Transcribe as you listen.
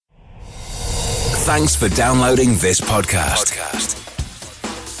Thanks for downloading this podcast.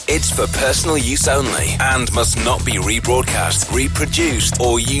 It's for personal use only and must not be rebroadcast, reproduced,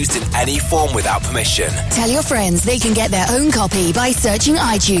 or used in any form without permission. Tell your friends they can get their own copy by searching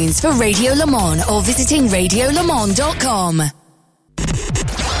iTunes for Radio Le Mans or visiting radiolemans.com.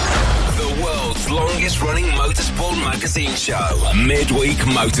 Longest running motorsport magazine show, Midweek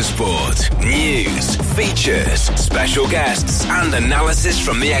Motorsport. News, features, special guests, and analysis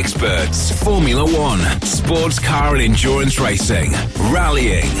from the experts. Formula One, sports car and endurance racing,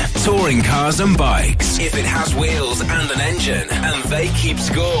 rallying, touring cars and bikes. If it has wheels and an engine, and they keep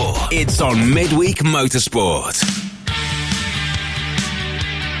score, it's on Midweek Motorsport.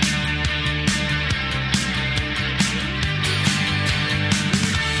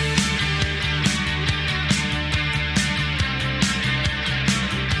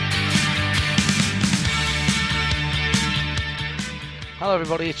 Hello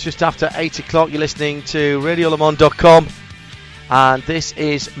everybody, it's just after 8 o'clock. You're listening to radiolemans.com and this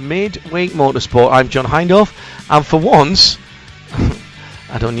is Midweek Motorsport. I'm John Hindorf, and for once,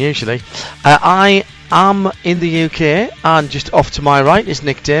 I don't usually, I am in the UK, and just off to my right is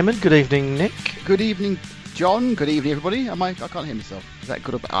Nick Damon. Good evening, Nick. Good evening, John. Good evening, everybody. I can't hear myself. Is that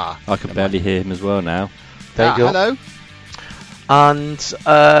good? I can barely hear him as well now. There you go. Hello. And so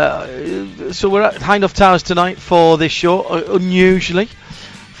we're at Hindorf Towers tonight for this show, unusually,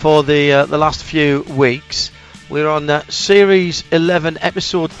 for the last few weeks. We're on Series 11,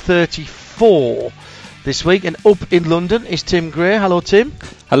 Episode 34 this week, and up in London is Tim Gray. Hello, Tim.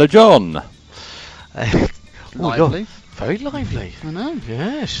 Hello, John. Lively. Very lively. I know.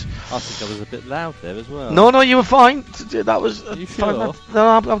 Yes. I think I was a bit loud there as well. No, you were fine. That was you fine. sure? No,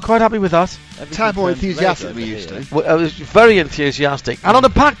 I'm quite happy with that. Tad more enthusiastic than we used to. Well, I was very enthusiastic. And on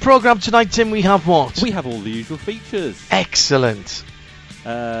the packed programme tonight, Tim, we have what? We have all the usual features. Excellent.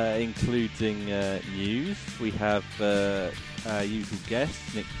 Including news. We have our usual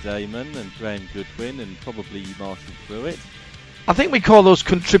guests, Nick Damon and Graham Goodwin, and probably Marshall Pruitt. I think we call those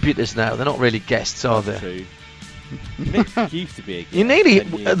contributors now. They're not really guests, are they? True. Nick used to be a guest. You nearly.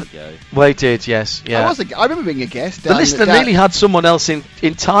 10 years ago. Well, he did, yes. Yeah. I remember being a guest. The listener nearly had someone else in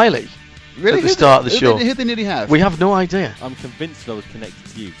entirely at the start of the show. Who they nearly have? We have no idea. I'm convinced I was connected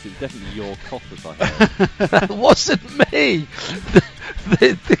to you, because it was definitely your cough I heard. That wasn't me.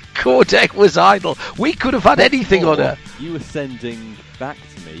 The codec was idle. We could have had anything on her. You were sending back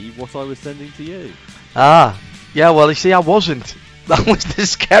to me what I was sending to you. Ah, yeah, well, you see, I wasn't. That was the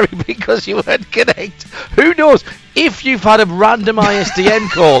scary, because you weren't connected. Who knows? If you've had a random ISDN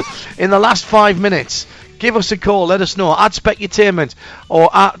call in the last 5 minutes, give us a call. Let us know. At Specutainment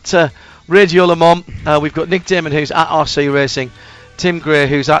or at Radio Le Mans. We've got Nick Damon, who's at RC Racing. Tim Gray,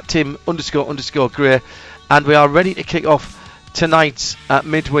 who's at Tim__Gray. And we are ready to kick off tonight's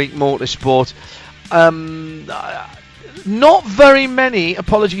Midweek Motorsport. Not very many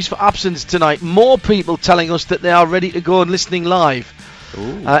apologies for absence tonight. More people telling us that they are ready to go and listening live,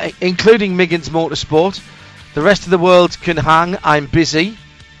 including Miggins Motorsport. The rest of the world can hang. I'm busy.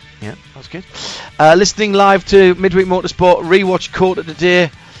 Yeah, that's good. Listening live to Midweek Motorsport. Rewatch Quarter today.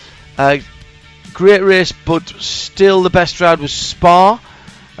 Great race, but still the best round was Spa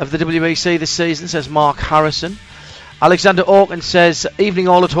of the WEC this season, says Mark Harrison. Alexander Orkin says, evening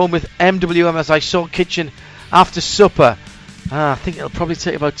all at home with MWM as I saw kitchen after supper. I think it'll probably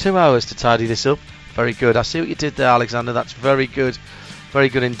take about 2 hours to tidy this up. Very good. I see what you did there, Alexander. That's very good. Very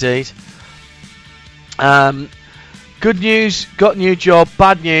good indeed. Good news, got a new job.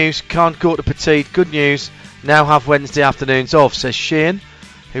 Bad news, can't go to Petite. Good news, now have Wednesday afternoons off, says Shane,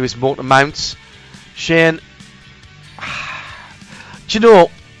 who is Motor Mounts. Shane, do you know,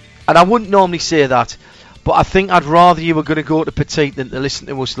 and I wouldn't normally say that, but I think I'd rather you were going to go to Petite than to listen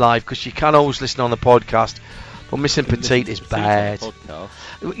to us live, because you can always listen on the podcast. But missing Petite is bad.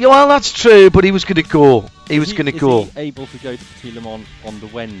 Yeah, well, that's true, but he was going to go. Is he able to go to Petit Le Mans on the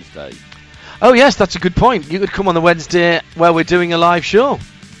Wednesday? Oh, yes, that's a good point. You could come on the Wednesday where we're doing a live show.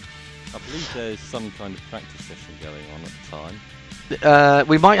 I believe there's some kind of practice session going on at the time.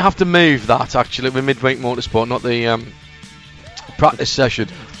 We might have to move that, actually, with Midweek Motorsport, not the practice session.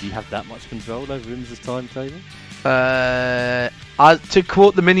 Do you have that much control over IMSA's timetable? To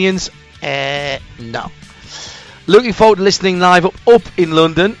quote the Minions, no. Looking forward to listening live up in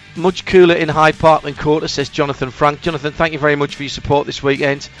London. Much cooler in Hyde Park than Quarter, says Jonathan Frank. Jonathan, thank you very much for your support this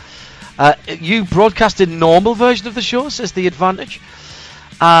weekend. You broadcasted normal version of the show, says The Advantage.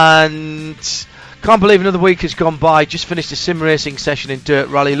 And can't believe another week has gone by. Just finished a sim racing session in Dirt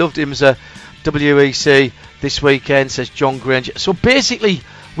Rally. Loved IMSA WEC this weekend, says John Granger. So basically,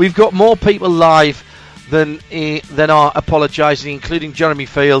 we've got more people live than are apologising, including Jeremy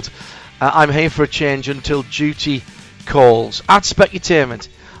Field I'm here for a change until duty calls. At Specutainment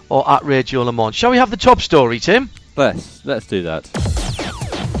or at Radio Le Mans. Shall we have the top story, Tim? Let's do that.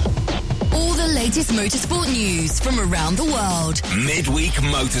 All the latest motorsport news from around the world. Midweek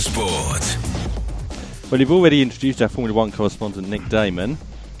Motorsport. Well, you've already introduced our Formula 1 correspondent, Nick Damon.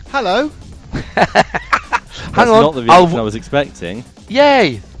 Hello. Hang on. Not the reaction I was expecting.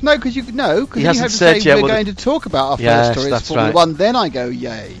 Yay! No, because you have to hasn't say said yet we're what going to talk about our Yes, first story. that's It's Formula right. 1, then I go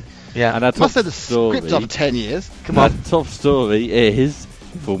yay. Yeah. And our top Must have the story, script of 10 years. Come on. Our top story is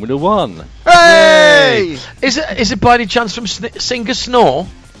Formula 1. Hey! Is it by any chance from Singer Snore?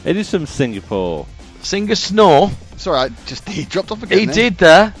 It is from Singapore. Singer Snore? Sorry, he dropped off again. He then. did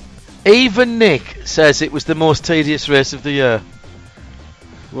there. Even Nick says it was the most tedious race of the year.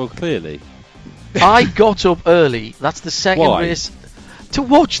 Well, clearly. I got up early. That's the second Why? race. To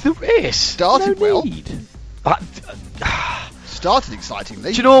watch the race. Started No well. need. Started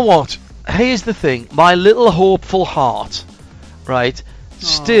excitingly. Do you know what? Here's the thing. My little hopeful heart, right,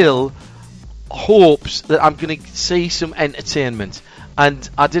 still hopes that I'm going to see some entertainment. And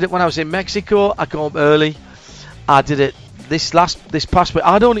I did it when I was in Mexico. I got up early. I did it this past week.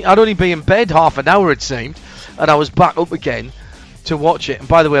 I'd only be in bed half an hour, it seemed, and I was back up again to watch it. And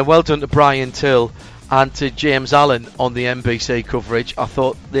by the way, well done to Brian Till and to James Allen on the NBC coverage. I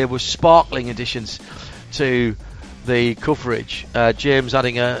thought they were sparkling additions to the coverage. James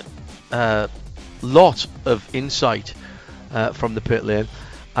adding a lot of insight from the pit lane,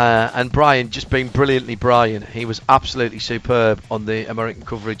 and Brian just being brilliantly Brian. He was absolutely superb on the American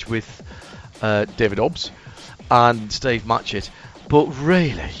coverage with David Hobbs and Steve Matchett. But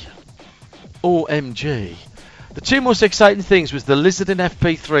really, OMG. The two most exciting things was the Lizard in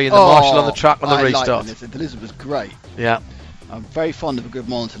FP3 and the Marshall on the track on the restart. Liked the Lizard. The Lizard was great. Yeah. I'm very fond of a good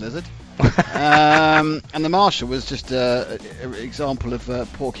monitor lizard. And the Marshall was just an example of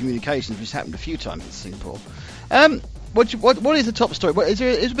poor communications, which happened a few times in Singapore. What is the top story? Is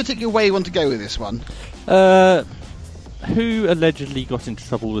there a particular way you want to go with this one? Who allegedly got into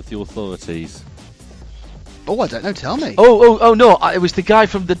trouble with the authorities? Oh, I don't know. Tell me. Oh no! It was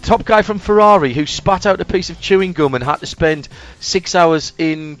the top guy from Ferrari who spat out a piece of chewing gum and had to spend 6 hours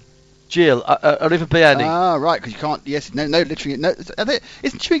in jail. River Biani. Ah, right. Because you can't. Yes. No. Literally. No.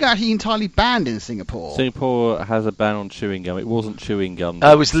 Isn't chewing gum actually entirely banned in Singapore? Singapore has a ban on chewing gum. It wasn't chewing gum.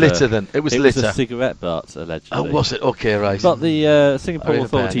 It was litter then. It was litter. It was a cigarette butt, allegedly. Oh, was it? Okay, right. But the Singapore River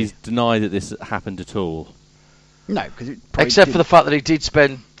authorities deny that this happened at all. No, because except for the fact that he did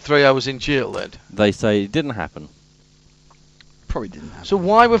spend 3 hours in jail then. They say it didn't happen. Probably didn't happen. So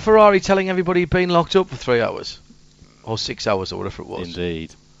why were Ferrari telling everybody he'd been locked up for 3 hours? Or 6 hours or whatever it was.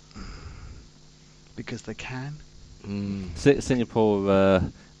 Indeed. Because they can. Singapore,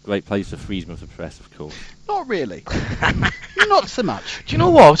 great place for freedom of the press, of course. Not really. Not so much. Do you know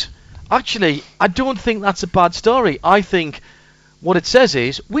what? Actually, I don't think that's a bad story. I think what it says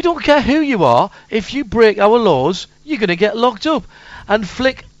is, we don't care who you are. If you break our laws, you're going to get locked up. And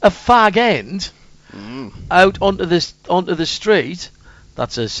flick a fag end out onto the street.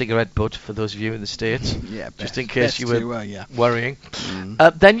 That's a cigarette butt for those of you in the States. Yeah, just in case you were yeah. worrying.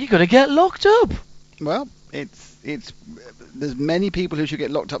 Then you're going to get locked up. Well, it's there's many people who should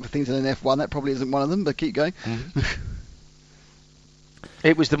get locked up for things in an F1. That probably isn't one of them, but keep going.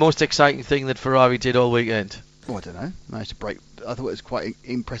 It was the most exciting thing that Ferrari did all weekend. Oh, I don't know. Managed to break. I thought it was quite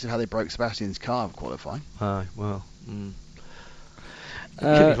impressive how they broke Sebastian's car of qualifying. Well.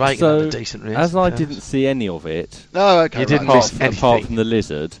 So, a decent race. as I didn't see any of it, Oh, okay. You didn't right. miss anything. apart from the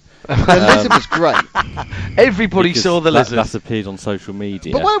lizard. The lizard was great. Everybody because saw the lizard. That's appeared on social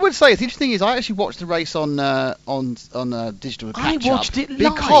media. But what I would say is, the interesting thing is, I actually watched the race on digital catch up watched it live.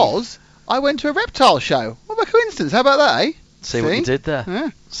 because I went to a reptile show. What a coincidence! How about that, eh? See what you did there. Yeah.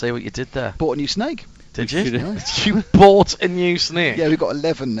 See what you did there. Bought a new snake. Did We you? should've- You bought a new snake. Yeah, we've got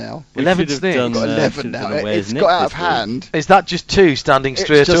 11 now. We 11 should have snakes. done, We've got 11 should have now. done a Where's It's Nick got out of this week. hand. Is that just two standing It's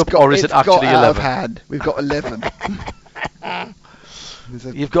straight just up, got- or is it it's got actually out of 11? hand. We've got 11.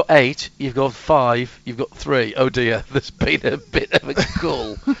 You've got 8, you've got 5, you've got 3. Oh dear, there's been a bit of a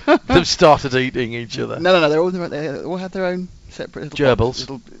cull. They've started eating each other. No. They all have their own separate little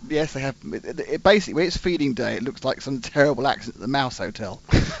Gerbils. Yes, they have. Basically, when it's feeding day, it looks like some terrible accident at the Mouse Hotel.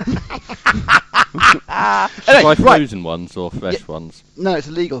 Buy frozen ones or fresh ones? No, it's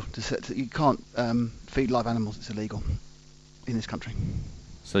illegal. You can't feed live animals. It's illegal in this country.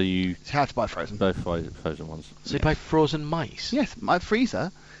 So you It's how to buy frozen. both frozen ones. So you buy frozen mice? Yes, my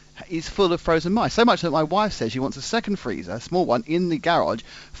freezer is full of frozen mice. So much that my wife says she wants a second freezer, a small one, in the garage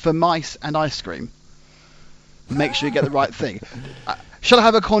for mice and ice cream. Make sure you get the right thing. Shall I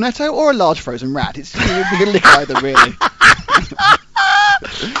have a cornetto or a large frozen rat? It's you can lick either, really.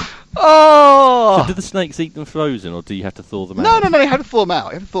 Oh! So do the snakes eat them frozen, or do you have to thaw them No, out? you have to thaw them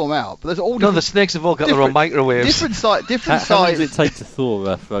out. But there's all No, the snakes have all got their own microwaves. Different size. How long does it take to thaw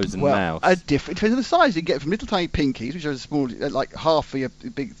a frozen mouse? It depends on the size. You get from little tiny pinkies, which are small, like half for your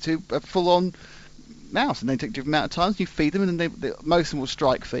big, to a full-on mouse, and they take different amount of times. You feed them, and then most of them will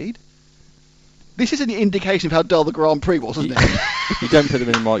strike feed. This is an indication of how dull the Grand Prix was, isn't it? You don't put them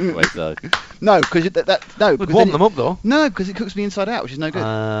in the microwave, though. No, because Would warm them up though. No, because it cooks from the inside out, which is no good.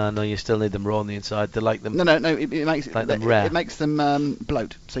 No, you still need them raw on the inside. They like them. No, it makes like them rare. It makes them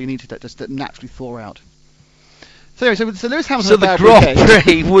bloat. So you need to just naturally thaw out. So anyway, so Lewis Hamilton. So the Grand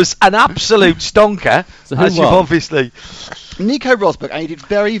Prix was an absolute stonker, So who as you've won? obviously. Nico Rosberg, and he did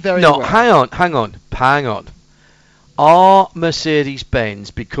very, very well. No, hang on. Are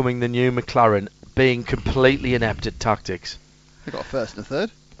Mercedes-Benz becoming the new McLaren, being completely inept at tactics? They got a first and a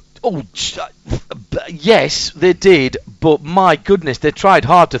third. Oh, yes, they did, but my goodness, they tried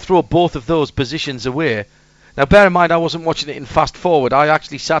hard to throw both of those positions away. Now, bear in mind, I wasn't watching it in fast forward. I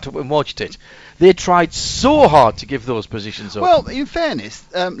actually sat up and watched it. They tried so hard to give those positions up. Well, in fairness,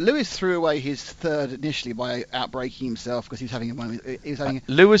 Lewis threw away his third initially by outbraking himself because he was having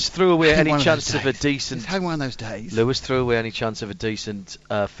Lewis threw away any one of chance those of a days. decent. He's having one of those days. Lewis threw away any chance of a decent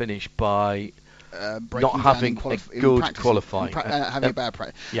finish by breaking not down having in a good qualifying. Having a bad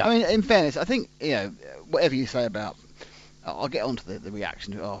practice. Yeah. I mean, in fairness, I think whatever you say about, I'll get on to the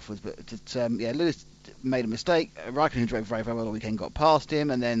reaction afterwards. But Lewis made a mistake. Raikkonen drove very, very well all weekend, got past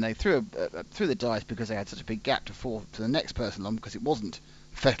him, and then they threw the dice because they had such a big gap to fall to the next person along, because it wasn't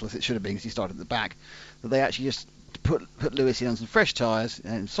Vettel as it should have been because he started at the back. That they actually just put Lewis in on some fresh tyres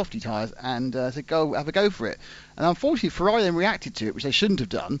and softy tyres and said have a go for it. And unfortunately, Ferrari then reacted to it, which they shouldn't have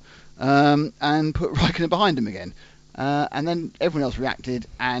done, and put Raikkonen behind him again. And then everyone else reacted,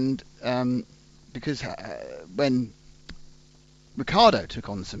 and because when Ricciardo took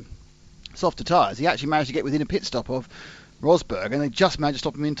on some softer tyres, he actually managed to get within a pit stop of Rosberg, and they just managed to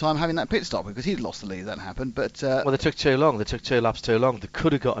stop him in time having that pit stop because he'd lost the lead. That happened, but well, they took too long. They took 2 laps too long. They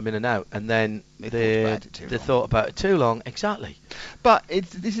could have got him in and out, and then they thought about it too long. Exactly. But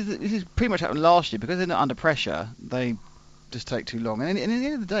this is pretty much happened last year because they're not under pressure. They just take too long, and at the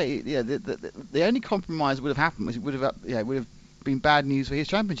end of the day, the only compromise would have happened was it would have been bad news for his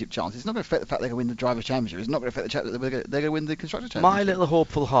championship chances. It's not going to affect the fact they're going to win the Drivers' Championship. It's not going to affect the fact that they're going to win the Constructors' Championship. My little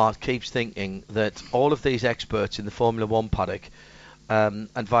hopeful heart keeps thinking that all of these experts in the Formula One paddock, and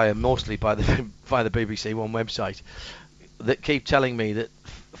mostly by the BBC One website, that keep telling me that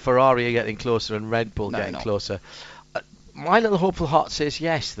Ferrari are getting closer and Red Bull getting closer. My little hopeful heart says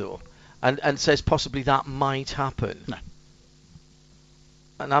yes, though, and says possibly that might happen. No.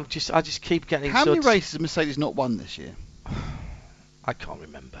 And I just keep getting. How many races has Mercedes not won this year? I can't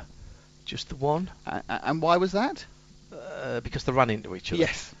remember. Just the one. And why was that? Because they ran into each other.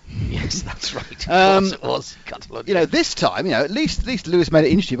 Yes, that's right. Of course it was. This time, at least Lewis made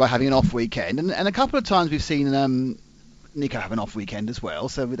it interesting by having an off weekend, and a couple of times we've seen Nico have an off weekend as well.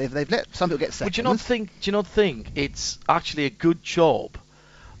 So they've let some people get seconds. But do you not think it's actually a good job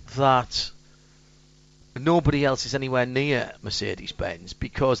that nobody else is anywhere near Mercedes-Benz,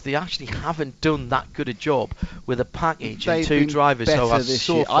 because they actually haven't done that good a job with a package and 2 drivers who are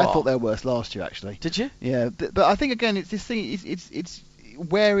so far. I thought they were worse last year, actually. Did you? Yeah, but I think again it's this thing. It's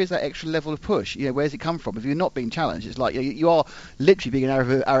where is that extra level of push? Where's it come from? If you're not being challenged, it's like you are literally being an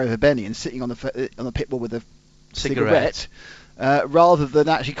Arrow-Verbenian sitting on the pit wall with a cigarette, rather than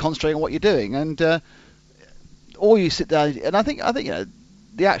actually concentrating on what you're doing. And or you sit down, and I think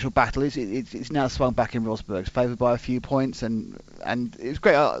the actual battle it's now swung back in Rosberg's favour by a few points, and it was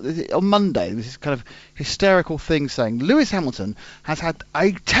great. On Monday there was this kind of hysterical thing saying Lewis Hamilton has had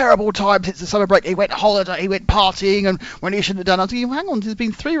a terrible time since the summer break. He went holiday, he went partying, and when he shouldn't have done. I was thinking, hang on, there's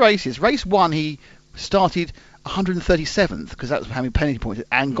been 3 races. Race 1 he started 137th because that was how many penalty points,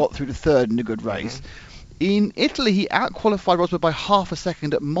 and got through to 3rd in a good race. Mm-hmm. In Italy, he out-qualified Rosberg by half a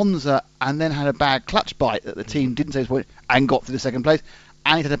second at Monza, and then had a bad clutch bite that the team didn't say was point, and got through the 2nd place.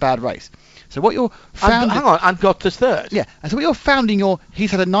 And he's had a bad race. So what you're founding... and got to 3rd. Yeah, and so what you're founding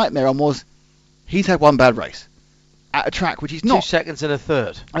he's had a nightmare on was he's had one bad race at a track which he's not. 2 seconds and a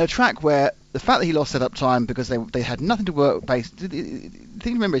 3rd. At a track where the fact that he lost setup time because they had nothing to work based. The thing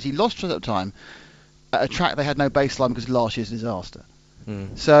to remember is he lost setup time at a track they had no baseline because of last year's disaster.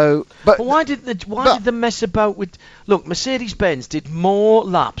 So, but why did they mess about with? Look, Mercedes-Benz did more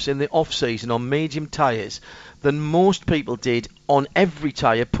laps in the off-season on medium tyres than most people did on every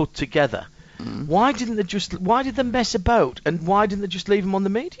tyre put together. Why did they mess about, and why didn't they just leave them on the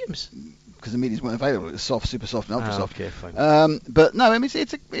mediums? Because the mediums weren't available. It was soft, super soft, and ultra soft. Okay, fine. But no, I mean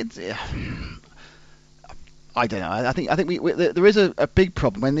it's I don't know. I think there is a big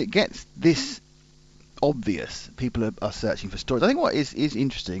problem when it gets this obvious. People are searching for stories. I think what is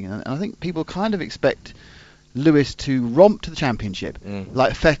interesting, and I think people kind of expect Lewis to romp to the championship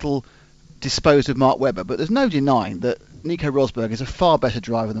like Vettel disposed of Mark Webber, but there's no denying that Nico Rosberg is a far better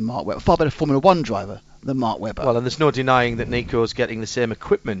driver than Mark Webber, far better Formula 1 driver than Mark Webber. Well, and there's no denying that Nico's getting the same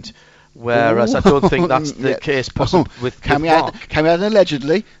equipment, whereas I don't think that's the case possible with Mark. Can we add an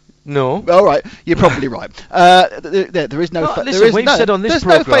allegedly? No. All right, you're probably right. There is no. We've said on this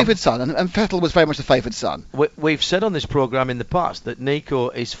programme, programme, no favoured son, and Vettel was very much the favoured son. We've said on this programme in the past that Nico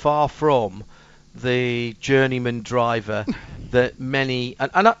is far from the journeyman driver that many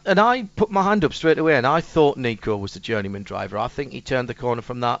and I put my hand up straight away, and I thought Nico was the journeyman driver. I think he turned the corner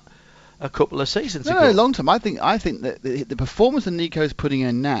from that a couple of seasons ago. No, a long time. I think that the performance that Nico's putting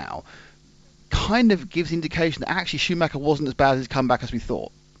in now kind of gives indication that actually Schumacher wasn't as bad as his comeback as we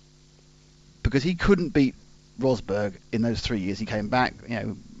thought, because he couldn't beat Rosberg in those 3 years he came back,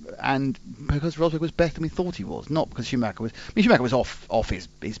 and because Rosberg was better than we thought he was, not because Schumacher was. I mean, Schumacher was off his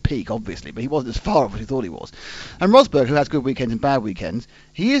peak, obviously, but he wasn't as far off as we thought he was. And Rosberg, who has good weekends and bad weekends,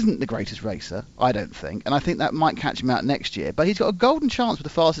 he isn't the greatest racer, I don't think, and I think that might catch him out next year. But he's got a golden chance with the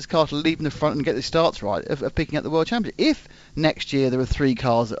fastest car to lead in the front and get the starts right of picking up the World Championship. If next year there are three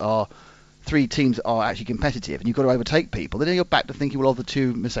teams that are actually competitive, and you've got to overtake people, then you're back to thinking, well, of the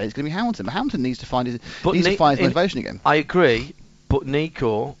two Mercedes, it's going to be Hamilton. But Hamilton needs to find his motivation again. I agree, but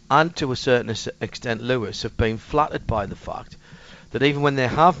Nico, and to a certain extent Lewis, have been flattered by the fact that even when they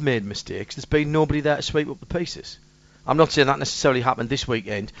have made mistakes, there's been nobody there to sweep up the pieces. I'm not saying that necessarily happened this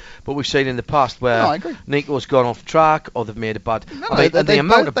weekend, but we've seen in the past where Nico's gone off track, or they've made a bad... the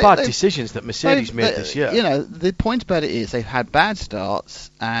amount of bad decisions that Mercedes made this year. The point about it is they've had bad starts,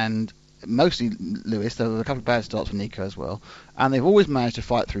 and mostly Lewis. There were a couple of bad starts for Nico as well, and they've always managed to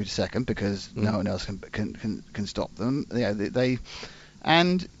fight through to second because no one else can stop them. We've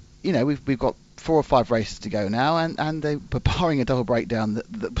got 4 or 5 races to go now, and they're barring a double breakdown.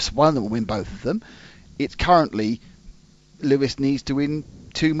 One of them will win both of them. It's currently Lewis needs to win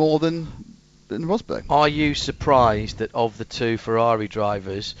 2 more than Rosberg. Are you surprised that of the 2 Ferrari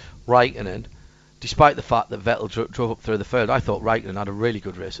drivers, Raikkonen, despite the fact that Vettel drove up through the field, I thought Raikkonen had a really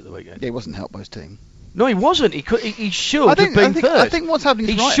good race at the weekend? Yeah, he wasn't helped by his team. No, he wasn't. He should have been third. I think what's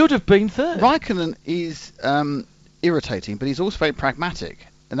happening is should have been third. Raikkonen is irritating, but he's also very pragmatic.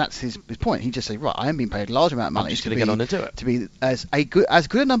 And that's his point. He just said, right, I am being paid a large amount of money. I'm just going to get on and do it. To be as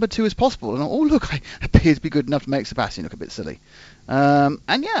good a number 2 as possible. And look, I appear to be good enough to make Sebastian look a bit silly. I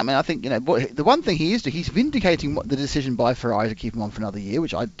think the one thing he is doing, he's vindicating the decision by Ferrari to keep him on for another year,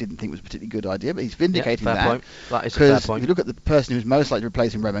 which I didn't think was a particularly good idea, but he's vindicating that. Point. That is a fair point. If you look at the person who's most likely to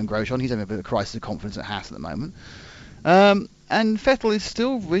replace him, Romain Grosjean, he's having a bit of a crisis of confidence at Haas at the moment. And Vettel is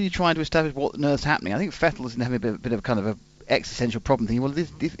still really trying to establish what on earth's happening. I think Vettel is having a bit of kind of a existential problem, thinking, well,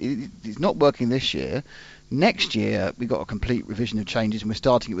 this it's not working this year. Next year we've got a complete revision of changes, and we're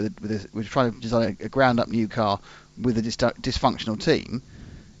starting it we're trying to design a ground-up new car with a dysfunctional team.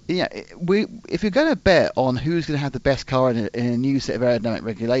 Yeah, if you're going to bet on who's going to have the best car in a new set of aerodynamic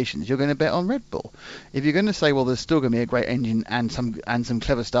regulations, you're going to bet on Red Bull. If you're going to say, well, there's still going to be a great engine and some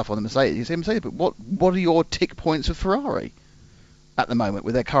clever stuff on the Mercedes, you say Mercedes, but what are your tick points of Ferrari at the moment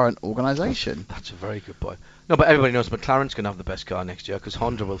with their current organisation? That's a very good point. No, but everybody knows McLaren's going to have the best car next year because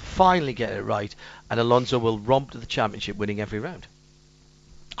Honda will finally get it right, and Alonso will romp to the championship, winning every round.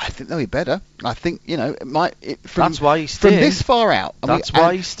 I think they'll be better. I think, that's why he's staying. From this far out.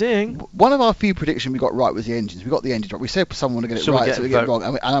 Why he's staying. One of our few predictions we got right was the engines. We got the engines right. We said someone would get it right, so we get it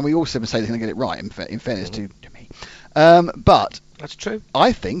wrong. And we also said they're going to get it right, in fairness to me. But that's true.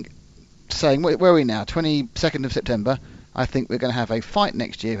 I think, saying, where are we now? 22nd of September. I think we're going to have a fight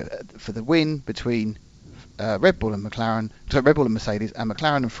next year for the win between Red Bull and Mercedes, and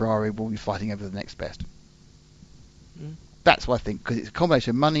McLaren and Ferrari will be fighting over the next best. That's what I think, because it's a combination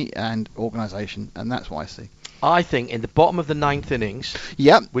of money and organisation, and that's what I see. I think in the bottom of the 9th innings,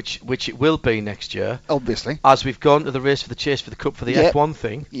 which it will be next year, obviously, as we've gone to the race for the chase for the Cup for the F1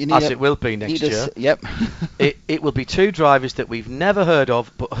 thing, it will be next year. It will be 2 drivers that we've never heard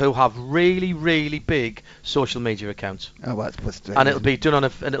of, but who have really, really big social media accounts. Oh, well, and it'll be done on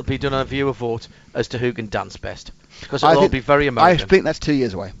a viewer vote as to who can dance best, because it'll all be very American. I think that's 2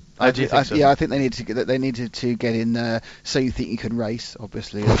 years away. Do you think so? Yeah, I think they needed to get in. So You Think You Can Race,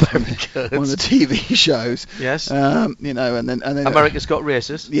 obviously, one of the TV shows. Yes. And then America's Got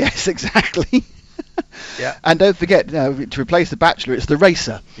Races. Yes, exactly. Yeah. And don't forget, to replace The Bachelor, it's The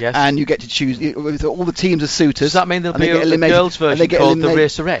Racer. Yes. And you get to choose. All the teams are suitors. Does that mean there'll be a girls' version called The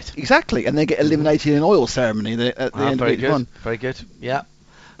Racerette? Exactly, and they get eliminated in an oil ceremony at the end of each one. Very good. Yeah.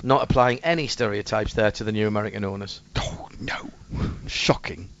 not applying any stereotypes there to the new American owners. Oh no,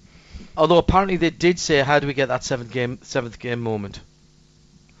 shocking. Although apparently they did say, how do we get that seventh game moment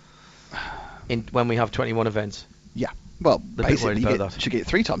when we have 21 events? Yeah. Well, They're a bit worried basically, about that. should get it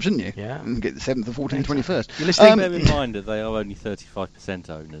 3 times, shouldn't you? Yeah. And get the 7th, the 14th, Exactly. 21st. You're listening? Bear in mind that they are only 35%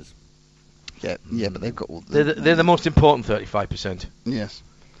 owners. Yeah, but they've got all They're the most important 35%. Yes.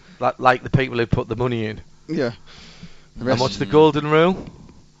 Like the people who put the money in. Yeah. And what's the golden rule?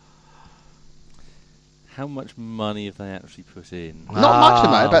 How much money have they actually put in? Not much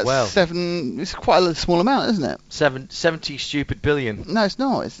amount, about well. 7. It's quite a small amount, isn't it? 70 stupid billion. No, it's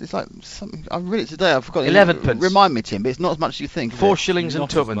not. It's like something. I read it today. I've forgotten. 11 pence. Remind me, Tim. But it's not as much as you think. is 4 it? shillings and Not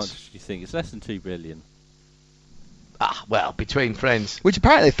as much tuppence. as you think. It's less than 2 billion. Ah, well, between friends. Which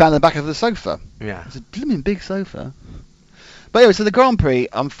apparently they found in the back of the sofa. Yeah. It's a blooming big sofa. But anyway, so the Grand Prix,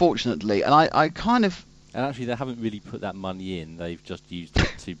 unfortunately, and I kind of. And actually, they haven't really put that money in. They've just used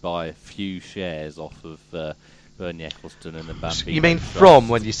it to buy a few shares off of Bernie Eccleston and the Bambino. You mean Trust. from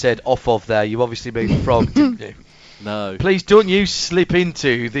when you said off of there? You obviously mean from, didn't you? No. Please don't you slip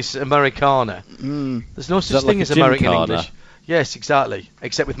into this Americana. There's no such that thing like as a American gymkhana? English. Yes, exactly.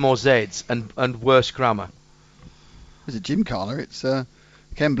 Except with more Zs and worse grammar. It's a gymkhana. It's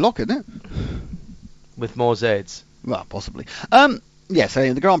Ken Block, isn't it? With more Zs. Well, possibly. Yeah,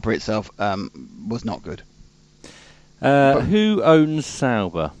 so the Grand Prix itself was not good. Who owns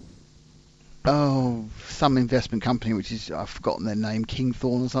Sauber? Oh, some investment company, which is, I've forgotten their name,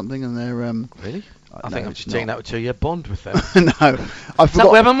 Kingthorne or something, and they're... Really? I no, think I'm it's just taking not. out a 2-year bond with them. No, I Is that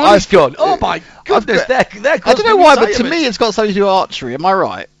forgot. where my money's gone? Oh my goodness, they're I don't know why, but to me it's got something to do with archery. Am I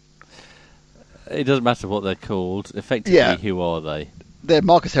right? It doesn't matter what they're called. Effectively, Yeah. who are they? They're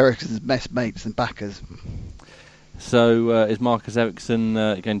Marcus Ericsson's best mates and backers. So, is Marcus Ericsson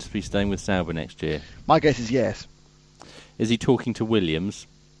going to be staying with Sauber next year? My guess is yes. Is he talking to Williams?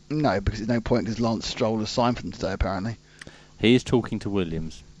 No, because there's no point because Lance Stroll has signed for them today, apparently. He is talking to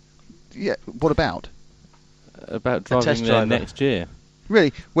Williams Yeah, what about? about test driving there driver. next year.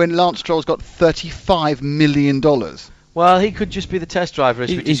 Really? When Lance Stroll's got $35 million. Well, he could just be the test driver, as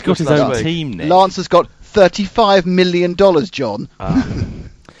we He's got discussed his last own week. team next. Lance has got $35 million, John.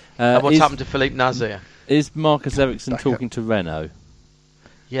 And what's happened to Philippe Nazir? Is Marcus Ericsson Back up. talking to Renault?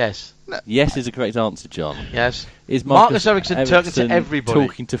 Yes. Yes is a correct answer, John. Yes. Is Marcus Ericsson talking to everybody?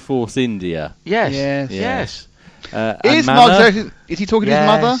 talking to Force India? Yes. Yes. Yes. And Is Manor? Marcus Ericsson, is he talking to his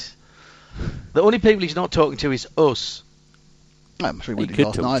mother? Yes. The only people he's not talking to is us. I'm sure he He would could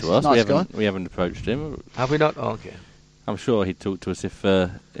last talk nice, to us. nice guy. We haven't approached him. Have we not? Oh, okay. I'm sure he'd talk to us if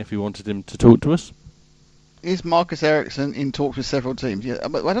we wanted him to talk to us. Is Marcus Ericsson in talks with several teams? Yeah,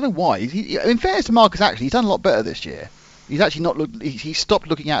 but I don't know why. In fairness to Marcus, actually, he's done a lot better this year. He's actually not looked. He stopped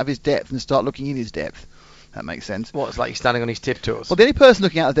looking out of his depth and started looking in his depth. That makes sense. What, it's like he's standing on his tiptoes? Well, the only person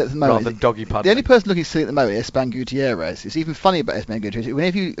looking out of depth at the moment, Rather than doggy paddling. the only person looking silly at the moment is Espan Gutierrez. It's even funny about Espan Gutierrez.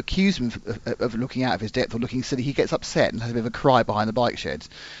 Whenever you accuse him of looking out of his depth or looking silly, he gets upset and has a bit of a cry behind the bike sheds.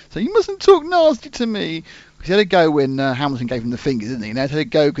 So you mustn't talk nasty to me. Because he had a go when Hamilton gave him the fingers, didn't he? And he had a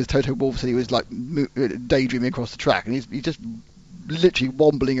go because Toto Wolff said he was like daydreaming across the track, and he's just literally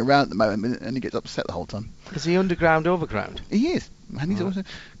wobbling around at the moment, and he gets upset the whole time. Is he underground, overground? He is, and he's also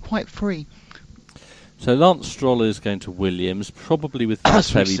quite free. So Lance Stroll is going to Williams, probably with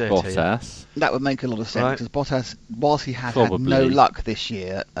As we Valtteri said Bottas. That would make a lot of sense Right. because Bottas, whilst he has had Probably. no luck this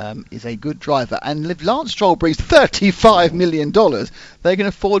year, is a good driver. And if Lance Stroll brings $35 million, they can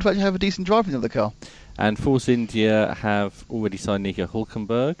afford to actually have a decent driver in the other car. And Force India have already signed Nico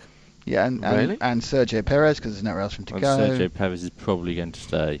Hulkenberg. Yeah, and Really? and Sergio Perez because there's nowhere else for him to And go. Sergio Perez is probably going to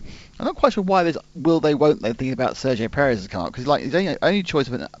stay. I'm not quite sure why there's won't they think about Sergio Perez's car because like the only choice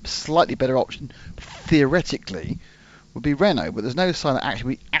of a slightly better option theoretically would be Renault, but there's no sign that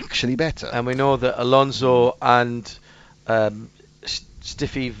actually better. And we know that Alonso and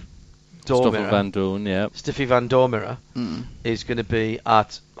Stiffy Stoffel Van Dorn, yeah. Stiffy Van Dormira Mm. is going to be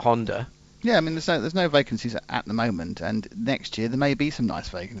at Honda. Yeah, I mean there's no vacancies at the moment, and next year there may be some nice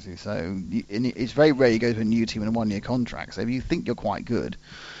vacancies. So and it's very rare you go to a new team in a 1-year contract. So if you think you're quite good,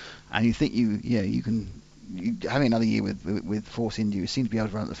 and you think you can having another year with Force India, you seem to be able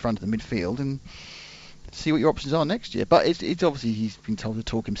to run at the front of the midfield and see what your options are next year. But it's obviously he's been told to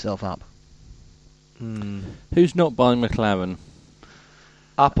talk himself up. Who's not buying McLaren?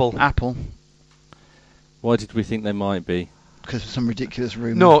 Apple. Why did we think they might be? Because of some ridiculous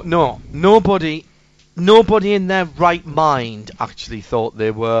rumour. No. Nobody in their right mind actually thought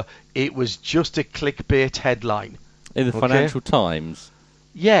they were. It was just a clickbait headline. In the Okay. Financial Times?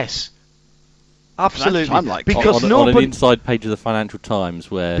 Yes. Absolutely. Time like because on an nobody inside page of the Financial Times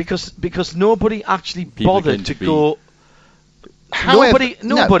where... because nobody actually People are bothered going to to be- go.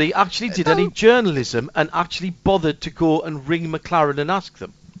 Nobody actually did any journalism and actually bothered to go and ring McLaren and ask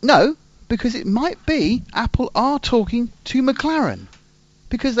them. No, because it might be Apple are talking to McLaren.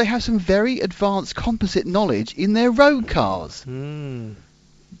 Because they have some very advanced composite knowledge in their road cars.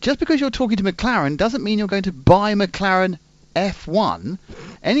 Just because you're talking to McLaren doesn't mean you're going to buy McLaren F1.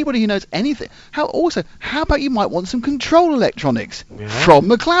 Anybody who knows anything. How about you might want some control electronics from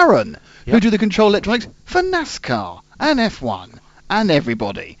McLaren, who do the control electronics for NASCAR and F1 and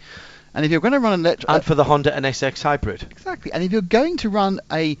everybody. And if you're going to run and for the Honda NSX hybrid. Exactly. And if you're going to run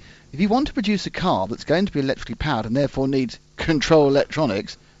if you want to produce a car that's going to be electrically powered and therefore needs control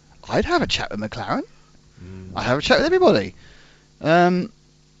electronics, I'd have a chat with McLaren. I'd have a chat with everybody.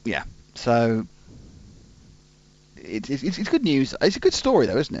 Yeah. So it's good news. It's a good story,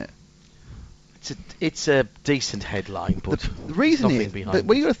 though, isn't it? It's a decent headline, but the reason is that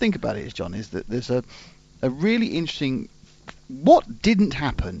what you got to think about it is, John, is that there's a really interesting. What didn't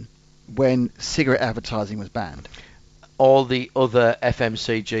happen when cigarette advertising was banned? All the other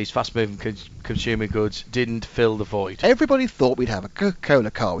FMCGs, fast-moving consumer goods, didn't fill the void. Everybody thought we'd have a Coca-Cola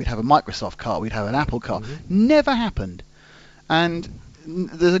car, we'd have a Microsoft car, we'd have an Apple car. Never happened. And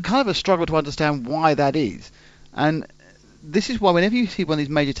there's a kind of a struggle to understand why that is. And this is why whenever you see one of these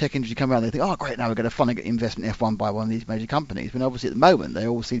major tech industries come around, they think, oh, great, now we're going to finally get investment in F1 by one of these major companies. When obviously at the moment, they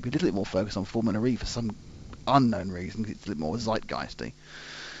all seem to be a little bit more focused on Formula E for some unknown reason. It's a little more zeitgeisty.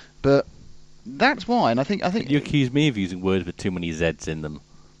 But that's why, and I think you accuse me of using words with too many Z's in them.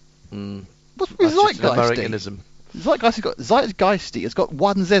 What's That's zeitgeisty? Americanism. Zeitgeisty has got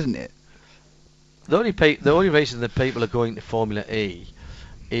one Z in it. The only reason that people are going to Formula E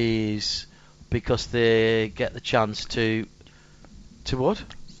is because they get the chance to what?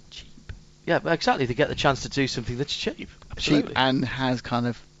 Cheap. Yeah, exactly. They get the chance to do something that's cheap. Absolutely. Cheap and has kind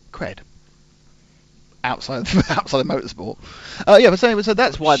of cred. Outside of motorsport, so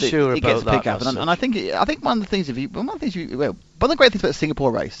that's why it gets a pick up, and I think one of the things one of the great things about the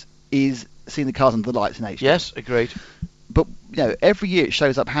Singapore race is seeing the cars under the lights in HD. Yes, agreed. But every year it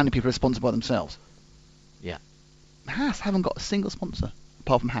shows up how many people are sponsored by themselves. Yeah. Haas haven't got a single sponsor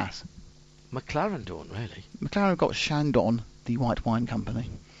apart from Haas. McLaren don't really. McLaren have got Shandong, the white wine company,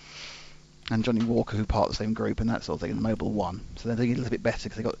 and Johnny Walker, who part of the same group and that sort of thing, and Mobil One. So they're doing it a little bit better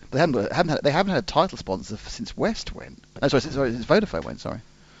because they haven't had a title sponsor since West went. Since Vodafone went. Sorry.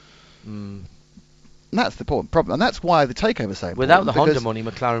 And that's the problem, and that's why the takeover so important. Without the Honda money,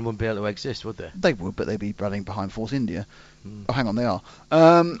 McLaren wouldn't be able to exist, would they? They would, but they'd be running behind Force India. Oh, hang on, they are.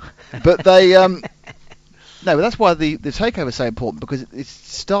 But they no, but that's why the takeover is so important, because it's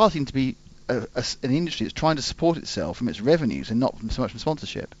starting to be an industry that's trying to support itself from its revenues and not so much from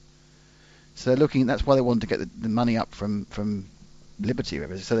sponsorship. So that's why they wanted to get the money up from Liberty,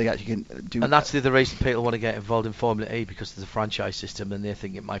 so they actually can do. And that's the other reason people want to get involved in Formula E, because there's a franchise system, and they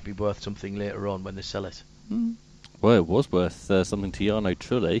think it might be worth something later on when they sell it. Well, it was worth something to Jarno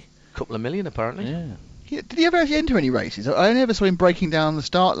Trulli. A couple of million, apparently. Yeah. Did he ever actually enter any races? I never saw him breaking down the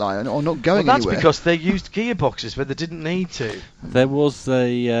start line or not going anywhere. Well, that's because they used gearboxes where they didn't need to. There was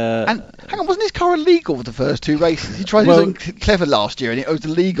a... and hang on, wasn't his car illegal for the first two races? He tried to do something clever last year and it was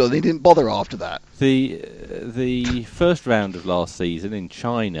illegal and he didn't bother after that. The first round of last season in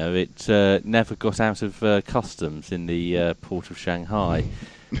China, it never got out of customs in the port of Shanghai.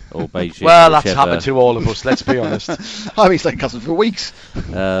 Or Beijing. Well, that's happened to all of us, let's be honest. I've been stuck in customs for weeks.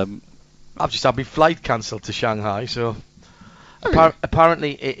 I've just had my flight cancelled to Shanghai, so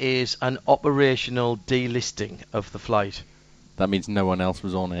apparently it is an operational delisting of the flight. That means no one else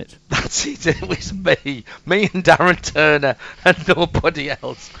was on it. That's it. It was me and Darren Turner, and nobody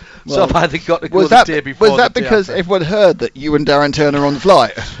else. Well, so I've either got to go the day before. Was that because everyone heard that you and Darren Turner were on the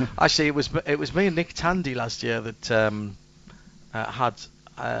flight? Actually, it was me and Nick Tandy last year that had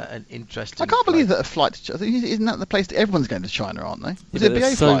an interesting. I can't believe that a flight to China. Isn't that the place that everyone's going to China, aren't they? Was it a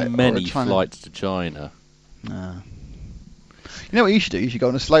BA flight? So many flights to China. No. You know what you should do? You should go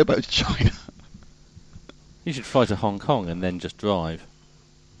on a slow boat to China. You should fly to Hong Kong and then just drive.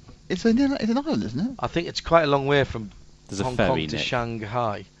 It's an island, isn't it? I think it's quite a long way from Hong Kong to Nick.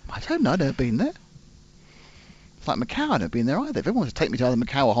 Shanghai. I don't know. I've never been there. It's like Macau. I've never been there either. If everyone wants to take me to either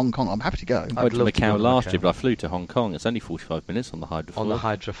Macau or Hong Kong, I'm happy to go. I went to Macau last year, but I flew to Hong Kong. It's only 45 minutes on the hydrofoil. On the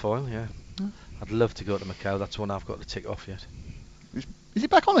hydrofoil, yeah. I'd love to go to Macau. That's one I've got to tick off yet. Is it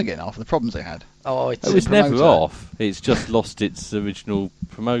back on again after the problems they had? Oh, it's never off. It's just lost its original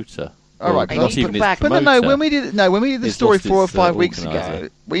promoter. All right, not even its promoter. But no, when we did the story 4 or 5 weeks ago,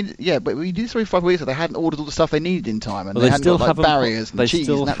 but we did the story 5 weeks ago. They hadn't ordered all the stuff they needed in time, and they hadn't got barriers and cheese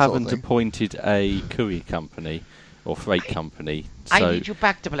and that sort of thing. They still haven't appointed a courier company or freight company. I need you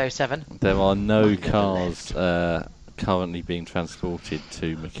back, 007. There are no cars currently being transported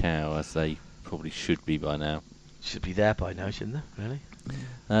to Macau, as they probably should be by now. Should be there by now, shouldn't they? Really?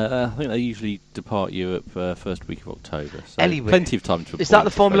 I think they usually depart Europe first week of October. So Anyway, plenty of time to. Is that the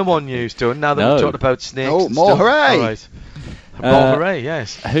Formula One news done? Now that No. we've talked about snakes. Oh, and more stuff? hooray! All right. More hooray!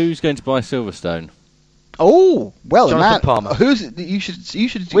 Yes. Who's going to buy Silverstone? Oh, well, Jonathan Matt, Palmer. You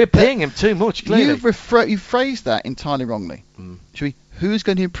should. We're paying him too much. Clearly. You've phrased that entirely wrongly. Should we? Who's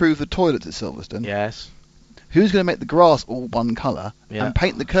going to improve the toilets at Silverstone? Yes. Who's going to make the grass all one colour and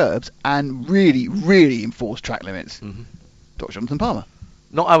paint the curbs and really, really enforce track limits? Dr. Jonathan Palmer.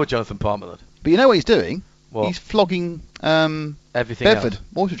 Not our Jonathan Palmer, then. But you know what he's doing? What? He's flogging Everything Bedford else.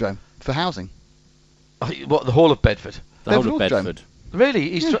 Waterdrome for housing. What, the whole of Bedford? The whole of Bedford. Bedford. Really?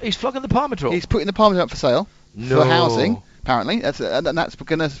 He's flogging the Palmer draw? He's putting the Palmer up for sale No. for housing. Apparently, that's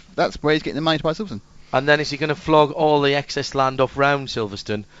where he's getting the money to buy Silverstone. And then is he going to flog all the excess land off round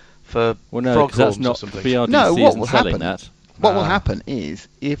Silverstone for Well, no, frog because that's homes not or something? BRDC No, what isn't will selling happen? that. What will happen is,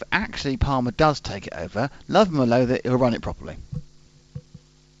 if actually Palmer does take it over, love him or loathe it, he'll run it properly.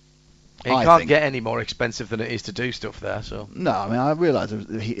 It I can't think. get any more expensive than it is to do stuff there. So No, I mean, I realise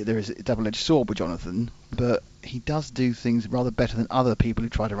there is a double-edged sword with Jonathan, but he does do things rather better than other people who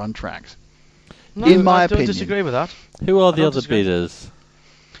try to run tracks. no, In my I don't opinion. disagree with that. Who are I the don't other disagree. bidders?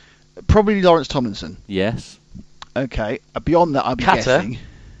 Probably Lawrence Tomlinson. Yes. Okay, beyond that, I'd be Catter. guessing.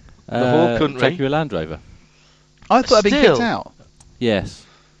 whole country. Jaguar Land Rover. I thought I'd been Still. kicked out. Yes.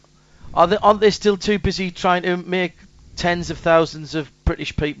 Aren't they still too busy trying to make tens of thousands of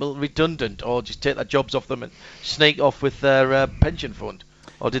British people redundant, or just take their jobs off them and sneak off with their pension fund?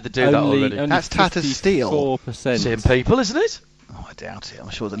 Or did they do that already? Only That's Tata Steel. 54%. Same people, isn't it? Oh, I doubt it. I'm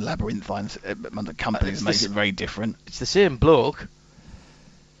sure the labyrinthine among the companies It's makes the it very different. It's the same bloke.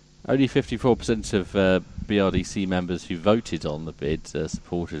 Only 54% of BRDC members who voted on the bid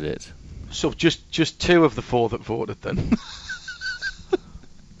supported it. So just 2 of the 4 that voted then.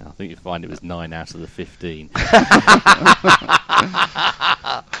 I think you'll find it was 9 out of the 15.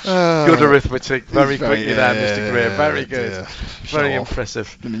 Good arithmetic, very It's very- quickly there, yeah, Mr. Gray. Very yeah, good. yeah. Very Show off.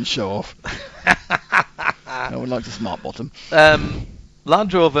 impressive. I mean, show off. No one likes a smart bottom.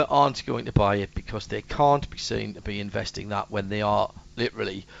 Land Rover aren't going to buy it because they can't be seen to be investing that when they are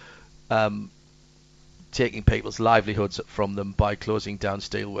literally taking people's livelihoods from them by closing down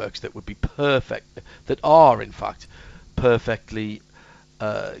steelworks that would be that are in fact perfectly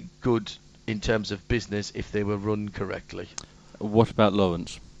good in terms of business if they were run correctly. What about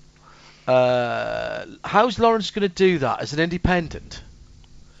Lawrence? How's Lawrence going to do that as an independent?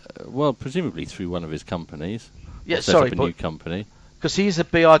 Well, presumably through one of his companies. Yeah, Or set sorry, up a but new company. because he's a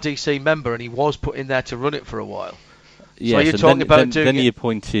BRDC member and he was put in there to run it for a while. Yes, you're and talking then, about then, doing then he it-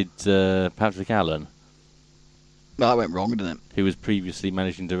 appointed Patrick Allen, Well, that went wrong, didn't it? who was previously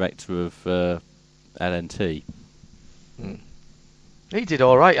managing director of LNT. He did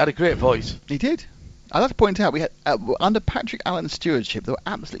all right. Had a great voice. He did. I'd like to point out we had under Patrick Allen's stewardship there were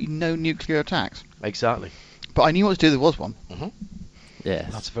absolutely no nuclear attacks. Exactly. But I knew what to do. There was one.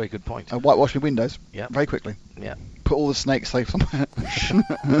 Yes. That's a very good point. I whitewashed my windows. Yeah. Very quickly. Yeah. Put all the snakes safe somewhere.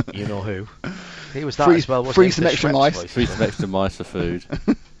 You know who? He was that Free- as well. Wasn't free he? some The extra Schweppes mice. voice. Free some extra mice for food.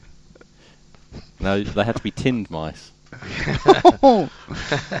 No, they had to be tinned mice. I'm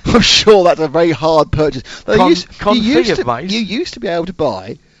sure that's a very hard purchase. Though Confit of mice. You used to be able to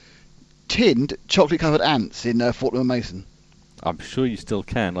buy tinned chocolate-covered ants in Fort William Mason. I'm sure you still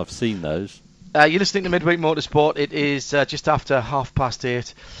can. I've seen those. You're listening to Midweek Motorsport. It is just after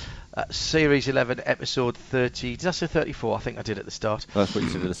 8:30. Series 11, episode 30. Did I say 34? I think I did at the start. That's what you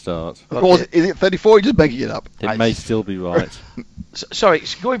said at the start. Or is it 34? You're just making it up. It may still be right. Sorry,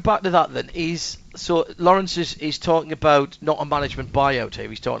 so going back to that then, Lawrence is talking about not a management buyout here,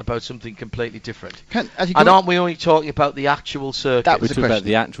 he's talking about something completely different. And aren't we only talking about the actual circuit? That We're was the talking about question.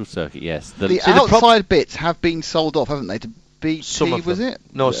 the actual circuit, yes. The outside bits have been sold off, haven't they? To BT, Some of was them. it?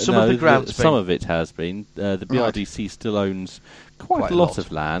 No, some of the ground's Some been. of it has been. The Right. BRDC still owns quite Quite a a lot lot.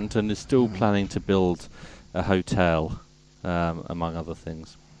 of land and is still planning to build a hotel, among other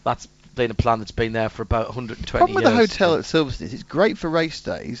things. That's been a plan that's been there for about 120 Problem with years. the hotel at Silverstone is it's great for race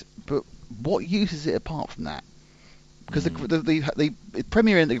days, but what use is it apart from that? Because the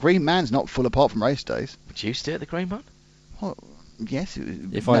Premier Inn, the Green Man's not full apart from race days. Would you stay at the Green Man? Well, yes.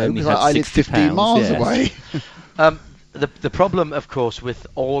 If I only because had I live 60 15 miles yes. away. The problem, of course, with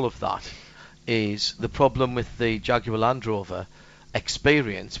all of that is the problem with the Jaguar Land Rover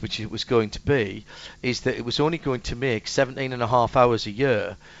experience, which it was going to be, is that it was only going to make 17.5 hours a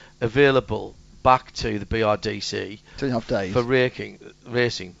year available back to the BRDC 2.5 days. for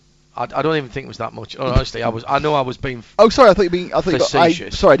racing. I don't even think it was that much. Honestly, I know I was being. Oh, sorry. I thought you mean. I thought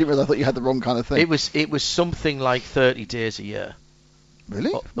facetious. Sorry, I didn't realise. I thought you had the wrong kind of thing. It was something like 30 days a year.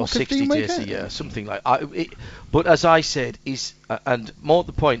 Really? Or 60 days a year, something like. But as I said, and more to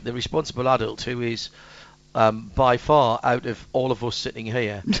the point, the responsible adult who is. By far, out of all of us sitting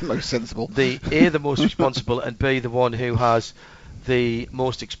here, most sensible. The most responsible, and B, the one who has the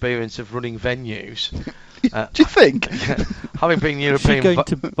most experience of running venues. Do you think? Having been European, is she going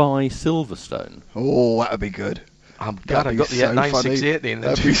to buy Silverstone? Oh, that would be good. I'm glad I got the 960 in there.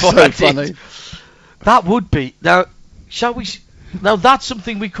 That'd be so funny. That would be. Now, shall we? Now that's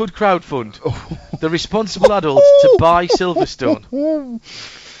something we could crowdfund. The responsible adult to buy Silverstone.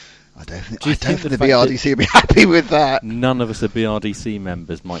 I don't think the BRDC would be happy with that. None of us are BRDC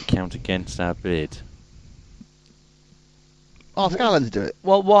members might count against our bid. Ask Alan to do it.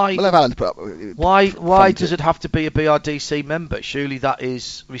 Well, why? We'll have Alan to put up. Why does it have to be a BRDC member? Surely that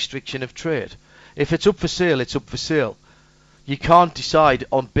is restriction of trade. If it's up for sale, it's up for sale. You can't decide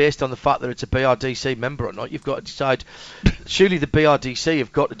based on the fact that it's a BRDC member or not. You've got to decide. Surely the BRDC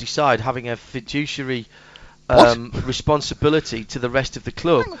have got to decide, having a fiduciary responsibility to the rest of the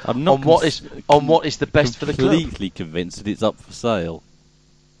club I'm not on what is the best for the club. Completely convinced that it's up for sale.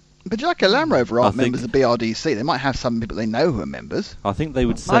 But Jack and Land Rover aren't members of the BRDC. They might have some people they know who are members. I think they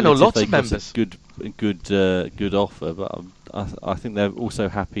would sell it if they got a good offer, but I think they're also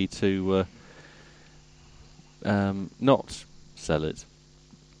happy to not sell it.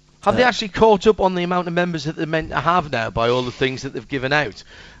 Have they actually caught up on the amount of members that they're meant to have now by all the things that they've given out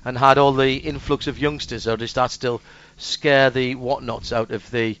and had all the influx of youngsters, or does that still scare the whatnots out of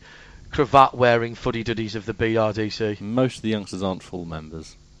the cravat-wearing fuddy-duddies of the BRDC? Most of the youngsters aren't full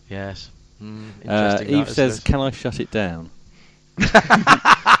members. Yes. Interesting. Eve says, can I shut it down?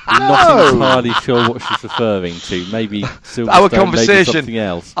 Not entirely sure what she's referring to. Maybe Silverstone, our conversation. Maybe something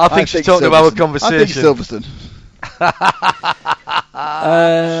else. I think she's talking about our conversation. I think Silverstone.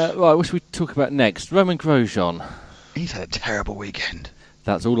 Right, what should we talk about next? Roman Grosjean. He's had a terrible weekend.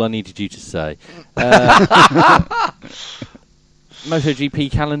 That's all I needed you to say.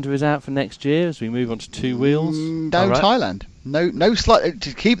 MotoGP calendar is out for next year as we move on to two wheels. No right. Thailand. No slight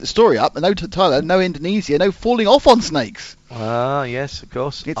to keep the story up. No to Thailand. No Indonesia. No falling off on snakes. Ah, yes, of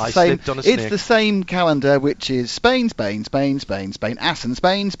course. It's the same calendar, which is Spain, Assen,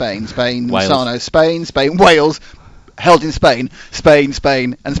 Spain, Misano, Spain, Wales, held in Spain,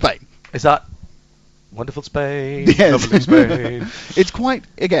 and Spain. Is that wonderful Spain? Yes. Lovely Spain. It's quite.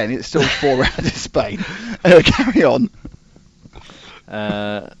 Again, it's still 4 rounds in Spain. Anyway, carry on.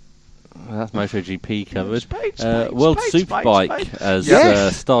 That's MotoGP covered. World Superbike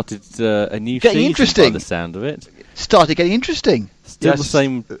has started a new season by the sound of it. Started getting interesting. Still the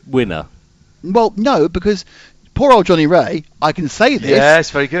same winner. Well, no, because poor old Johnny Ray, I can say this.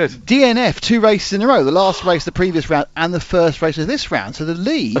 Yes, very good. DNF 2 races in a row. The last race, the previous round, and the first race of this round. So the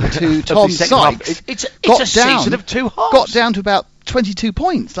lead to Tom Sykes it's a season of 2 halves. Got down to about 22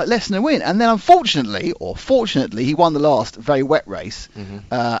 points, like less than a win. And then unfortunately, or fortunately, he won the last very wet race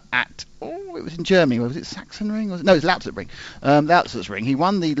it was in Germany. Was it Sachsenring? No, it was Lapsitz-Ring. Lapsitz-Ring. He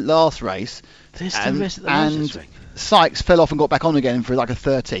won the last race. And Sykes fell off and got back on again for like a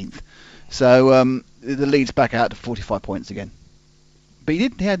 13th. So the lead's back out to 45 points again. But he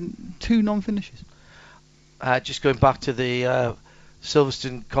had 2 non-finishes. Just going back to the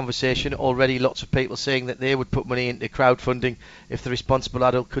Silverstone conversation, already lots of people saying that they would put money into crowdfunding if the responsible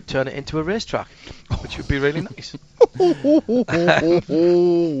adult could turn it into a racetrack, which would be really nice.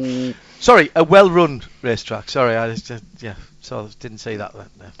 Sorry, a well-run racetrack. Sorry, I didn't say that.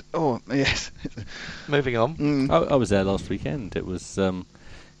 Oh, yes. Moving on. I was there last weekend. It was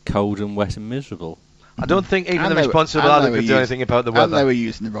cold and wet and miserable. I don't think even the responsible adult could do anything about the weather. And they were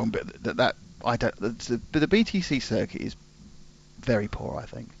using the wrong bit. The BTC circuit is very poor, I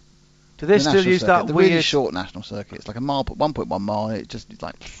think. Do they still use that the weird really short national circuit? It's like a mile, 1.1 mile. And it's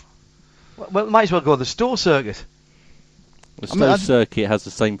like. Well, might as well go on the Stowe circuit. The Stowe circuit has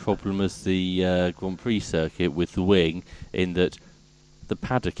the same problem as the Grand Prix circuit with the wing, in that the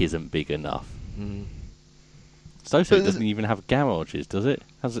paddock isn't big enough. Stowe circuit doesn't even have garages, does it?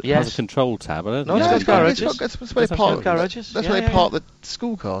 Has a control tab? I don't know. It's got garages. That's where they park. That's where they park the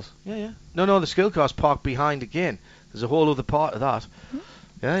school cars. Yeah. No, the school cars park behind again. There's a whole other part of that.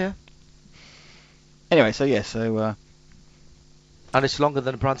 Yeah. Anyway, and it's longer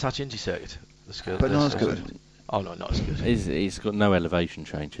than a Brands Hatch Indy circuit. But not as good. Oh no, not as good. It's got no elevation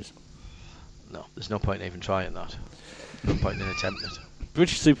changes. No, there's no point in even trying that. No point in attempting it.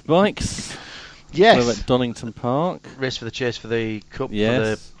 British Superbikes. Yes. We're at Donington Park. Race for the chase for the cup for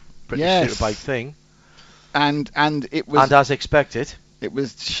yes. the British Superbike thing. And it was. And as expected. It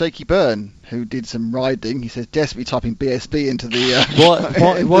was Shaky Byrne who did some riding. He says desperately typing BSB into the,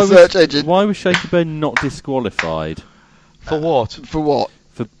 why search engine. Why was Shaky Byrne not disqualified? For what? For what?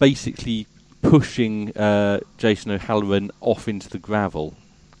 For basically pushing Jason O'Halloran off into the gravel.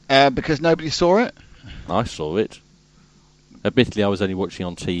 Because nobody saw it? I saw it. Admittedly, I was only watching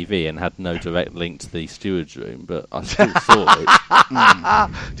on TV and had no direct link to the steward's room, but I still saw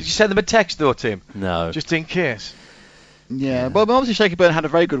it. Did you send them a text though, Tim? No. Just in case. Yeah, well, obviously Shaky Byrne had a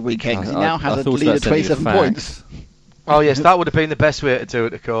very good weekend because he now has a lead of 27 points. Oh yes, that would have been the best way to do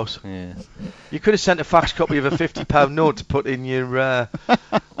it, of course. Yeah. You could have sent a fax copy of a £50 note to put in your...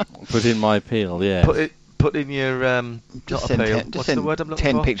 Put in my appeal, yeah. Put in your... Just not send appeal. 10, What's the word I'm looking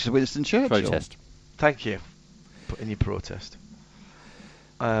 10 for? pictures of Winston Churchill. Protest. Thank you. Put in your protest.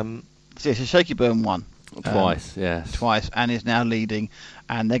 So Shaky Byrne won. Twice, yes. Twice, and is now leading.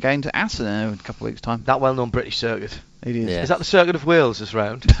 And they're going to Assen in a couple of weeks' time. That well-known British circuit. It is. Yeah. Is that the circuit of Wales this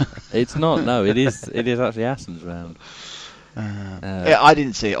round? It's not, no. It is actually Assen's round. Yeah, I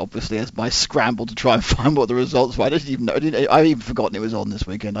didn't see it, obviously, as my scramble to try and find what the results were. I didn't even know. I've even forgotten it was on this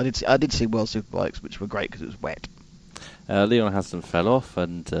weekend. I did see World Superbikes, which were great because it was wet. Leon Hassan fell off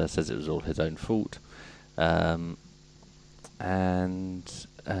and says it was all his own fault. And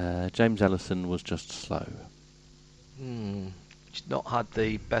James Ellison was just slow. He's not had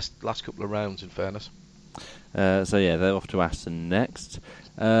the best last couple of rounds, in fairness. So yeah, they're off to Aston next.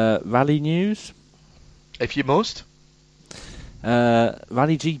 Rally news. If you must.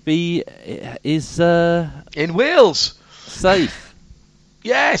 Rally GB is In Wales. safe.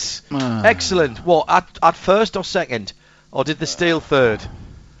 Yes. Excellent. What, at first or second? Or did the steal third?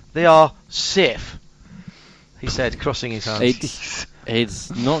 They are safe, he said, crossing his hands.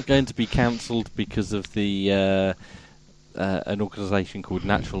 It's not going to be cancelled because of the an organisation called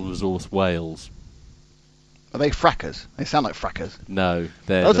Natural Resource Wales. Are they frackers? They sound like frackers. No,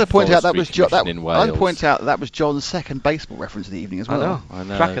 they're I also the point out that Forestry was Commission in Wales. I point out that was John's second baseball reference of the evening as well. I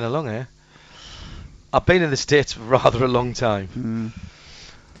know. Cracking along here. I've been in the States for rather a long time.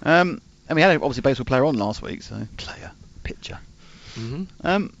 And we had obviously a baseball player on last week, so pitcher.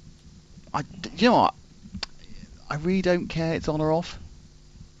 Mm-hmm. You know what? I really don't care. It's on or off.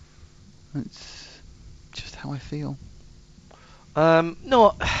 It's just how I feel. No,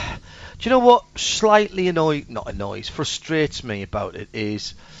 do you know what slightly frustrates me about it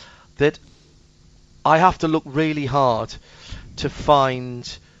is that I have to look really hard to find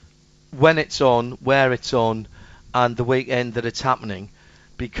when it's on, where it's on, and the weekend that it's happening,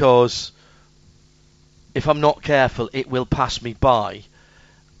 because if I'm not careful, it will pass me by,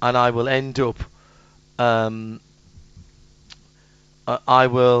 and I will end up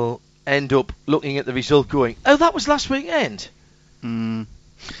looking at the result going, oh, that was last weekend.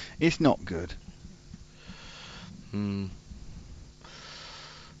 It's not good. Hmm.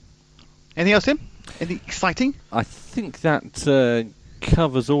 Anything else, Tim? Anything exciting? I think that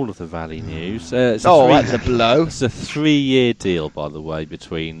covers all of the rally news. That's a blow. It's a 3-year deal, by the way,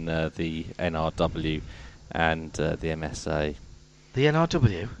 between the NRW and the MSA. The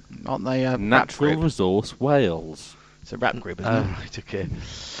NRW? Aren't they Natural Resource Wales. It's a rap group, isn't it? Right, okay.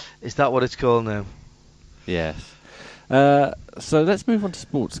 Is that what it's called now? Yes. So let's move on to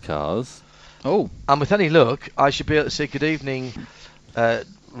sports cars. Oh. And with any luck, I should be able to say good evening,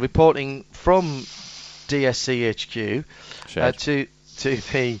 reporting from DSC HQ to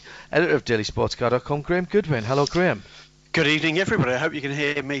the editor of DailySportsCar.com, Graham Goodwin. Hello, Graham. Good evening, everybody. I hope you can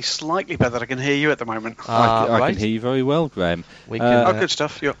hear me slightly better than I can hear you at the moment. I right. can hear you very well, Graham. We can, good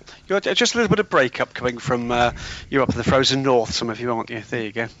stuff. You're just a little bit of breakup coming from you up in the frozen north, some of you, aren't you? There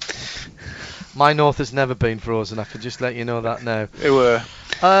you go. My north has never been frozen, I can just let you know that now.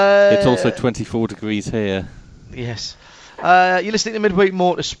 It's also 24 degrees here. Yes. You're listening to Midweek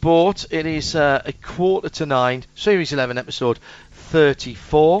Motorsport. It is 8:45, Series 11, episode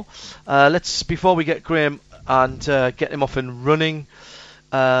 34. Before we get Graham and get him off and running,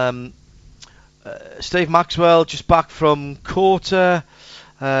 Steve Maxwell just back from Quarter,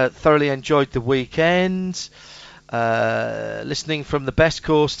 thoroughly enjoyed the weekend. Listening from the best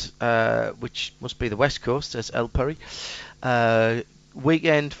coast, which must be the west coast, says El Perry.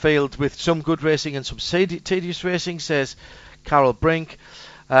 Weekend filled with some good racing and some tedious racing, says Carol Brink.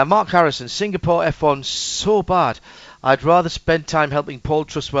 Mark Harrison, Singapore F1 so bad. I'd rather spend time helping Paul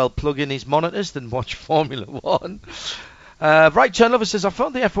Truswell plug in his monitors than watch Formula 1. Right, John Lover says, I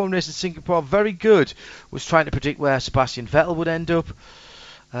found the F1 race in Singapore very good. Was trying to predict where Sebastian Vettel would end up.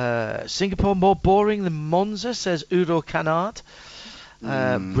 Singapore more boring than Monza, says Udo Canard.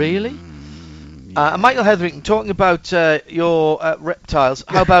 Really? Yeah. Michael Hetherington, talking about your reptiles,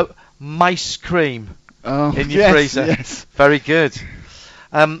 how about mice cream in your freezer? Yes. Very good.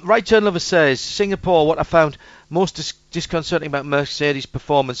 Right Turn Lover says, Singapore, what I found most disconcerting about Mercedes'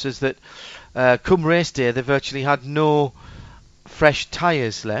 performance is that come race day, they virtually had no fresh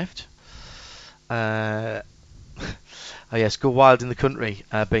tyres left. Oh yes, go wild in the country,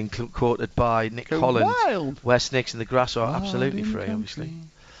 being quoted by Nick Holland. Wild. Where snakes in the grass are Wild absolutely in free, country. obviously.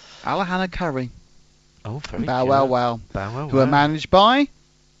 Alejandro Curry. Oh, very Bow good. Wow Wow. Bow Wow Who are Wow. managed by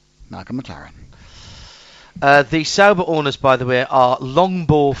Malcolm McLaren. The Sauber owners, by the way, are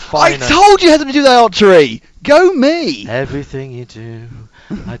Longbow Finance. I told you how to do that archery. Go me. Everything you do,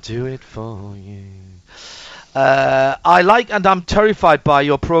 I do it for you. I like and I'm terrified by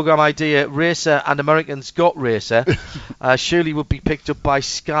your program idea, Racer and Americans Got Racer. Surely would be picked up by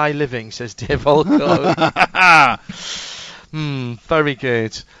Sky Living, says Dave Olco. Very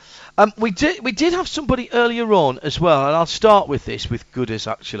good. We did have somebody earlier on as well, and I'll start with this with Gooders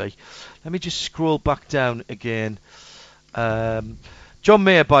actually. Let me just scroll back down again. John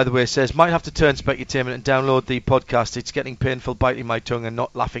Mayer, by the way, says, might have to turn Specutainment and download the podcast. It's getting painful biting my tongue and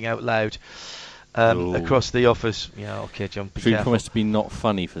not laughing out loud across the office. Yeah, okay, John, be Should we careful. promise to be not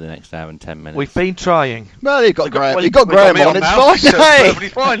funny for the next hour and 10 minutes? We've been trying. Well, you've got Graham. Well, You've got Graham me on. It's now, fine. so Hey. perfectly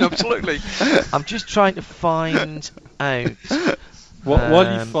fine, absolutely. I'm just trying to find out.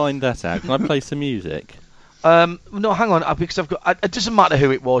 While you find that out, can I play some music? No, hang on, because I've got. It doesn't matter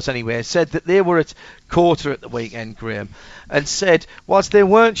who it was anyway. It said that they were at Quarter at the weekend, Graham, and said whilst they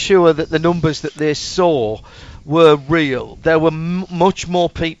weren't sure that the numbers that they saw were real, there were much more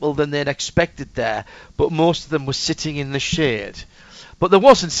people than they'd expected there, but most of them were sitting in the shade. But there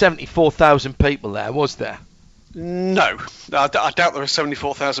wasn't 74,000 people there, was there? No, I doubt there were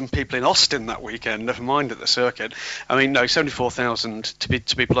 74,000 people in Austin that weekend. Never mind at the circuit. I mean, no, 74,000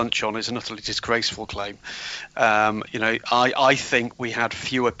 to be blunt, John, is an utterly disgraceful claim. I think we had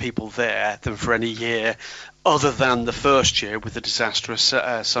fewer people there than for any year, other than the first year with the disastrous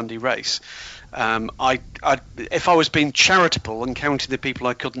Sunday race. If I was being charitable and counting the people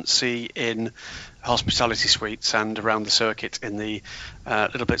I couldn't see in hospitality suites and around the circuit in the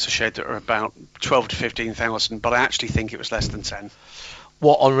little bits of shade that are about 12 to 15,000, but I actually think it was less than 10.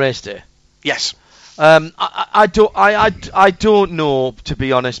 What, on race day? Yes. I don't know, to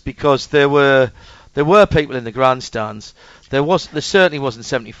be honest, because there were people in the grandstands. There certainly wasn't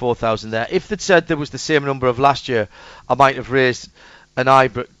 74,000 there. If they'd said there was the same number of last year, I might have raised an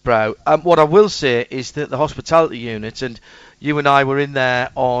eyebrow. What I will say is that the hospitality unit, and you and I were in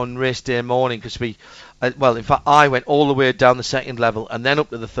there on race day morning because in fact, I went all the way down the second level and then up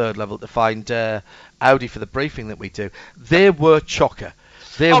to the third level to find Audi for the briefing that we do. They were chocker.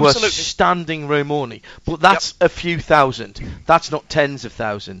 They were standing room only. But that's a few thousand. That's not tens of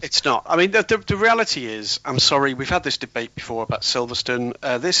thousands. It's not. I mean, the reality is, I'm sorry, we've had this debate before about Silverstone.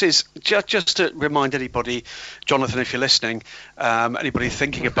 This is just to remind anybody, Jonathan, if you're listening, anybody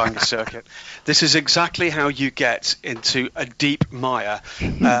thinking of buying a circuit, this is exactly how you get into a deep mire.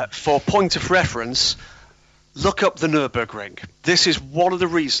 For point of reference, look up the Nürburgring. This is one of the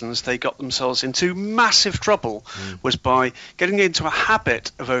reasons they got themselves into massive trouble, was by getting into a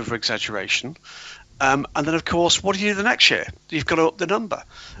habit of over-exaggeration. And then, of course, what do you do the next year? You've got to up the number.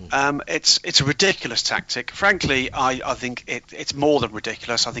 It's a ridiculous tactic. Frankly, I think it's more than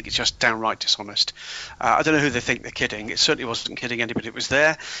ridiculous. I think it's just downright dishonest. I don't know who they think they're kidding. It certainly wasn't kidding anybody that was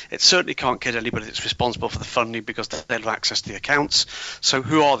there. It certainly can't kid anybody that's responsible for the funding because they'll have access to the accounts. So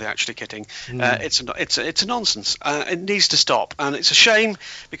who are they actually kidding? It's a nonsense. It needs to stop. And it's a shame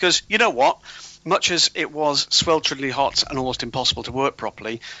because, you know what? Much as it was swelteringly hot and almost impossible to work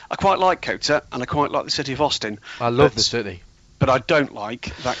properly, I quite like COTA and I quite like the city of Austin. I love the city. But I don't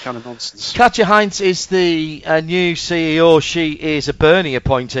like that kind of nonsense. Katja Heinz is the new CEO. She is a Bernie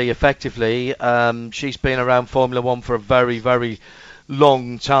appointee, effectively. She's been around Formula One for a very, very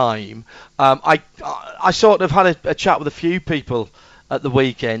long time. I sort of had a chat with a few people at the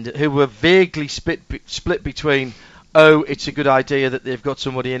weekend who were vaguely split between, it's a good idea that they've got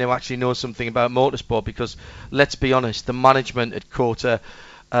somebody in who actually knows something about motorsport, because let's be honest, the management at COTA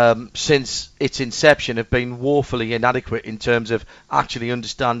since its inception have been woefully inadequate in terms of actually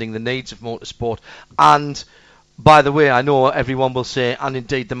understanding the needs of motorsport. And by the way, I know everyone will say, and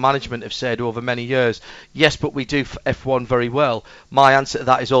indeed the management have said over many years, yes, but we do F1 very well. My answer to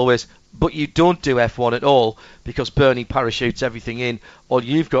that is always, but you don't do F1 at all, because Bernie parachutes everything in. All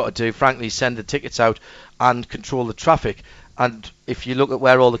you've got to do, frankly, is send the tickets out and control the traffic. And if you look at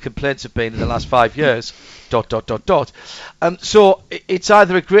where all the complaints have been in the last 5 years, ... So it's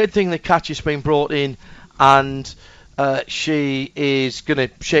either a great thing that Katja's been brought in and she is going to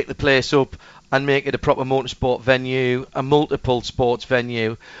shake the place up and make it a proper motorsport venue, a multiple sports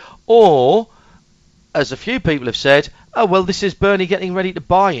venue, or as a few people have said, oh, well, this is Bernie getting ready to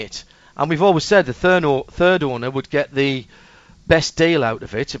buy it. And we've always said the third owner would get the best deal out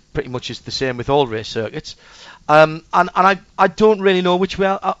of it. It pretty much is the same with all race circuits. And I don't really know which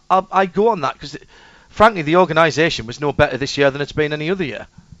way I go on that, because, frankly, the organisation was no better this year than it's been any other year.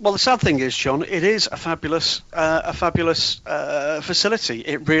 Well, the sad thing is, John, it is a fabulous facility.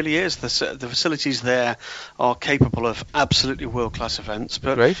 It really is. The facilities there are capable of absolutely world-class events,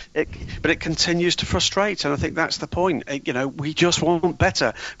 but it continues to frustrate, and I think that's the point. We just want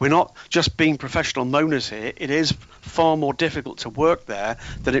better. We're not just being professional moaners here. It is far more difficult to work there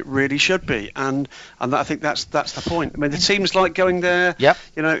than it really should be, and I think that's the point. I mean, the teams like going there. Yep.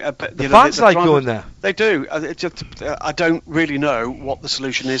 The fans like going there. They do. I don't really know what the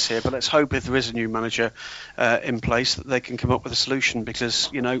solution is here, but let's hope if there is a new manager in place that they can come up with a solution,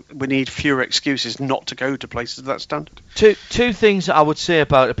 because we need fewer excuses not to go to places of that standard. Two things I would say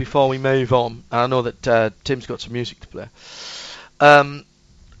about it before we move on. I know that Tim's got some music to play. I'm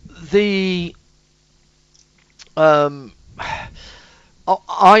going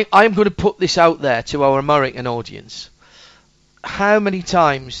to put this out there to our American audience. How many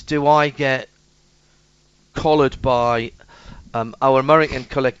times do I get collared by our American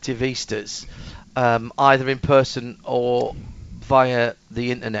collectivistas, either in person or via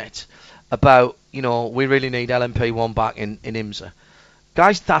the internet, about, we really need LMP1 back in IMSA.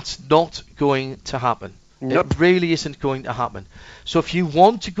 Guys, that's not going to happen. Nope. It really isn't going to happen. So if you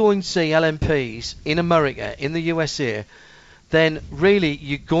want to go and see LMPs in America, in the USA, then really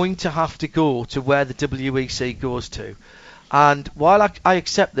you're going to have to go to where the WEC goes to. And while I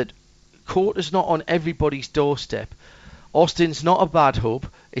accept that Courta's not on everybody's doorstep, Austin's not a bad hub.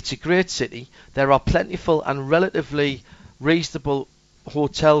 It's a great city. There are plentiful and relatively reasonable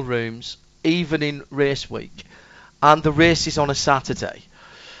hotel rooms, even in race week. And the race is on a Saturday.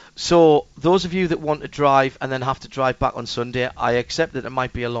 So those of you that want to drive and then have to drive back on Sunday, I accept that it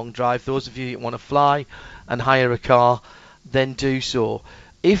might be a long drive. Those of you that want to fly and hire a car, then do so.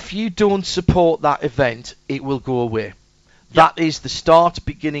 If you don't support that event, it will go away. That is the start,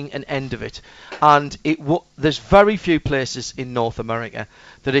 beginning and end of it. And there's very few places in North America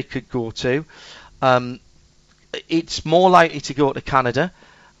that it could go to. It's more likely to go to Canada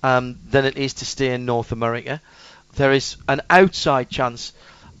than it is to stay in North America. There is an outside chance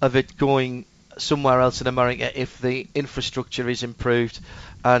of it going somewhere else in America if the infrastructure is improved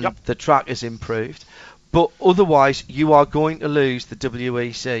and the track is improved. But otherwise, you are going to lose the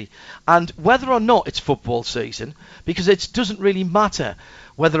WEC. And whether or not it's football season, because it doesn't really matter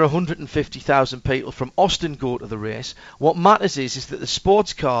whether 150,000 people from Austin go to the race. What matters is that the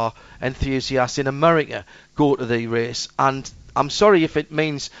sports car enthusiasts in America go to the race. And I'm sorry if it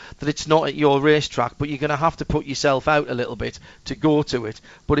means that it's not at your racetrack, but you're going to have to put yourself out a little bit to go to it.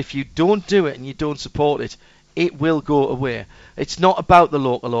 But if you don't do it and you don't support it, it will go away. It's not about the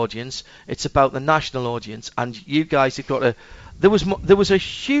local audience, it's about the national audience, and you guys have got to... There was a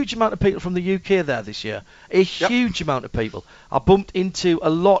huge amount of people from the UK there this year. A huge amount of people. I bumped into a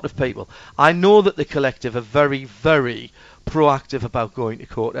lot of people. I know that the collective are very, very proactive about going to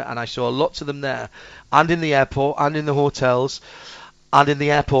Courta, and I saw lots of them there, and in the airport, and in the hotels, and in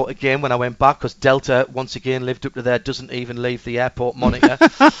the airport again when I went back, because Delta once again lived up to their doesn't even leave the airport moniker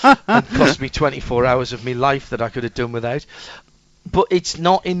and cost me 24 hours of my life that I could have done without. But it's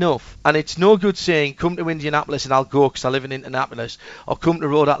not enough, and it's no good saying come to Indianapolis and I'll go because I live in Indianapolis, or come to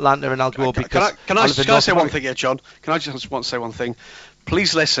Road Atlanta and I'll go because can I say one thing here, John? Can I just want to say one thing?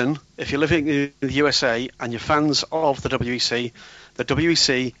 Please listen, if you're living in the USA and you're fans of the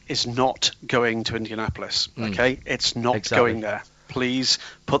WEC is not going to Indianapolis, okay? It's not going there. Please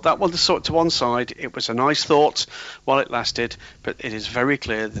put that one to one side. It was a nice thought while it lasted, but it is very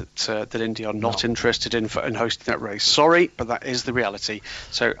clear that Indy are not interested in hosting that race. Sorry, but that is the reality.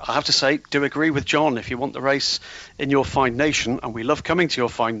 So I have to say, do agree with John. If you want the race in your fine nation, and we love coming to your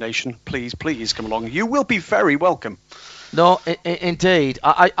fine nation, please come along. You will be very welcome. No, indeed.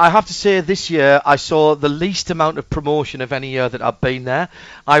 I have to say this year I saw the least amount of promotion of any year that I've been there.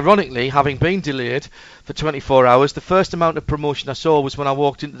 Ironically, having been delayed for 24 hours, the first amount of promotion I saw was when I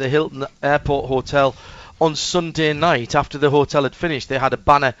walked into the Hilton Airport Hotel on Sunday night after the hotel had finished. They had a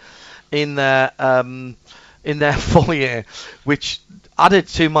banner in their foyer, which added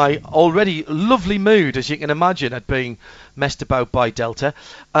to my already lovely mood, as you can imagine, at being messed about by Delta.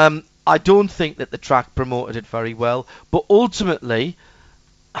 I don't think that the track promoted it very well, but ultimately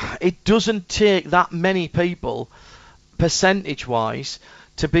it doesn't take that many people percentage-wise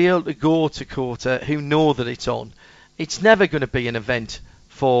to be able to go to Courta who know that it's on. It's never going to be an event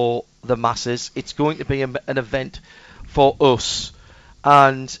for the masses. It's going to be an event for us.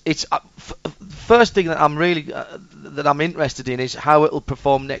 And it's first thing that I'm really that I'm interested in is how it'll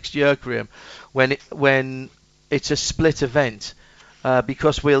perform next year, Graham, when it's a split event,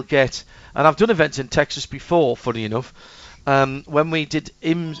 because we'll get, and I've done events in Texas before, funny enough, when we did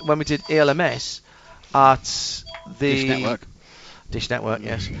ALMS at the Dish Network,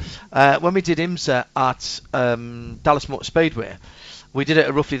 yes. When we did IMSA at Dallas Motor Speedway, we did it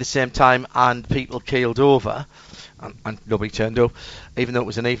at roughly the same time, and people keeled over, and nobody turned up, even though it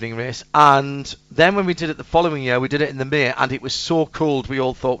was an evening race. And then when we did it the following year, we did it in the May, and it was so cold we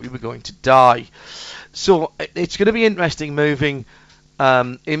all thought we were going to die. So it's going to be interesting moving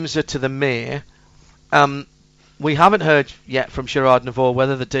IMSA to the May. We haven't heard yet from Gerard Neveu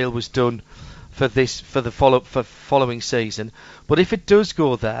whether the deal was done for the following season. But if it does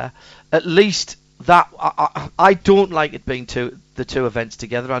go there, at least that I don't like it being the two events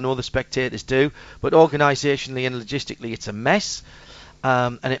together. I know the spectators do, but organisationally and logistically, it's a mess,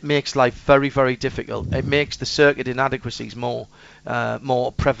 and it makes life very, very difficult. It makes the circuit inadequacies more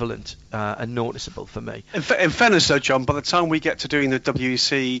prevalent and noticeable for me. In fairness, though, John, by the time we get to doing the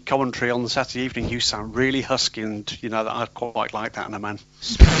WEC commentary on the Saturday evening, you sound really husky, and you know that I quite like that in a man.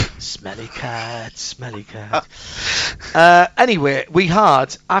 Smelly cat. Anyway, we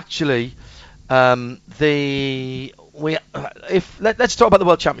had actually. Let's talk about the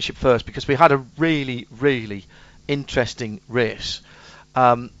World Championship first, because we had a really, really interesting race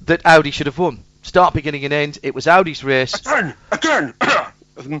that Audi should have won. Start, beginning, and end. It was Audi's race. Again.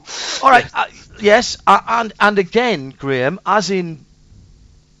 All right. Yes, and again, Graham, as in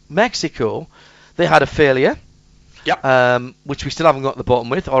Mexico, they had a failure. Yep. Which we still haven't got to the bottom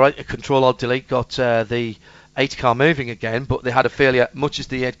with. All right. Control-Alt-Delete got the 8 car moving again, but they had a failure, much as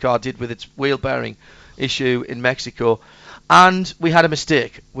the 8 car did with its wheel bearing issue in Mexico. And we had a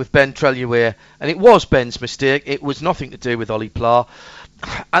mistake with Ben Treluer, and it was Ben's mistake. It was nothing to do with Ollie Pla.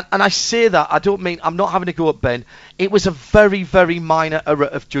 And I say that, I don't mean, I'm not having to go at Ben. It was a very, very minor error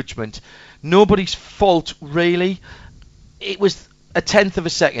of judgment. Nobody's fault, really. It was a tenth of a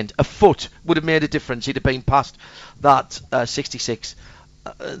second. A foot would have made a difference. He'd have been past that 66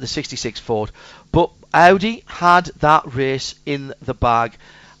 Ford. But Audi had that race in the bag.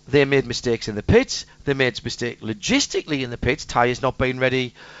 They made mistakes in the pits. They made mistakes logistically in the pits. Tyres not being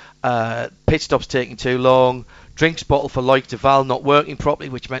ready. Pit stops taking too long. Drinks bottle for Loic Duval not working properly,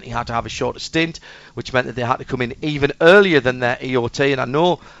 which meant he had to have a shorter stint, which meant that they had to come in even earlier than their EOT. And I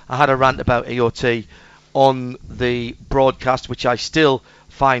know I had a rant about EOT on the broadcast, which I still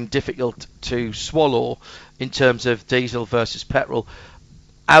find difficult to swallow in terms of diesel versus petrol.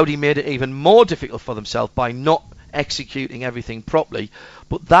 Audi made it even more difficult for themselves by not executing everything properly.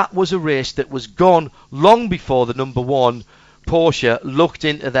 But that was a race that was gone long before the number one Porsche looked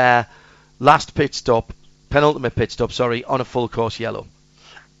into their penultimate pit stop, on a full course yellow.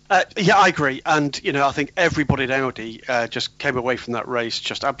 Yeah, I agree. And, I think everybody at Audi just came away from that race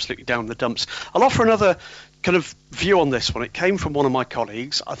just absolutely down the dumps. I'll offer another kind of view on this one. It came from one of my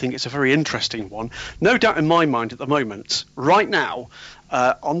colleagues. I think it's a very interesting one. No doubt in my mind at the moment, right now,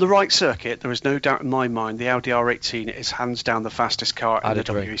 on the right circuit, there is no doubt in my mind the Audi R18 is hands down the fastest car in the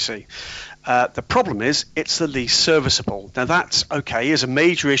WEC. The problem is it's the least serviceable. Now that's okay, is a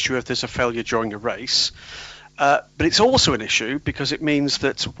major issue if there's a failure during a race. But it's also an issue because it means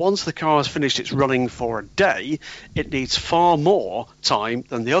that once the car has finished its running for a day, it needs far more time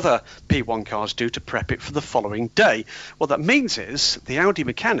than the other P1 cars do to prep it for the following day. What that means is the Audi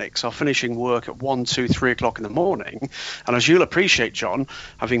mechanics are finishing work at 1, 2, 3 o'clock in the morning. And as you'll appreciate, John,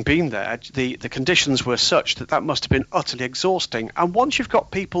 having been there, the conditions were such that must have been utterly exhausting. And once you've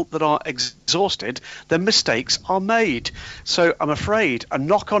got people that are exhausted, then mistakes are made. So I'm afraid a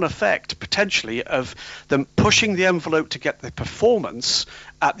knock-on effect potentially of them pushing the envelope to get the performance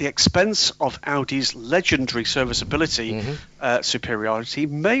at the expense of Audi's legendary serviceability superiority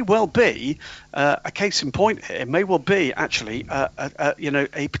may well be a case in point here. May well be actually a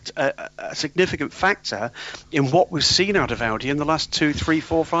significant factor in what we've seen out of Audi in the last 2, 3,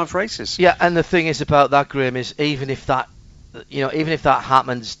 4, 5 races. Yeah, and the thing is about that, Graham, is even if that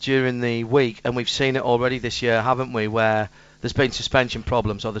happens during the week, and we've seen it already this year, haven't we, where there's been suspension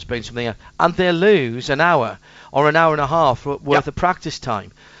problems or there's been something else, and they lose an hour or an hour and a half worth of practice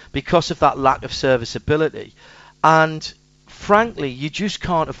time because of that lack of serviceability. And frankly, you just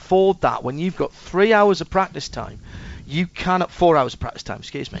can't afford that when you've got 3 hours of practice time. 4 hours of practice time,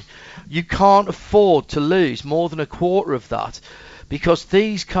 excuse me. You can't afford to lose more than a quarter of that because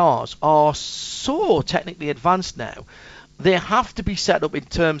these cars are so technically advanced now. They have to be set up in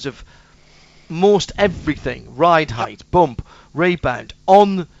terms of most everything, ride height, bump, rebound,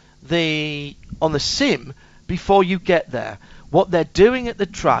 on the sim before you get there. What they're doing at the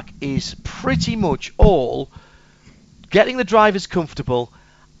track is pretty much all getting the drivers comfortable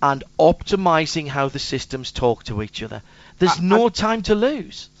and optimising how the systems talk to each other. There's no time to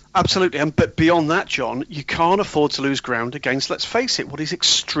lose. Absolutely, but beyond that, John, you can't afford to lose ground against, let's face it, what is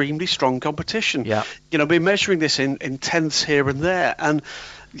extremely strong competition. Yeah. We're measuring this in tenths here and there, and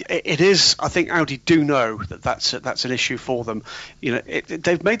it is. I think Audi do know that that's an issue for them.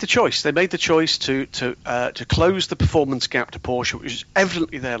 They've made the choice. They made the choice to close the performance gap to Porsche, which was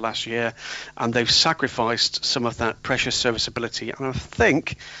evidently there last year, and they've sacrificed some of that precious serviceability. And I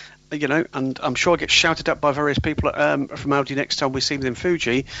think, and I'm sure I get shouted at by various people from Audi next time we see them in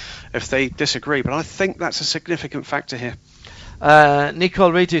Fuji if they disagree, but I think that's a significant factor here.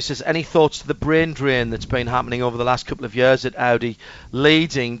 Nicole Ridu says, any thoughts to the brain drain that's been happening over the last couple of years at Audi,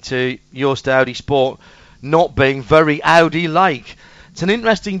 leading to Yost Audi Sport not being very Audi-like? It's an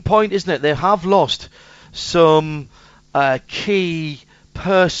interesting point, isn't it? They have lost some key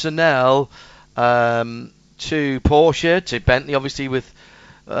personnel to Porsche, to Bentley, obviously, with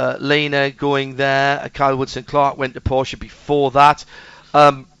Lena going there. Kyle Woodson-Clark went to Porsche before that.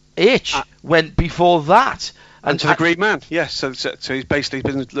 H went before that. And to the Green Man, yes. So he's basically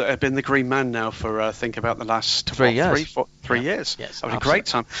been the Green Man now for I think about the last 3 years. 3 years. Yes, having a great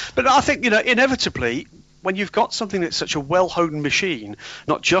time. But I think inevitably, when you've got something that's such a well-honed machine,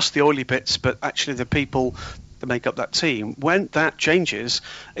 not just the oily bits, but actually the people that make up that team, when that changes,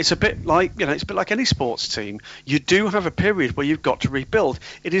 it's a bit like any sports team. You do have a period where you've got to rebuild.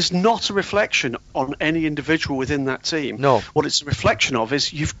 It is not a reflection on any individual within that team. No. What it's a reflection of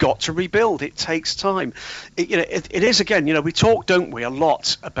is you've got to rebuild. It takes time. It is, again, we talk, don't we, a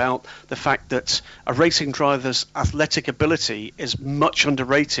lot about the fact that a racing driver's athletic ability is much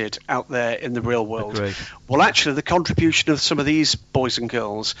underrated out there in the real world. Agreed. Well, actually, the contribution of some of these boys and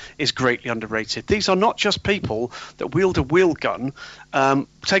girls is greatly underrated. These are not just people that wield a wheel gun,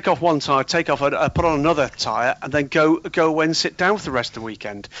 take off one tyre, put on another tyre, and then go away and sit down for the rest of the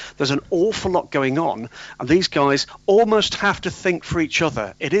weekend. There's an awful lot going on, and these guys almost have to think for each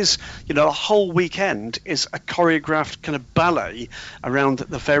other. It is, a whole weekend is a choreographed kind of ballet around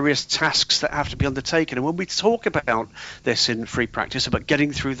the various tasks that have to be undertaken. And when we talk about this in free practice, about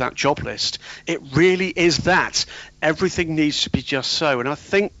getting through that job list, it really is that. Everything needs to be just so. And I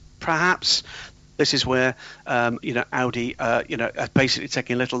think perhaps this is where, Audi, are basically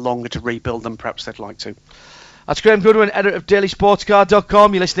taking a little longer to rebuild than perhaps they'd like to. That's Graham Goodwin, editor of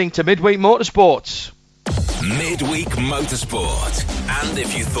dailysportscar.com. You're listening to Midweek Motorsport. Midweek Motorsport. And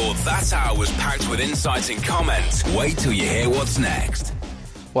if you thought that hour was packed with insights and comments, wait till you hear what's next.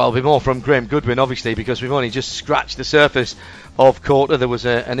 Well, there'll be more from Graham Goodwin, obviously, because we've only just scratched the surface of Quarter. There was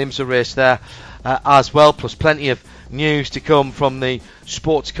an IMSA race there as well, plus plenty of news to come from the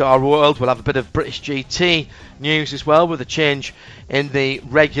sports car world. We'll have a bit of British GT news as well, with a change in the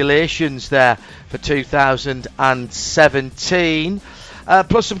regulations there for 2017.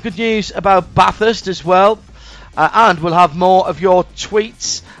 Plus some good news about Bathurst as well. And we'll have more of your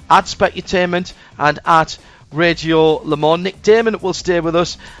tweets at Specutainment and at Radio Le Mans. Nick Damon will stay with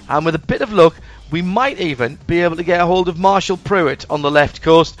us, and with a bit of luck, we might even be able to get a hold of Marshall Pruitt on the left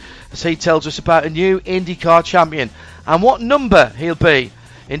coast as he tells us about a new IndyCar champion and what number he'll be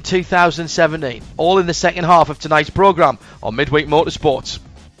in 2017. All in the second half of tonight's programme on Midweek Motorsport.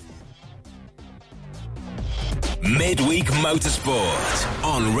 Midweek Motorsport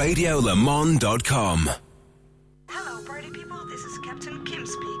on RadioLeMans.com. Hello, party people. This is Captain Kim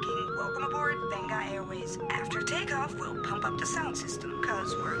speaking. Welcome aboard Venga Airways. After takeoff, we'll pump up the sound system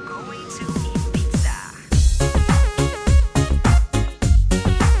because we're going to eat pizza.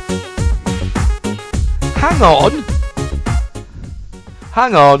 Hang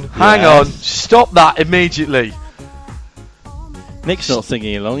on. Stop that immediately. Nick's not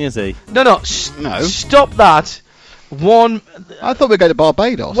singing along, is he? No. Stop that. I thought we were going to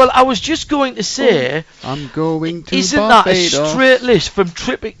Barbados. Well, I was just going to say, I'm going to isn't Barbados. that a straight list from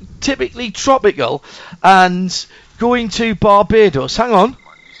typically tropical and going to Barbados? Hang on.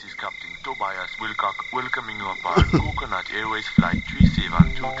 This is Captain Tobias Wilcock welcoming you aboard Coconut Airways Flight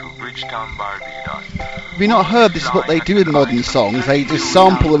 3722 to Bridgetown, Barbados. Have you not heard this is what they do in modern songs? They just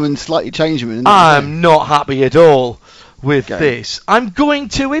sample them and slightly change them. I'm not happy at all with this. I'm going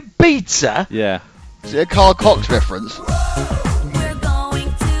to Ibiza. Yeah. Is it a Carl Cox reference? We're going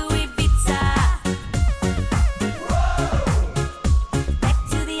to Ibiza. Back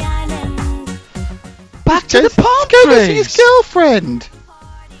to the island. Back to the palm Go to see trees. his girlfriend.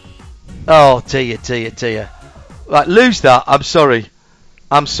 Oh, dear. Right, lose that. I'm sorry.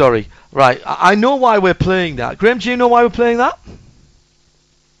 Right, I know why we're playing that. Graham, do you know why we're playing that?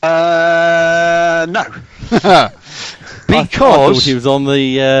 No. I thought he was on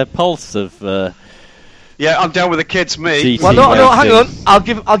the pulse of. Yeah, I'm down with the kids, me. GT Well, no, hang on. I'll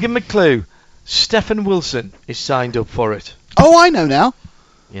give him a clue. Stephen Wilson is signed up for it. Oh, I know now.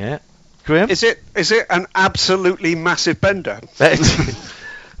 Yeah, Graham. Is it an absolutely massive bender?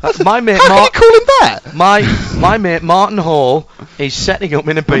 My mate. How can you call him that? My mate Martin Hall is setting up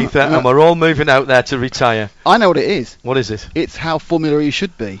in Ibiza, and we're all moving out there to retire. I know what it is. What is it? It's how Formula E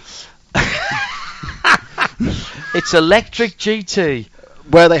should be. It's electric GT.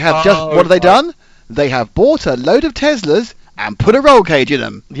 Where they have what have they done? They have bought a load of Teslas and put a roll cage in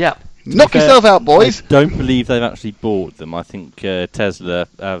them. Yeah. Knock yourself out, boys. I don't believe they've actually bought them. I think Tesla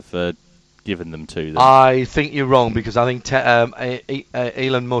have given them to them. I think you're wrong, because I think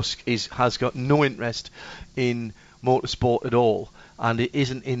Elon Musk has got no interest in motorsport at all, and it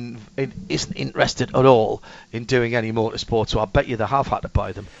isn't interested at all in doing any motorsport. So I bet you they have had to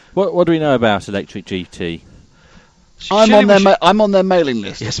buy them. What do we know about electric GT? I'm on their mailing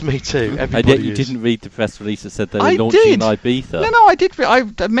list. Yes, me too. You didn't read the press release that said they were launching in Ibiza. No, I did. I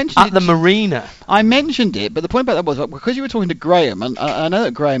mentioned at the marina. I mentioned it, but the point about that was because you were talking to Graham, and I know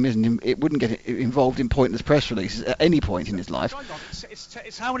that Graham wouldn't get involved in pointless press releases at any point in his life.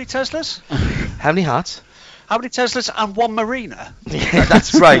 It's how many Teslas? How many hats? How many Teslas and one Marina? Yeah,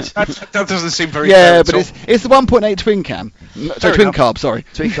 that's right. that doesn't seem very fair. But it's the 1.8 twin cam. Twin carb, sorry.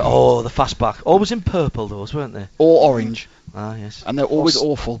 Oh, the fastback. Always in purple, those, weren't they? Or orange. Ah, yes. And they're always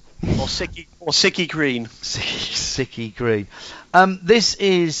awful. Or sicky green. Sicky green. This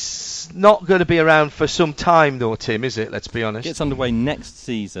is not going to be around for some time, though, Tim, is it? Let's be honest. It gets underway next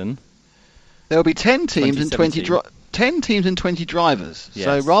season. There will be 10 teams and 10 teams and 20 drivers. Yes.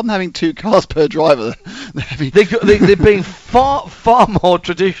 So rather than having 2 cars per driver, they're being far more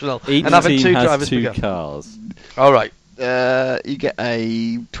traditional. Each and having team 2 has drivers 2 cars. All right. You get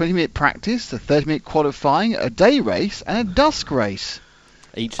a 20-minute practice, a 30-minute qualifying, a day race, and a dusk race.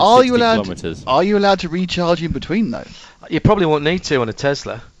 Each of 60 kilometres. Are you allowed to recharge in between those? You probably won't need to on a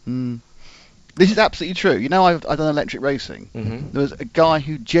Tesla. This is absolutely true. You know, I've done electric racing. Mm-hmm. There was a guy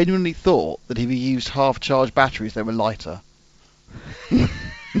who genuinely thought that if he used half-charged batteries, they were lighter. And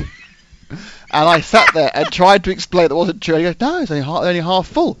I sat there and tried to explain that wasn't true. And he goes, no, it's only half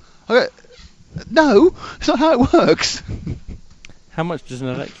full. I go, no, it's not how it works. How much does an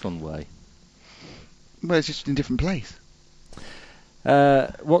electron weigh? Well, it's just in a different place.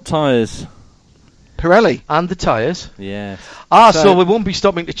 What tyres? Pirelli. And the tyres. Yeah. So we won't be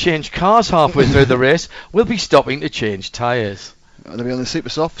stopping to change cars halfway through the race. We'll be stopping to change tyres. They'll be on the super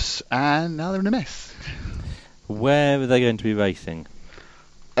softs, and now they're in a mess. Where are they going to be racing?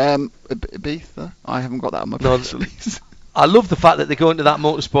 Ibiza. I haven't got that on my press release. I love the fact that they go into that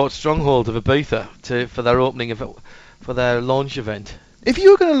motorsport stronghold of Ibiza for their opening for their launch event. If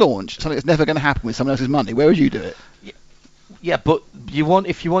you were going to launch something that's never going to happen with someone else's money, where would you do it? Yeah, but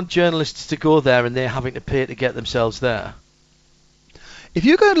if you want journalists to go there and they're having to pay to get themselves there. If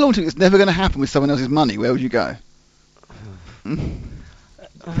you're going to launch something that's never going to happen with someone else's money, where would you go?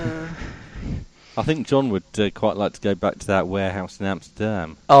 I think John would quite like to go back to that warehouse in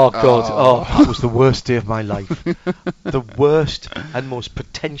Amsterdam. Oh, God. Oh, that was the worst day of my life. The worst and most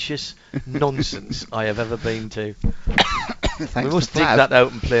pretentious nonsense I have ever been to. We must dig that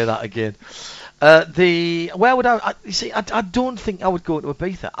out and play that again. Where would I you see? I don't think I would go to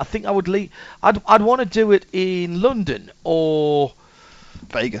Ibiza. I think I would leave. I'd want to do it in London or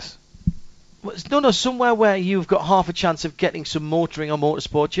Vegas. No, somewhere where you've got half a chance of getting some motoring or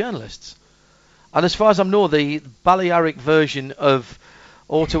motorsport journalists. And as far as I know, the Balearic version of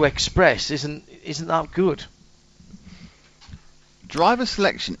Auto Express isn't that good. Driver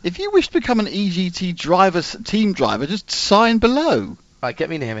selection. If you wish to become an EGT team driver, just sign below. Right, get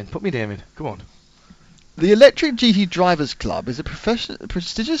me name in. Put me name in. Come on. The Electric GT Drivers Club is a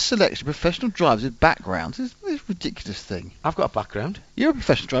prestigious selection of professional drivers with backgrounds. It's a ridiculous thing. I've got a background. You're a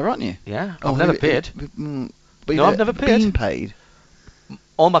professional driver, aren't you? Yeah. I've never paid. No, I've never paid. Been paid.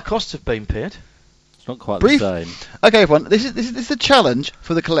 All my costs have been paid. It's not quite the same. Okay, everyone. This is a challenge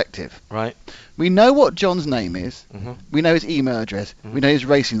for the collective. Right. We know what John's name is. Mm-hmm. We know his email address. Mm-hmm. We know his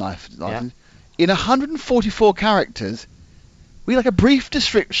racing license. Yeah. In 144 characters, we like a brief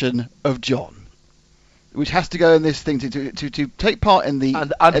description of John, which has to go in this thing to take part in the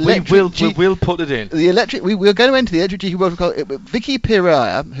and we will put it in the electric. We're going to enter the electric GT World Cup. Vicky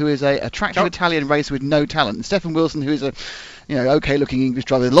Piraya, who is a attractive Italian racer with no talent, and Stephen Wilson, who is a okay-looking English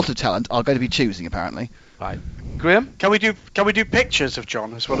driver with a lot of talent, are going to be choosing apparently. Right, Graham. Can we do pictures of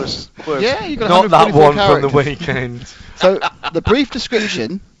John as well as words? Yeah, you've got not that one characters. from the weekend. So the brief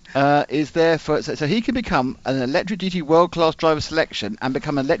description is there for so he can become an electric GT world class driver selection and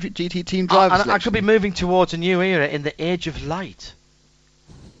become an electric GT team driver selection. I could be moving towards a new era in the age of light.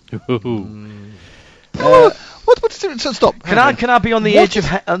 So stop. Can I be on the age of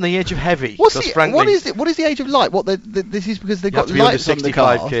heavy? What is the age of light? This is because they've got lights on the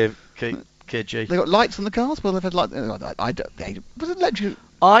cars. kg. They got lights on the cars. Well, they've had lights. I don't. Was it electric?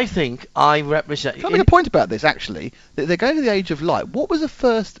 I think I represent. Can I make a point about this? Actually, they're going to the age of light. What was the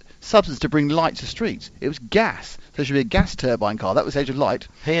first substance to bring light to streets? It was gas. So there should be a gas turbine car. That was the age of light.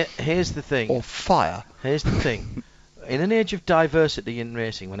 Here's the thing. Or fire. Here's the thing. In an age of diversity in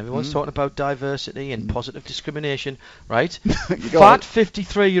racing, when everyone's talking about diversity and positive discrimination, right? Fat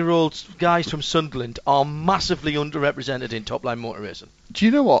 53-year-old guys from Sunderland are massively underrepresented in top-line motor racing. Do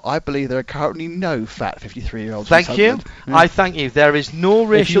you know what? I believe there are currently no fat 53-year-olds. Thank you. Yeah. I thank you. There is no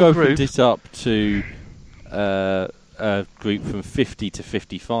racial group. If you opened it up to a group from 50 to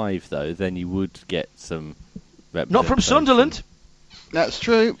 55, though, then you would get some representation. Not from Sunderland. That's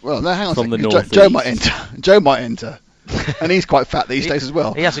true. Well, no, hang on. From the north. Joe might enter. Joe might enter. And he's quite fat these days as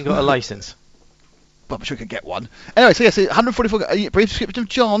well. He hasn't got a licence. But I'm sure he could get one. Anyway, so 144. Brief description of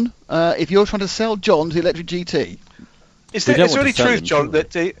John. If you're trying to sell John to the electric GT. Is there any truth, John,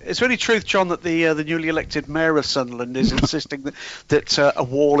 that the newly elected mayor of Sunderland is insisting that a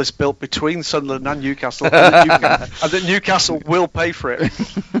wall is built between Sunderland and Newcastle, and that Newcastle will pay for it?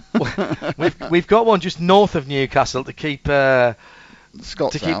 We've got one just north of Newcastle to keep the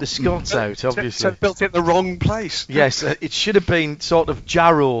Scots out, obviously. So built it in the wrong place. Yes, it should have been sort of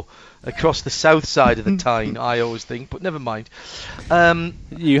Jarrow across the south side of the Tyne, I always think, but never mind.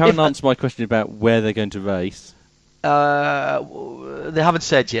 You haven't answered my question about where they're going to race. They haven't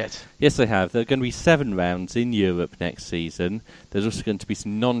said yet. Yes, they have. There are going to be 7 rounds in Europe next season. There's also going to be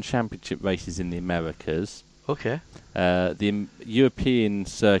some non-championship races in the Americas. Okay. The European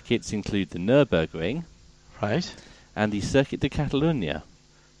circuits include the Nürburgring. Right. And the Circuit de Catalunya.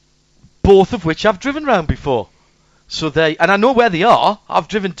 Both of which I've driven round before. And I know where they are. I've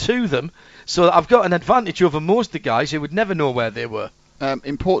driven to them. So I've got an advantage over most of the guys who would never know where they were.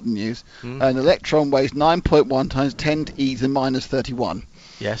 Important news. An electron weighs 9.1 times 10 to e to the minus 31.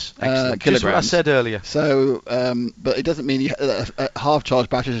 Yes, excellent. Kilograms. Just what I said earlier. So, but it doesn't mean half-charged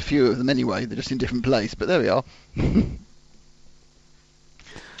batteries, a few of them anyway. They're just in different place. But there we are.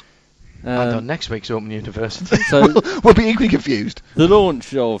 And on next week's Open University. So we'll be equally confused. The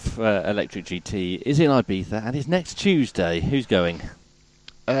launch of Electric GT is in Ibiza and is next Tuesday. Who's going?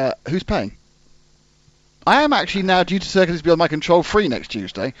 Who's paying? I am actually now, due to circumstances beyond my control, free next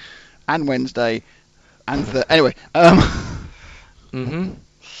Tuesday and Wednesday and anyway.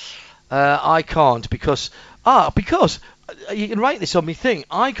 I can't because you can write this on me thing.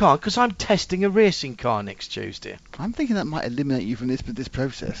 I can't because I'm testing a racing car next Tuesday. I'm thinking that might eliminate you from this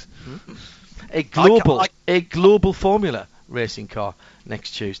process. A global Formula racing car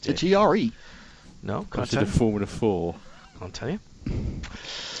next Tuesday. The GRE? No, can't tell you. Formula 4. Can't tell you.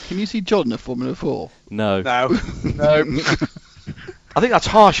 Can you see John in a Formula 4? No. I think that's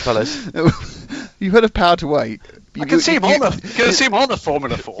harsh, fellas. You've heard of Power to Weight. I can see him on the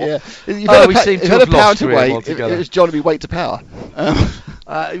Formula 4. Yeah. We seem to have lost Power to Weight. It was John to be Weight to Power.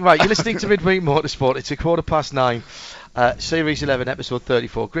 Right, you're listening to Midweek Motorsport. It's 9:15. Series 11, episode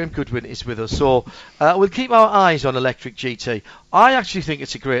 34. Graham Goodwin is with us. So we'll keep our eyes on Electric GT. I actually think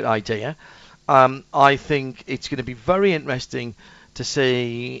it's a great idea. I think it's going to be very interesting to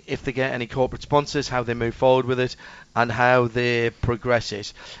see if they get any corporate sponsors, how they move forward with it, and how they progress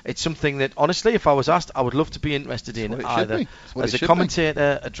it. It's something that, honestly, if I was asked, I would love to be interested in either as a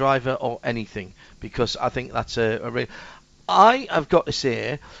commentator, a driver, or anything, because I think that's I have got to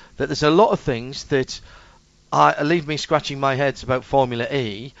say that there's a lot of things that leave me scratching my head about Formula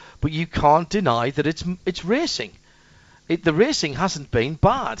E, but you can't deny that it's racing. The racing hasn't been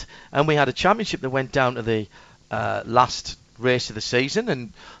bad, and we had a championship that went down to the last race of the season,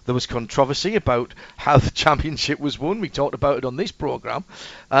 and there was controversy about how the championship was won. We talked about it on this programme,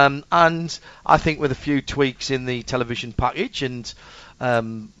 and I think with a few tweaks in the television package, and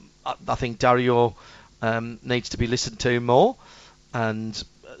I think Dario needs to be listened to more, and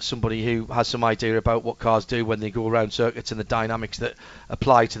somebody who has some idea about what cars do when they go around circuits and the dynamics that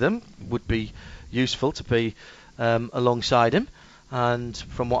apply to them would be useful to be alongside him. And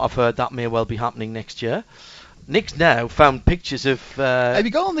from what I've heard, that may well be happening next year. Nick's now found pictures of. Have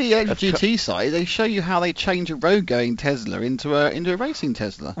you got on the GT site? They show you how they change a road-going Tesla into a racing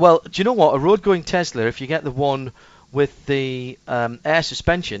Tesla. Well, do you know what? A road-going Tesla, if you get the one with the air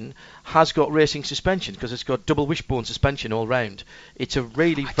suspension has got racing suspension because it's got double wishbone suspension all round. It's a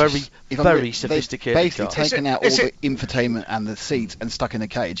really very sophisticated car. Basically taken out all the infotainment and the seats and stuck in a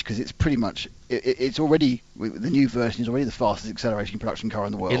cage because it's pretty much it's already the new version is already the fastest acceleration production car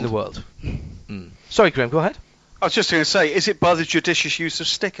in the world. Sorry, Graham, go ahead. I was just going to say, is it by the judicious use of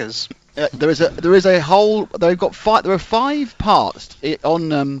stickers? There is a whole. There are 5 parts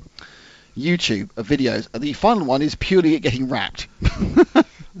on YouTube of videos. The final one is purely it getting wrapped.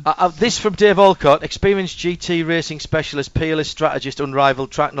 This from Dave Olcott, experienced GT racing specialist, peerless strategist,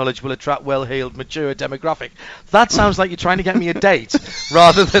 unrivaled track knowledge will attract well-heeled, mature demographic. That sounds like you're trying to get me a date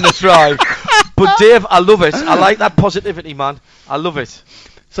rather than a drive. But Dave, I love it. I like that positivity, man. I love it.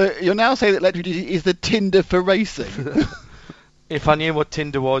 So you're now saying that electric GT is the Tinder for racing? If I knew what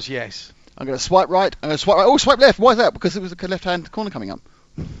Tinder was, yes. I'm going to swipe right. I'm going to swipe right. Oh, swipe left. Why is that? Because it was a left-hand corner coming up.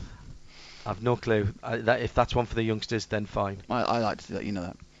 I've no clue. If that's one for the youngsters, then fine. I like to do that. You know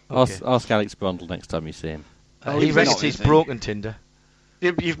that. Okay. Ask Alex Brundle next time you see him. He reckons he's broken Tinder.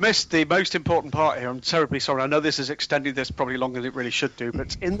 You've missed the most important part here. I'm terribly sorry. I know this has extended this probably longer than it really should do,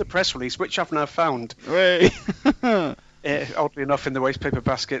 but in the press release, which I've now found, oddly enough, in the waste paper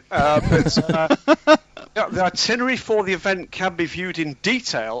basket, the itinerary for the event can be viewed in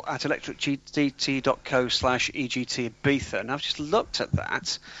detail at electricgt.co/EGT Ibiza. And I've just looked at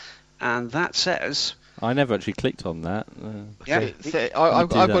that, and that says... I never actually clicked on that. I've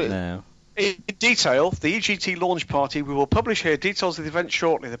got it now. In detail, the EGT launch party. We will publish here details of the event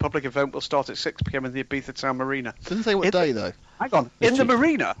shortly. The public event will start at 6 p.m. in the Ibiza Town Marina. Doesn't say what day though. Hang on, in the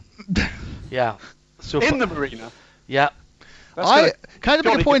marina. Yeah. So in the marina. Yeah. Can I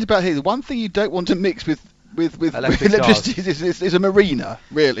make a point about here? The one thing you don't want to mix with electricity is a marina,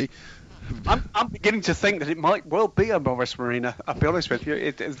 really. I'm beginning to think that it might well be a Morris Marina. I'll be honest with you,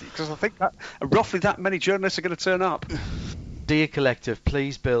 because I think that roughly that many journalists are going to turn up. Dear collective,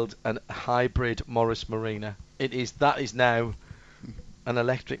 please build a hybrid Morris Marina. That is now an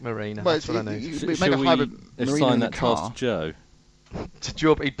electric marina. That's what I need. Shall we assign that task to Joe? To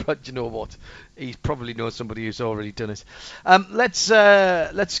Joe, but you know what? He probably knows somebody who's already done it. Let's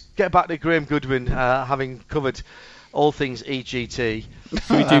get back to Graham Goodwin, having covered all things EGT. Should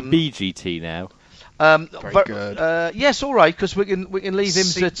we do BGT now? Very good. Yes, all right, because we can leave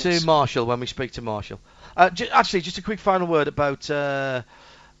him to Marshall when we speak to Marshall. Actually, just a quick final word about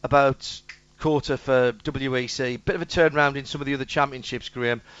Quarter for WEC. Bit of a turnaround in some of the other championships,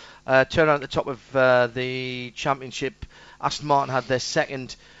 Graham. Turnaround at the top of the championship. Aston Martin had their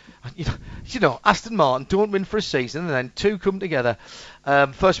second. You know, Aston Martin don't win for a season, and then two come together.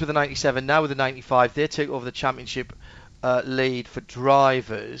 First with the 97, now with the 95. They take over the championship lead for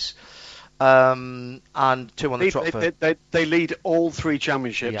drivers. And two on the trot. They lead all three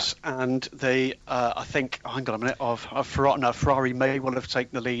championships, and they, I think, hang on a minute, I've forgotten. Ferrari may well have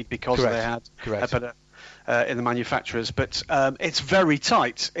taken the lead because they had a better in the manufacturers. But it's very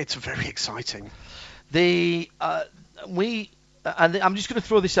tight. It's very exciting. I'm just going to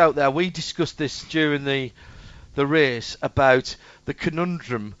throw this out there. We discussed this during the race about the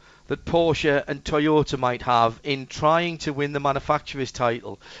conundrum that Porsche and Toyota might have in trying to win the manufacturer's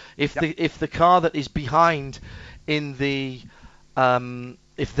title. If the car that is behind in the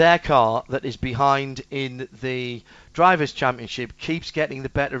if their car that is behind in the drivers' championship keeps getting the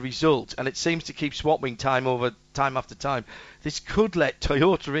better result, and it seems to keep swapping time after time, this could let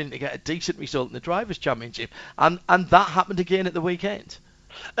Toyota in to get a decent result in the drivers' championship, and that happened again at the weekend.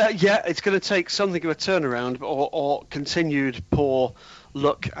 It's going to take something of a turnaround or continued poor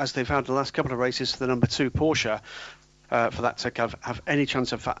luck as they've had the last couple of races for the number 2 Porsche for that to have any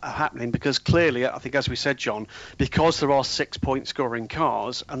chance of happening, because clearly, I think as we said, John, because there are 6-point scoring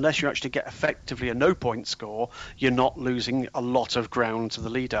cars, unless you actually get effectively a no-point score, you're not losing a lot of ground to the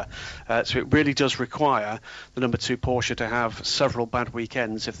leader. So it really does require the number 2 Porsche to have several bad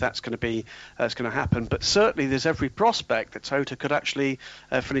weekends if that's going to be happen. But certainly there's every prospect that Toyota could actually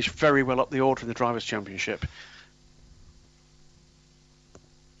finish very well up the order in the Drivers' Championship.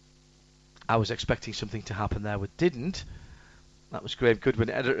 I was expecting something to happen there, but didn't. That was Graham Goodwin,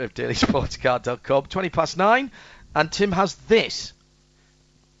 editor of dailysportscar.com. 9:20, and Tim has this.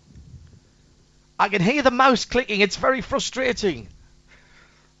 I can hear the mouse clicking. It's very frustrating.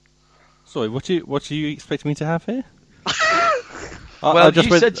 Sorry, what do you expect me to have here?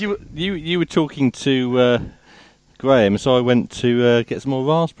 You were talking to Graham, so I went to get some more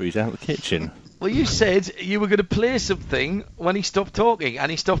raspberries out of the kitchen. Well, you said you were going to play something when he stopped talking,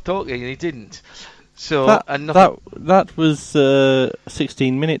 and he stopped talking, and he didn't. So that was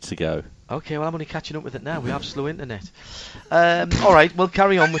 16 minutes ago. Okay, well, I'm only catching up with it now. We have slow internet. All right, we'll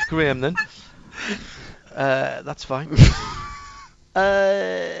carry on with Graham then. That's fine.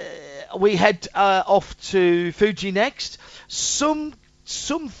 We head off to Fuji next. Some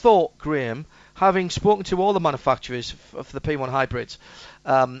thought, Graham, having spoken to all the manufacturers of the P1 hybrids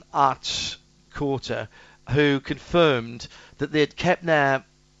at COTA, who confirmed that they'd kept their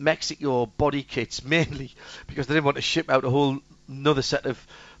Mexico body kits mainly because they didn't want to ship out a whole another set of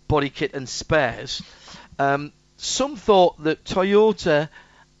body kit and spares. Some thought that Toyota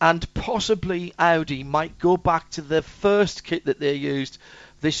and possibly Audi might go back to the first kit that they used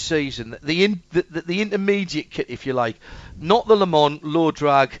this season, the intermediate kit, if you like, not the Le Mans low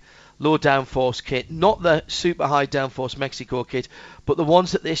drag, low downforce kit, not the super high downforce Mexico kit, but the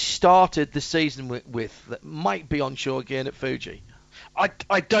ones that they started the season with that might be on show again at Fuji.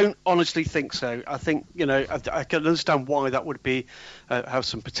 I don't honestly think so. I think, I can understand why that would be have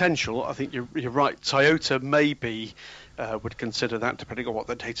some potential. I think you're right. Toyota maybe would consider that, depending on what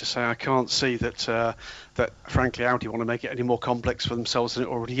the data say. I can't see that frankly Audi want to make it any more complex for themselves than it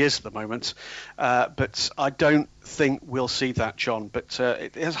already is at the moment. But I don't think we'll see that, John. But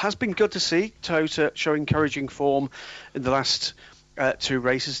it has been good to see Toyota show encouraging form in the last 2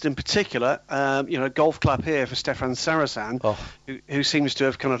 races. In particular, golf clap here for Stefan Sarrazin, who seems to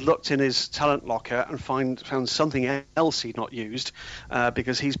have kind of looked in his talent locker and found something else he'd not used,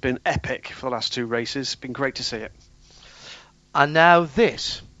 because he's been epic for the last 2 races. It's been great to see it. And now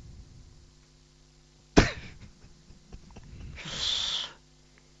this.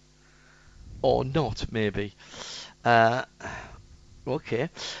 Or not, maybe. Okay.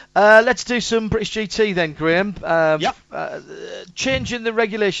 Let's do some British GT then, Graham. Yep. Changing the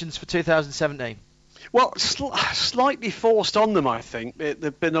regulations for 2017. Well, slightly forced on them, I think.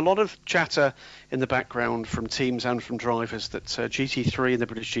 There's been a lot of chatter in the background from teams and from drivers that GT3 and the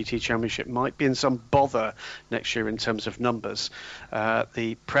British GT Championship might be in some bother next year in terms of numbers.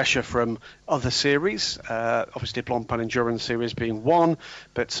 The pressure from other series, obviously Blancpain Endurance Series being one,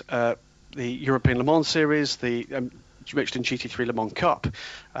 but the European Le Mans Series, the Michelin GT3 Le Mans Cup,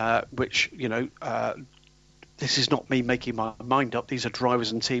 which, this is not me making my mind up. These are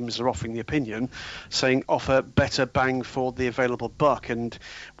drivers and teams that are offering the opinion, saying offer better bang for the available buck. And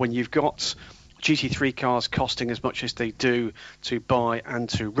when you've got GT3 cars costing as much as they do to buy and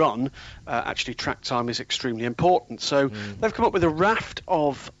to run, actually track time is extremely important. So they've come up with a raft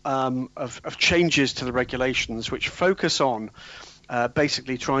of changes to the regulations which focus on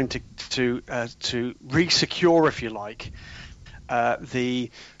basically trying to re-secure, if you like,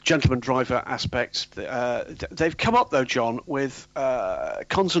 the gentleman driver aspect. They've come up, though, John, with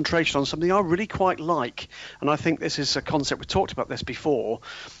concentration on something I really quite like, and I think this is a concept. We talked about this before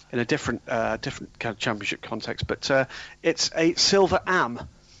in a different kind of championship context, but it's a silver AM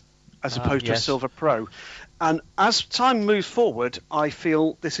as opposed to a silver pro. And as time moves forward, I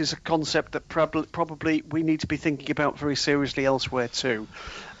feel this is a concept that probably we need to be thinking about very seriously elsewhere too.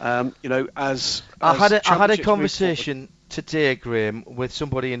 I had a conversation today, Graham, with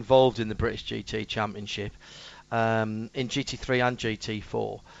somebody involved in the British GT Championship, in GT3 and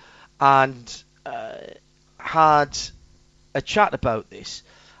GT4, and had a chat about this.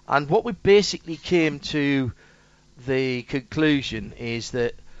 And what we basically came to the conclusion is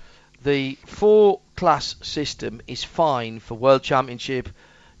that the 4-class system is fine for World Championship,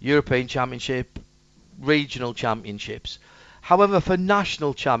 European Championship, regional championships. However, for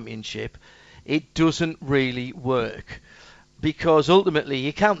National Championship, it doesn't really work, because ultimately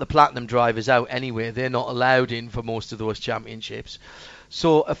you count the platinum drivers out anyway. They're not allowed in for most of those championships.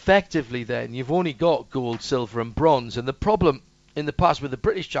 So effectively then you've only got gold, silver and bronze. And the problem in the past with the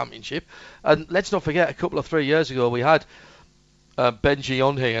British Championship, and let's not forget a couple of 3 years ago we had Benji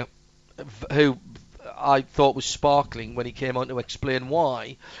on here, who I thought was sparkling when he came on to explain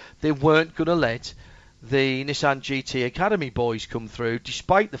why they weren't going to let the Nissan GT Academy boys come through,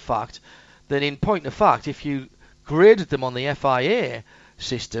 despite the fact that, in point of fact, if you graded them on the FIA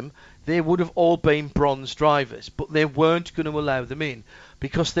system, they would have all been bronze drivers, but they weren't going to allow them in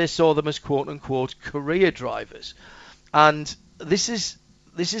because they saw them as quote-unquote career drivers. And this is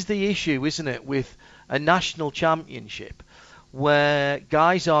the issue, isn't it, with a national championship, where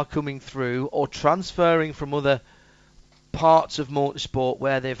guys are coming through or transferring from other parts of motorsport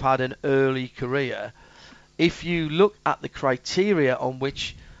where they've had an early career. If you look at the criteria on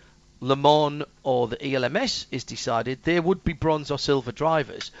which Le Mans or the ELMS is decided, they would be bronze or silver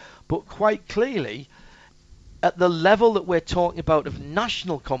drivers. But quite clearly, at the level that we're talking about of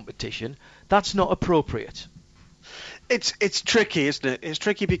national competition, that's not appropriate. It's tricky, isn't it? It's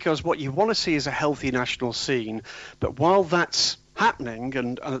tricky because what you want to see is a healthy national scene. But while that's happening,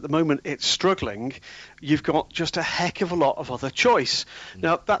 and at the moment it's struggling, you've got just a heck of a lot of other choice.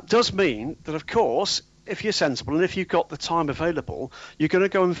 Now, that does mean that, of course, if you're sensible and if you've got the time available, you're going to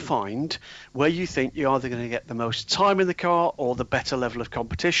go and find where you think you're either going to get the most time in the car or the better level of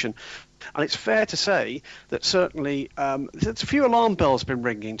competition. And it's fair to say that certainly there's a few alarm bells been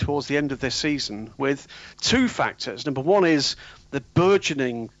ringing towards the end of this season with two factors. Number one is the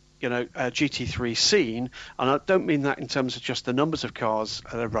burgeoning GT3 scene, and I don't mean that in terms of just the numbers of cars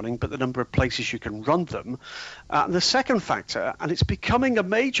they're running, but the number of places you can run them. And the second factor, and it's becoming a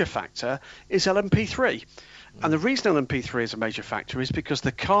major factor, is LMP3. And the reason LMP3 is a major factor is because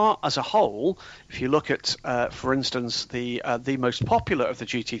the car as a whole, if you look at, for instance, the most popular of the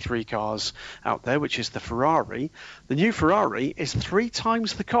GT3 cars out there, which is the Ferrari, the new Ferrari is 3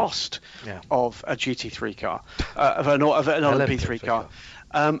 times the cost of a GT3 car, of an LMP3 car.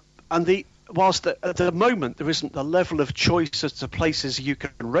 Whilst at the moment there isn't the level of choice as to places you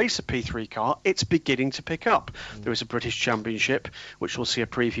can race a P3 car, it's beginning to pick up. There is a British Championship, which will see a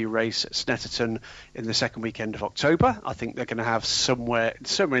preview race at Snetterton in the second weekend of October. I think they're going to have somewhere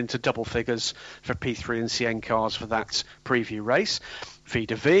into double figures for P3 and CN cars for that preview race.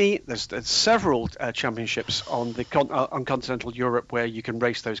 V2V, there's several championships on continental Europe where you can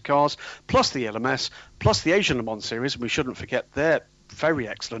race those cars, plus the LMS, plus the Asian Le Mans Series, and we shouldn't forget their very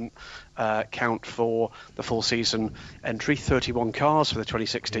excellent count for the full season entry, 31 cars for the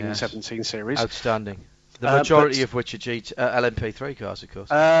 2016-17 series. Outstanding. The majority of which are LMP3 cars, of course.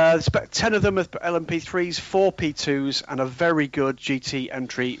 There's about 10 of them are LMP3s, 4 P2s, and a very good GT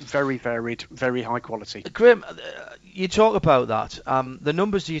entry, very varied, very high quality. Grim, you talk about that. The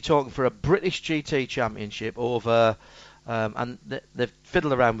numbers you're talking for a British GT Championship over, and they've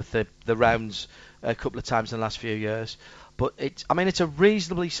fiddled around with the rounds a couple of times in the last few years. But it's a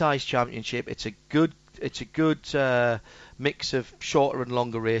reasonably sized championship. It's a good mix of shorter and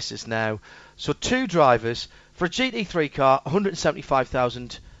longer races now. So 2 drivers for a GT3 car,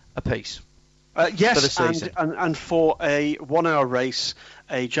 175,000 apiece. Yes, for the season. And for a 1 hour race,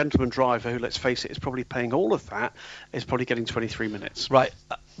 a gentleman driver who, let's face it, is probably paying all of that, is probably getting 23 minutes. Right.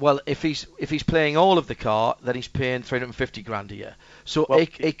 Well, if he's playing all of the car, then he's paying 350 grand a year. So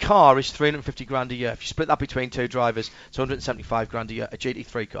a car is 350 grand a year. If you split that between 2 drivers, it's 175 grand a year. A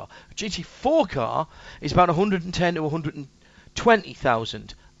GT3 car, a GT4 car is about 110 to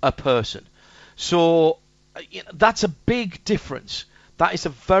 120,000 a person. So that's a big difference. That is a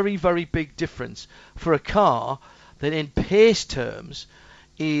very, very big difference for a car that in pace terms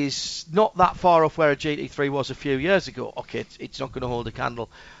is not that far off where a GT3 was a few years ago. Okay, it's not going to hold a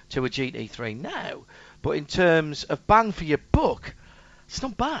candle to a GT3 now, but in terms of bang for your buck, it's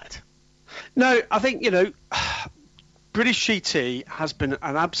not bad. No, I think, British GT has been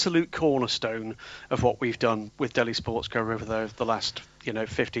an absolute cornerstone of what we've done with Delhi Sports Car over the last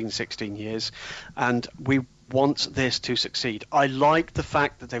 15, 16 years, and we want this to succeed. I like the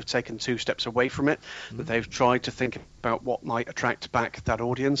fact that they've taken 2 steps away from it, that they've tried to think about what might attract back that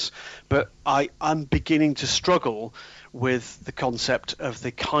audience, but I'm beginning to struggle with the concept of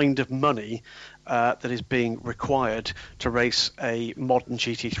the kind of money that is being required to race a modern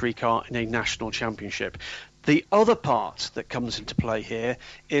GT3 car in a national championship. The other part that comes into play here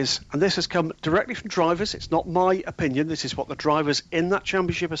is, and this has come directly from drivers, it's not my opinion, this is what the drivers in that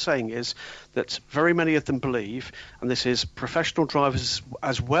championship are saying, is that very many of them believe, and this is professional drivers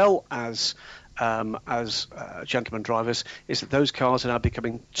as well as gentleman drivers, is that those cars are now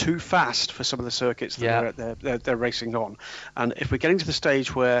becoming too fast for some of the circuits that they're racing on. And if we're getting to the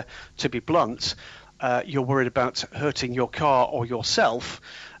stage where, to be blunt, you're worried about hurting your car or yourself,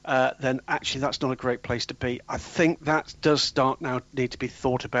 then actually that's not a great place to be. I think that does start now need to be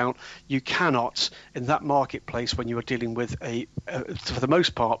thought about. You cannot, in that marketplace, when you are dealing with for the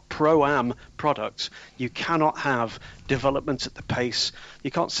most part, pro-am products, you cannot have development at the pace.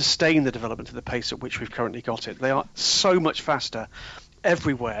 You can't sustain the development at the pace at which we've currently got it. They are so much faster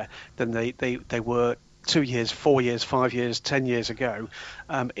everywhere than they were 2 years, 4 years, 5 years, 10 years ago.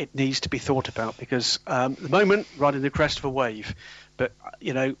 It needs to be thought about because at the moment, riding the crest of a wave. But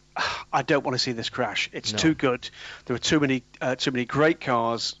I don't want to see this crash. It's too good. There are too many great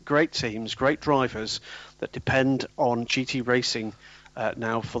cars, great teams, great drivers that depend on GT racing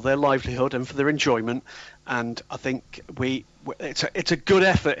now for their livelihood and for their enjoyment. And I think it's a good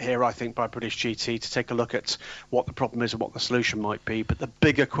effort here, I think, by British GT to take a look at what the problem is and what the solution might be. But the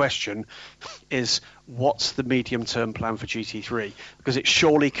bigger question is, what's the medium-term plan for GT3? Because it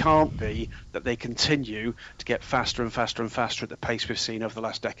surely can't be that they continue to get faster and faster and faster at the pace we've seen over the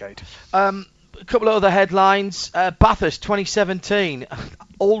last decade. A couple of other headlines. Bathurst 2017,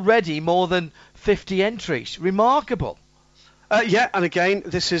 already more than 50 entries. Remarkable. Yeah, and again,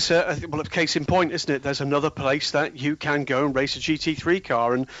 this is a case in point, isn't it? There's another place that you can go and race a GT3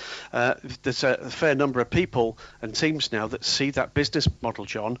 car, and there's a fair number of people and teams now that see that business model,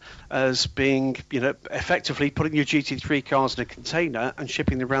 John, as being, effectively putting your GT3 cars in a container and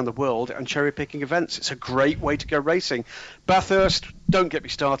shipping them around the world and cherry-picking events. It's a great way to go racing. Bathurst, don't get me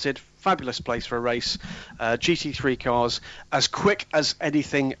started. Fabulous place for a race. GT3 cars, as quick as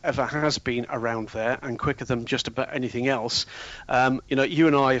anything ever has been around there, and quicker than just about anything else. You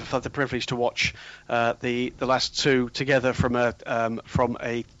and I have had the privilege to watch the last two together from a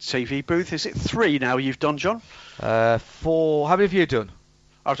TV booth. Is it 3 now you've done, John? 4. How many have you done?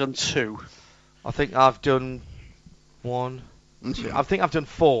 I've done 2. I think I've done 1. 2. I think I've done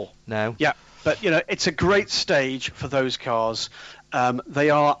 4 now. Yeah, but it's a great stage for those cars. They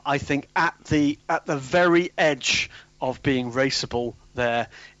are, I think, at the very edge of being raceable there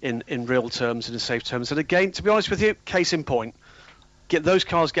in real terms, in safe terms. And again, to be honest with you, case in point, those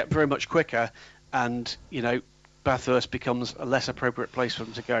cars get very much quicker, and Bathurst becomes a less appropriate place for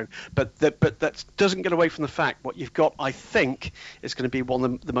them to go. But that doesn't get away from the fact what you've got, I think, is going to be one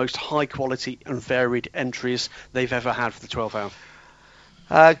of the most high quality and varied entries they've ever had for the 12 hour.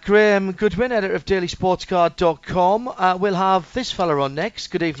 Graham Goodwin, editor of dailysportscar.com. We'll have this fella on next.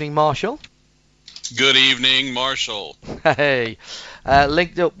 Good evening, Marshall. Good evening, Marshall. Hey.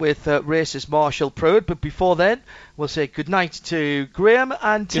 Linked up with racist Marshall Pruitt, but before then, we'll say good night to Graham,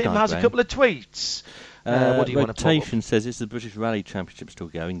 and Tim has a couple of tweets. What do you want to Rotation says, is the British Rally Championship still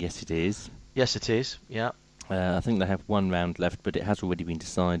going? Yes, it is. Yes, it is, yeah. I think they have 1 round left, but it has already been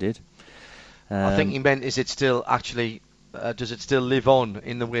decided. I think he meant, is it still actually... does it still live on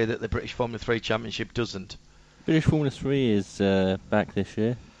in the way that the British Formula 3 Championship doesn't? British Formula 3 is back this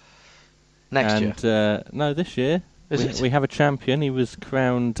year. Next year? No, this year. Is it? We have a champion. He was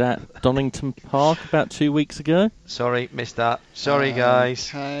crowned at Donington Park about 2 weeks ago. Sorry, missed that. Sorry, guys.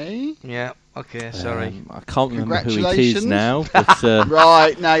 Okay. Yeah, okay, sorry. I can't remember who it is now. But,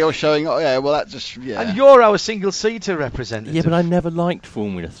 right, now you're showing... Oh, yeah, well, that just... Yeah. And you're our single-seater representative. Yeah, but I never liked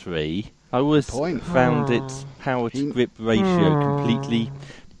Formula 3. I always found its power-to-grip ratio completely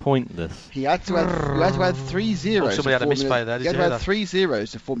pointless. You had to add 3 zeros. Somebody had a misfire there. You had to add 3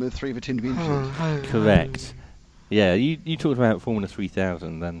 zeros to Formula 3 for Tim to be interested. Correct. Yeah, you talked about Formula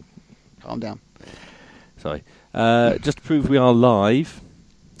 3000 then. Calm down. Sorry. Just to prove we are live.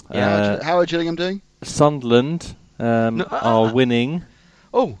 Yeah, how are Gillingham doing? Sunderland are winning.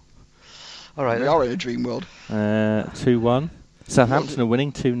 Oh. All right. We are in a dream world. 2-1. Southampton are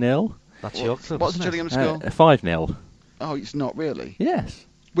winning 2-0. That's your club. What's the Gillingham score? 5-0. Oh, it's not really. Yes.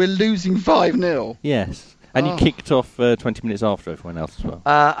 We're losing 5-0. Yes. And you kicked off 20 minutes after everyone else as well.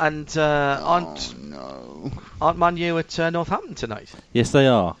 Aren't Man U at Northampton tonight? Yes, they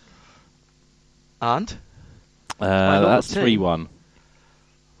are. And? That's 3-1.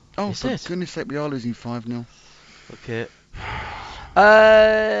 Oh, for goodness sake, we are losing 5-0. Okay.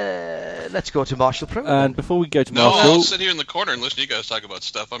 Let's go to Marshall Pruitt. And before we go to No, Marshall... I'll sit here in the corner and listen to you guys talk about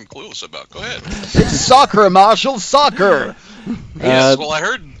stuff I'm clueless about. Go ahead. It's soccer, Marshall, soccer! Yes, well, I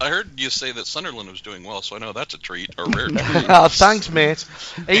heard you say that Sunderland was doing well, so I know that's a treat, a rare treat. Thanks, mate.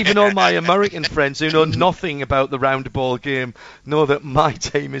 Even all my American friends who know nothing about the round ball game know that my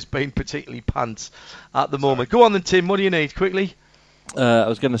team has been particularly pants at the moment. Go on then, Tim. What do you need? Quickly. I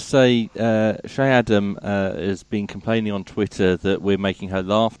was going to say, Shay Adam has been complaining on Twitter that we're making her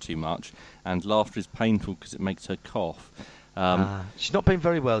laugh too much, and laughter is painful because it makes her cough. She's not been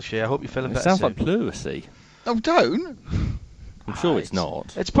very well, Shay. I hope you're feeling better sounds soon. like pleurisy. Oh, don't. I'm sure it's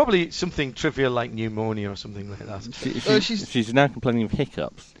not. It's probably something trivial like pneumonia or something like that. She's now complaining of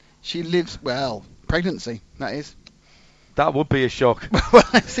hiccups. She lives, pregnancy, that is. That would be a shock.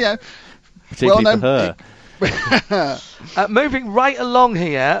 Particularly for her. Moving right along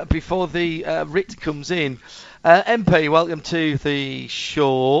here before the writ comes in. MP, welcome to the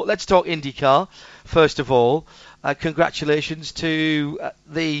show. Let's talk IndyCar first of all. Congratulations to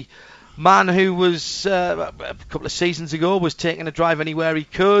the man who was a couple of seasons ago was taking a drive anywhere he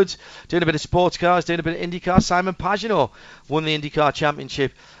could, doing a bit of sports cars, doing a bit of IndyCar. Simon Pagenaud won the IndyCar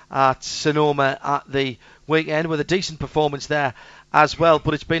Championship at Sonoma at the weekend with a decent performance there as well,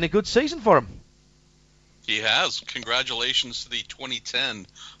 but it's been a good season for him. He has. Congratulations to the 2010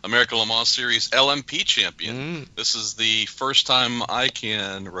 American Le Mans Series LMP champion. This is the first time I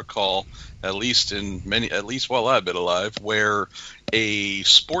can recall, at least while I've been alive, where a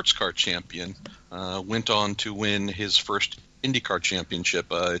sports car champion went on to win his first IndyCar championship.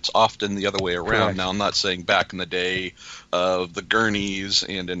 It's often the other way around. Correct. Now, I'm not saying back in the day of the Gurneys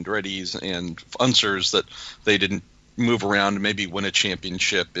and Andretti's and Unsers that they didn't move around and maybe win a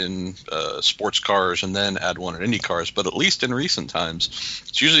championship in sports cars and then add one in Indy cars. But at least in recent times,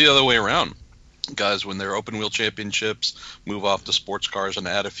 it's usually the other way around. Guys, when they're open wheel championships, move off to sports cars and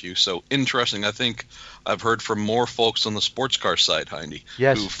add a few. So interesting. I think I've heard from more folks on the sports car side, Hindy,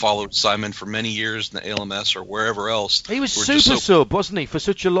 who followed Simon for many years in the ALMS or wherever else. He was super sub, wasn't he, for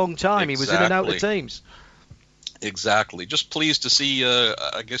such a long time? Exactly. He was in and out of teams. Exactly. Just pleased to see,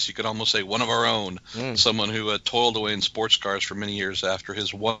 I guess you could almost say, one of our own, someone who toiled away in sports cars for many years after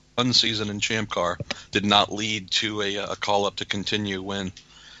his one season in Champ Car did not lead to a call-up to continue when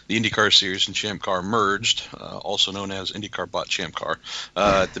the IndyCar Series and Champ Car merged, also known as IndyCar bought Champ Car,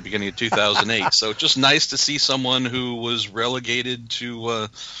 at the beginning of 2008. So just nice to see someone who was relegated to,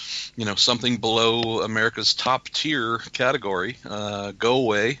 something below America's top tier category, go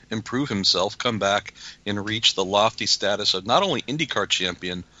away, improve himself, come back, and reach the lofty status of not only IndyCar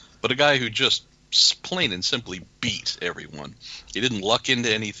champion, but a guy who just plain and simply beat everyone. He didn't luck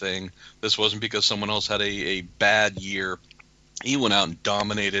into anything. This wasn't because someone else had a bad year. He went out and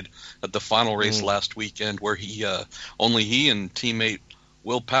dominated at the final race last weekend, where only he and teammate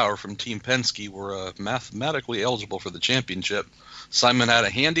Will Power from Team Penske were mathematically eligible for the championship. Simon had a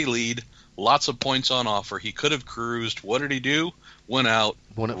handy lead, lots of points on offer. He could have cruised. What did he do? Went out,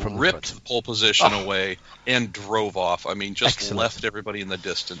 ripped the pole position away, and drove off. I mean, just left everybody in the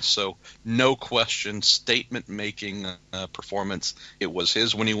distance. So no question, statement-making performance. It was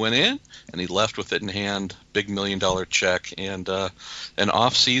his when he went in, and he left with it in hand. Big $1 million check, and an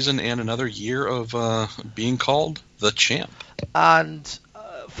off-season and another year of being called the champ. And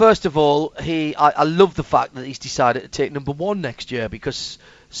first of all, I love the fact that he's decided to take number one next year, because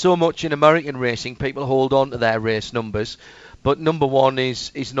so much in American racing, people hold on to their race numbers. But number one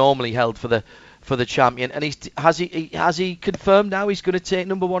is normally held for the champion, and has he confirmed now he's going to take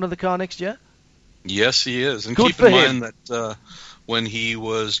number one of the car next year? Yes, he is. And keep in mind that when he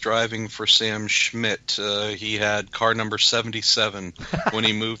was driving for Sam Schmidt, he had car number 77. When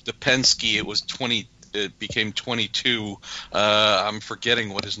he moved to Penske, it became 22. I'm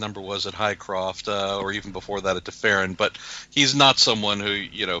forgetting what his number was at Highcroft, or even before that at DeFerrin. But he's not someone who,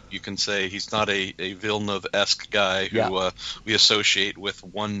 you can say he's not a Villeneuve-esque guy who we associate with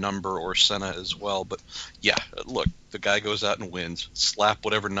one number or Senna as well. But yeah, look, the guy goes out and wins. Slap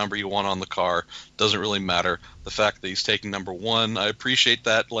whatever number you want on the car. Doesn't really matter. The fact that he's taking number one, I appreciate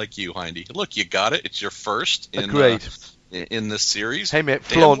that, like you, Hindy. Look, you got it. It's your first. In this series. Hey, mate,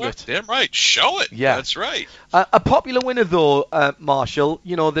 flaunt it. Damn right. Show it. Yeah. That's right. A popular winner, though, Marshall.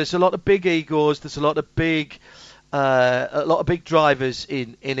 There's a lot of big egos. There's a lot of big drivers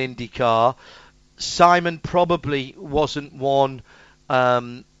in IndyCar. Simon probably wasn't one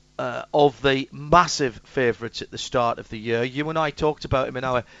of the massive favourites at the start of the year. You and I talked about him in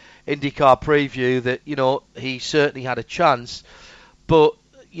our IndyCar preview that, he certainly had a chance. But,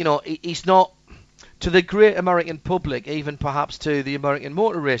 he's not... To the great American public, even perhaps to the American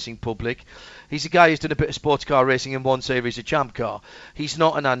motor racing public, he's a guy who's done a bit of sports car racing in one series of Champ Car. He's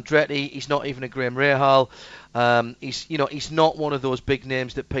not an Andretti. He's not even a Graham Rahal. He's not one of those big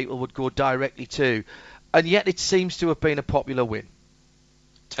names that people would go directly to, and yet it seems to have been a popular win.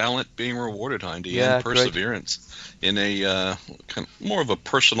 Talent being rewarded, Hindy, and perseverance. Great. In a kind of more of a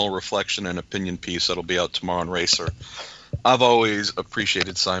personal reflection and opinion piece that'll be out tomorrow on Racer. I've always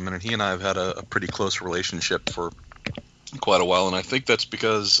appreciated Simon, and he and I have had a pretty close relationship for quite a while, and I think that's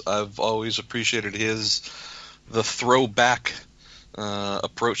because I've always appreciated the throwback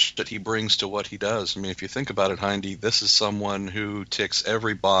approach that he brings to what he does. I mean, if you think about it, Hindy, this is someone who ticks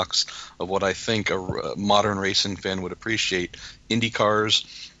every box of what I think a modern racing fan would appreciate. Indy cars,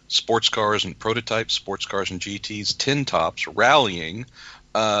 sports cars and prototypes, sports cars and GTs, tin tops, rallying,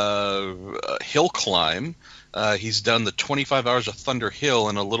 hill climb. He's done the 25 Hours of Thunder Hill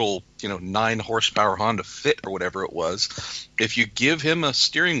in a little, 9 horsepower Honda Fit or whatever it was. If you give him a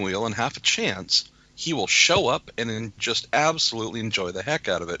steering wheel and half a chance, he will show up and just absolutely enjoy the heck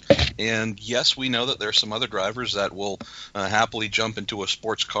out of it. And yes, we know that there are some other drivers that will happily jump into a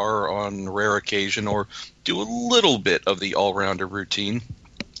sports car on rare occasion or do a little bit of the all-rounder routine.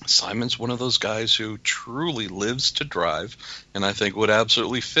 Simon's one of those guys who truly lives to drive, and I think would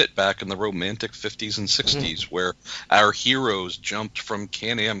absolutely fit back in the romantic 50s and 60s, where our heroes jumped from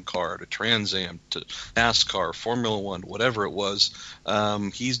Can-Am car to Trans Am to NASCAR, Formula One, whatever it was.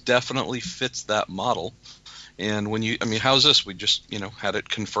 He's definitely fits that model. And how's this? We just, had it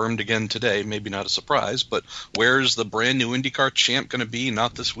confirmed again today. Maybe not a surprise, but where's the brand new IndyCar champ going to be?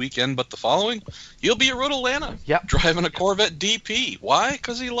 Not this weekend, but the following. He'll be at Road Atlanta, driving a Corvette DP. Why?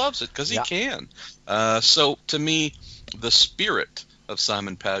 Because he loves it. Because he can. So to me, the spirit of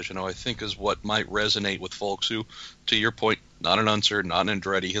Simon Pagenaud, I think, is what might resonate with folks who, to your point, not an Unser, not an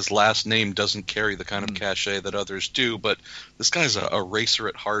Andretti. His last name doesn't carry the kind of cachet that others do, but this guy's a racer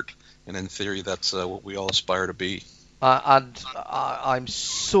at heart, and in theory, that's what we all aspire to be. And I'm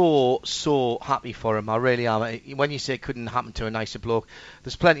so happy for him. I really am. When you say it couldn't happen to a nicer bloke,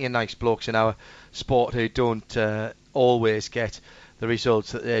 there's plenty of nice blokes in our sport who don't always get the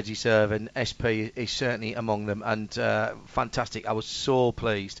results that they deserve, and SP is certainly among them. And fantastic. I was so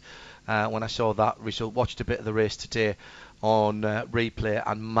pleased when I saw that result. Watched a bit of the race today on replay,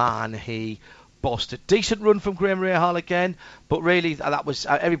 and man, he bossed a decent run from Graham Rahal again, but really that was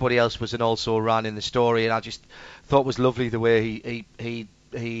everybody else was an also ran in the story, and I just thought it was lovely the way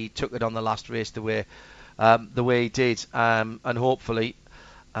he took it on the last race the way he did, and hopefully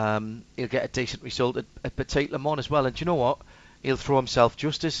he'll get a decent result at Petit Le Mans as well. And do you know what? He'll throw himself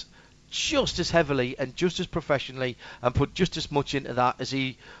just as heavily and just as professionally and put just as much into that as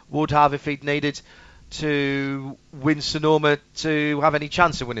he would have if he'd needed to win Sonoma to have any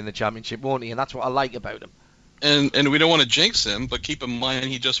chance of winning the championship, won't he? And that's what I like about him. And we don't want to jinx him, but keep in mind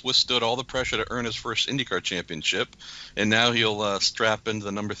he just withstood all the pressure to earn his first IndyCar championship, and now he'll strap into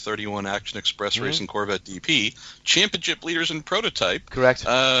the number 31 Action Express Racing Corvette DP, championship leaders in prototype. Correct.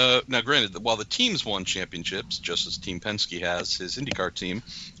 Now, granted, while the teams won championships, just as Team Penske has, his IndyCar team,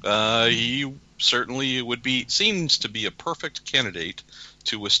 he certainly seems to be a perfect candidate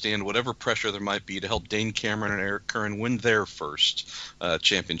to withstand whatever pressure there might be to help Dane Cameron and Eric Curran win their first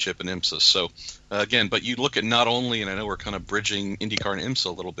championship in IMSA. So, again, but you look at not only, and I know we're kind of bridging IndyCar and IMSA a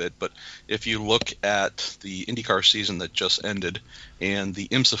little bit, but if you look at the IndyCar season that just ended and the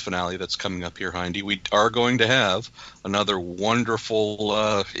IMSA finale that's coming up here, Hindy, we are going to have another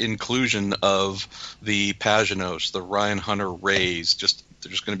wonderful inclusion of the Pagenaud's, the Ryan Hunter Rays,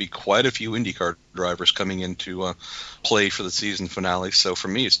 there's going to be quite a few IndyCar drivers coming into play for the season finale. So for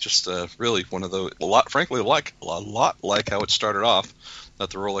me, it's just really one of those, a lot like how it started off at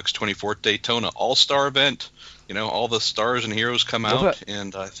the Rolex 24 Daytona All-Star event. You know, all the stars and heroes come out,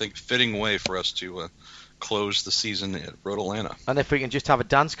 and I think fitting way for us to close the season at Road Atlanta. And if we can just have a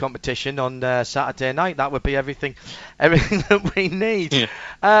dance competition on Saturday night, that would be everything that we need. Yeah.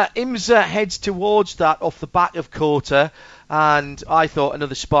 IMSA heads towards that off the back of Kota. And I thought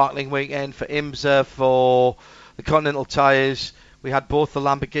another sparkling weekend for IMSA for the Continental tyres. We had both the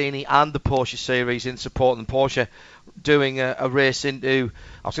Lamborghini and the Porsche series in support, and Porsche doing a race into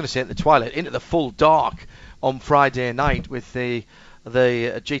the twilight, into the full dark on Friday night with the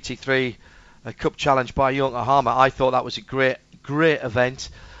GT3 Cup Challenge by Yokohama. I thought that was a great event.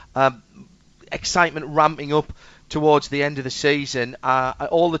 Excitement ramping up towards the end of the season.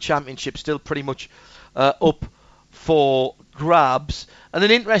 All the championships still pretty much up for grabs, and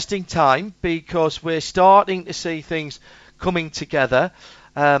an interesting time because we're starting to see things coming together.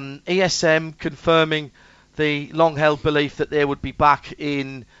 ESM confirming the long-held belief that they would be back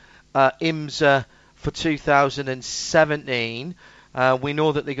in IMSA for 2017. We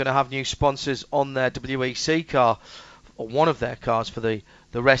know that they're going to have new sponsors on their WEC car, or one of their cars, for the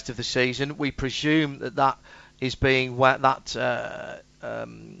rest of the season. We presume that is being that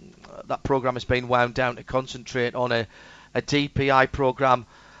program has been wound down to concentrate on a DPI program,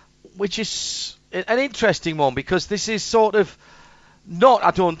 which is an interesting one because this is sort of not,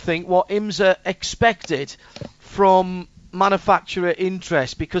 I don't think, what IMSA expected from manufacturer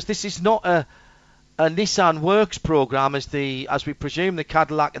interest, because this is not a Nissan Works program as we presume the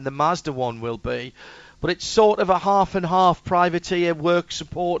Cadillac and the Mazda one will be, but it's sort of a half and half privateer work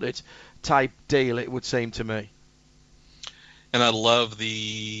supported type deal, it would seem to me. And I love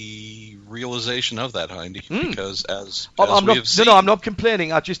the realization of that, Hindy, because I'm not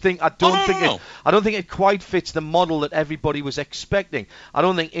complaining. I just think I don't think it quite fits the model that everybody was expecting. I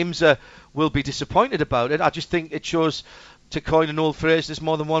don't think IMSA will be disappointed about it. I just think it shows, to coin an old phrase, there's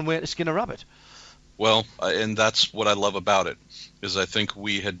more than one way to skin a rabbit. Well, and that's what I love about it, is I think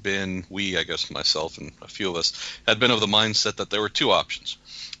I guess myself and a few of us, had been of the mindset that there were two options.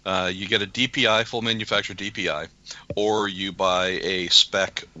 You get a DPI, full manufacturer DPI, or you buy a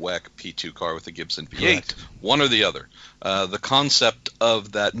spec WEC P2 car with a Gibson V8. Correct. One or the other. The concept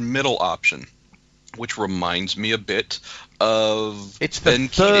of that middle option, which reminds me a bit of Ben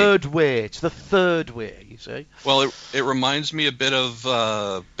Keating. It's the third way, you see. Well, it reminds me a bit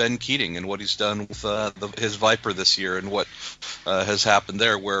of Ben Keating and what he's done with his Viper this year and what has happened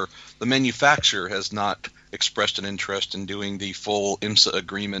there, where the manufacturer has not expressed an interest in doing the full IMSA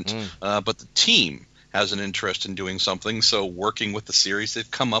agreement, but the team has an interest in doing something. So working with the series,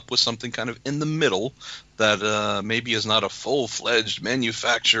 they've come up with something kind of in the middle that maybe is not a full-fledged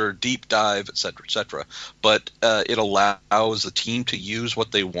manufacturer deep dive, etc., but it allows the team to use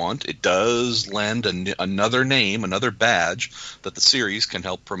what they want. It does lend another name, another badge that the series can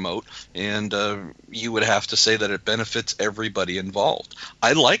help promote, and you would have to say that it benefits everybody involved.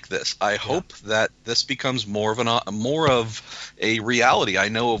 I like this. I hope that this becomes more of a reality. I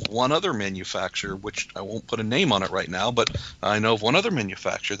know of one other manufacturer, which I won't put a name on it right now, but I know of one other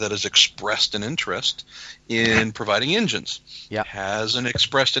manufacturer that has expressed an interest in providing engines. Yeah. Hasn't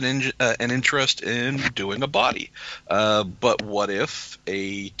expressed an interest in doing a body. But what if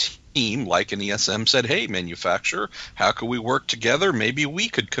a team like an ESM said, hey, manufacturer, how can we work together? Maybe we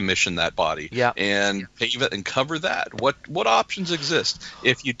could commission that body and pave it and cover that. What options exist?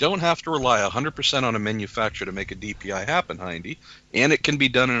 If you don't have to rely 100% on a manufacturer to make a DPI happen, Hindy, and it can be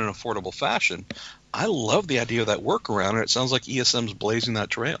done in an affordable fashion, I love the idea of that workaround, and it sounds like ESM's blazing that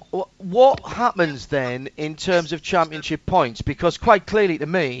trail. What happens then in terms of championship points? Because quite clearly to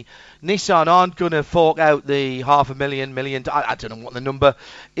me, Nissan aren't going to fork out the $500,000, I don't know what the number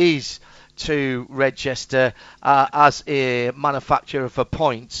is, to Redchester as a manufacturer for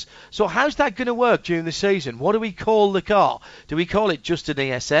points. So how's that going to work during the season? What do we call the car? Do we call it just an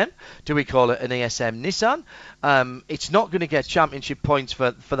ESM? Do we call it an ESM Nissan? It's not going to get championship points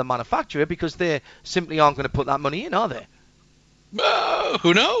for the manufacturer because they simply aren't going to put that money in, are they?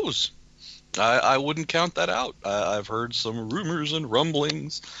 Who knows? I wouldn't count that out. I've heard some rumors and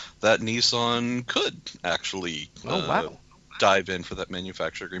rumblings that Nissan could actually dive in for that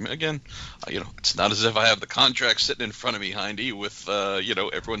manufacturer agreement. Again, it's not as if I have the contract sitting in front of me, Hindy, with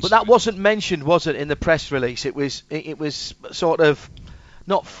everyone's. But that wasn't mentioned, was it, in the press release? It was sort of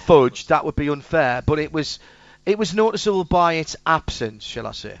not fudged. That would be unfair, but it was noticeable by its absence, shall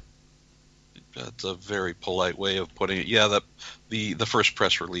I say? That's a very polite way of putting it. Yeah, that the first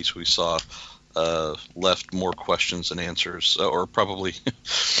press release we saw left more questions than answers, or probably.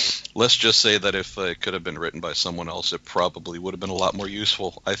 Let's just say that if it could have been written by someone else, it probably would have been a lot more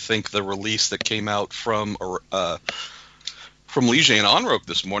useful. I think the release that came out from Ligier and Onroke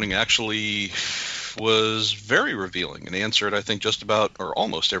this morning actually was very revealing and answered, I think, just about or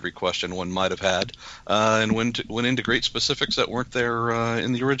almost every question one might have had, and went into great specifics that weren't there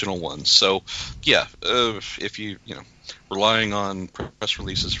in the original ones. So, yeah, if you relying on press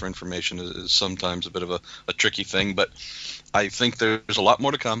releases for information is sometimes a bit of a tricky thing, but I think there's a lot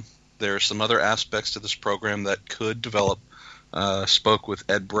more to come. There are some other aspects to this program that could develop. Spoke with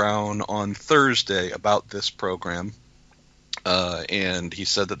Ed Brown on Thursday about this program, and he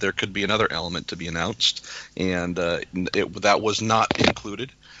said that there could be another element to be announced, and that was not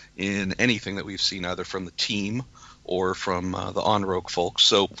included in anything that we've seen either from the team or from the Onroke folks.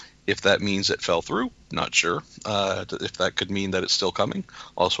 So if that means it fell through, not sure. If that could mean that it's still coming,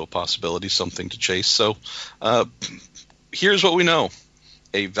 also a possibility, something to chase. So here's what we know.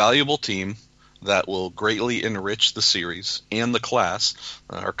 A valuable team that will greatly enrich the series and the class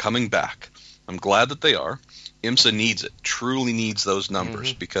are coming back. I'm glad that they are. IMSA needs it, truly needs those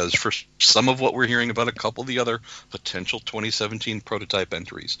numbers, because for some of what we're hearing about a couple of the other potential 2017 prototype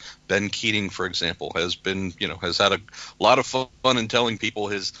entries, Ben Keating, for example, has had a lot of fun in telling people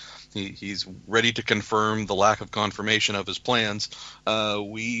he's ready to confirm the lack of confirmation of his plans.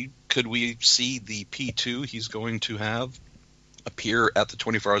 Could we see the P2 he's going to have appear at the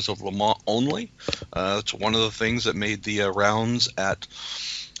 24 Hours of Le Mans only? It's one of the things that made the rounds at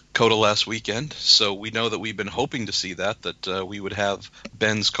COTA last weekend, so we know that we've been hoping to see that we would have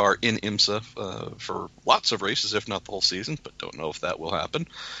Ben's car in IMSA for lots of races, if not the whole season, but don't know if that will happen.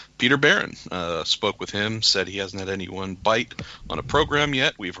 Peter Barron spoke with him, said he hasn't had anyone bite on a program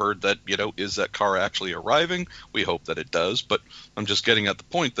yet. We've heard that, is that car actually arriving? We hope that it does, but I'm just getting at the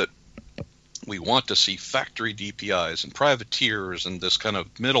point that we want to see factory DPIs and privateers and this kind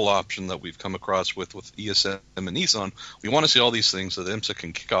of middle option that we've come across with ESM and Nissan. We want to see all these things so that IMSA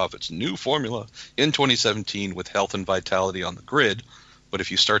can kick off its new formula in 2017 with health and vitality on the grid. But if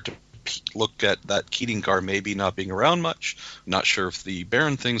you start to look at that Keating car maybe not being around much, not sure if the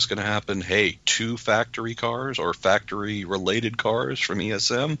Barron thing's going to happen. Hey, 2 factory cars or factory-related cars from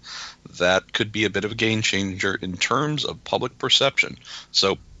ESM, that could be a bit of a game changer in terms of public perception.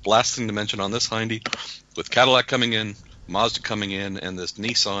 So last thing to mention on this, Hindy, with Cadillac coming in, Mazda coming in, and this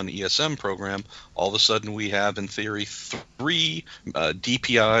Nissan ESM program, all of a sudden we have, in theory, 3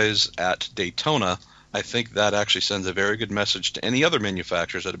 DPIs at Daytona. I think that actually sends a very good message to any other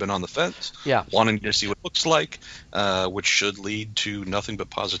manufacturers that have been on the fence, wanting to see what it looks like, which should lead to nothing but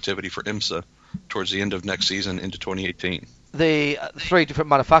positivity for IMSA towards the end of next season into 2018. The 3 different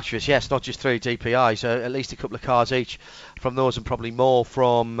manufacturers, yes, not just 3 DPIs, at least a couple of cars each from those, and probably more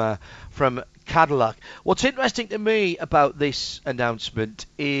from Cadillac. What's interesting to me about this announcement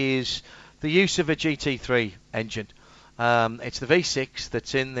is the use of a GT3 engine. It's the V6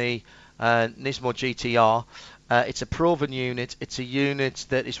 that's in the Nismo GTR. It's a proven unit. It's a unit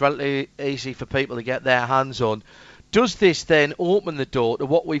that is relatively easy for people to get their hands on. Does this then open the door to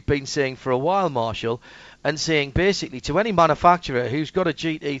what we've been saying for a while, Marshall, and saying basically to any manufacturer who's got a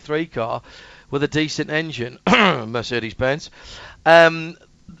GT3 car with a decent engine, Mercedes-Benz,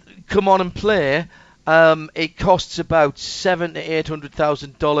 come on and play. It costs about $700,000 to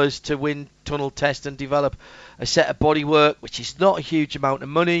 $800,000 to wind tunnel test and develop a set of bodywork, which is not a huge amount of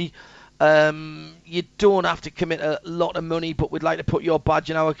money. You don't have to commit a lot of money, but we'd like to put your badge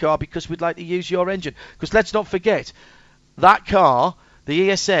in our car because we'd like to use your engine. Because let's not forget, that car, the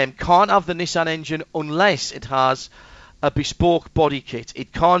ESM, can't have the Nissan engine unless it has a bespoke body kit.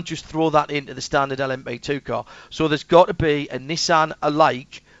 It can't just throw that into the standard LMP2 car. So there's got to be a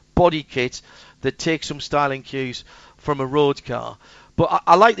Nissan-alike body kit that takes some styling cues from a road car. But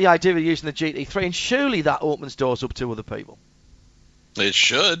I like the idea of using the GT3, and surely that opens doors up to other people. It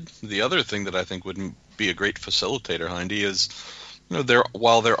should. The other thing that I think would be a great facilitator, Hindy, is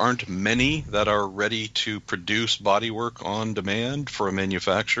while there aren't many that are ready to produce bodywork on demand for a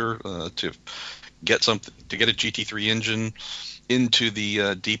manufacturer to get a GT3 engine into the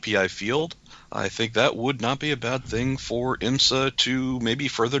DPI field, I think that would not be a bad thing for IMSA to maybe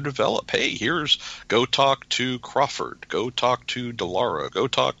further develop. Hey, go talk to Crawford, go talk to Dallara, go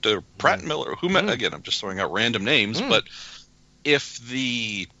talk to Pratt Miller. Again, I'm just throwing out random names, but if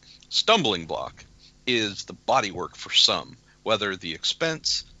the stumbling block is the bodywork for some, whether the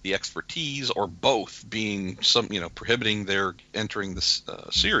expense, the expertise, or both being prohibiting their entering this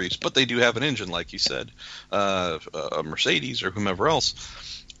series, but they do have an engine, like you said, a Mercedes or whomever else.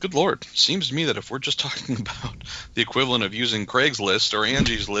 Good Lord, seems to me that if we're just talking about the equivalent of using Craigslist or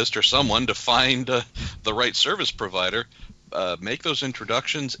Angie's List or someone to find the right service provider, make those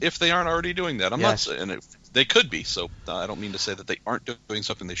introductions if they aren't already doing that. I'm not saying they could be, so I don't mean to say that they aren't doing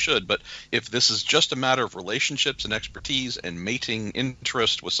something they should, but if this is just a matter of relationships and expertise and mating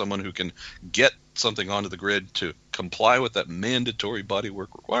interest with someone who can get something onto the grid to comply with that mandatory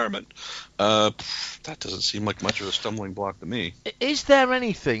bodywork requirement, that doesn't seem like much of a stumbling block to me. Is there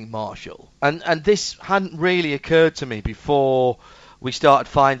anything, Marshall, and this hadn't really occurred to me before we started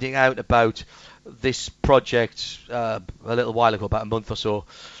finding out about this project a little while ago, about a month or so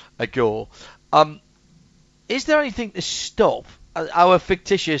ago, is there anything to stop our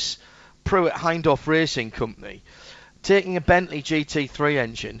fictitious Pruitt-Hindhoff Racing Company taking a Bentley GT3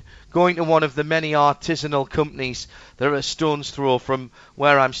 engine, going to one of the many artisanal companies that are a stone's throw from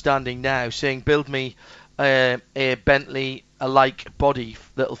where I'm standing now, saying, build me a Bentley-alike body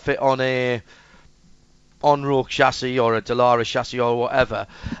that'll fit on a on-road chassis or a Dallara chassis or whatever,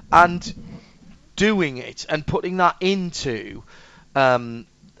 and doing it and putting that into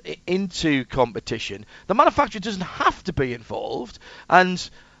competition. The manufacturer doesn't have to be involved, and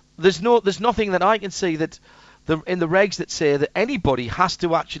there's nothing that I can see that in the regs that say that anybody has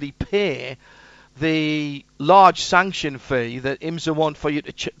to actually pay the large sanction fee that IMSA want for you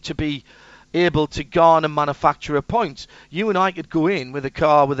to be able to garner manufacturer points. You and I could go in with a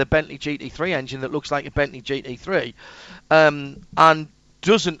car with a Bentley GT3 engine that looks like a Bentley GT3 and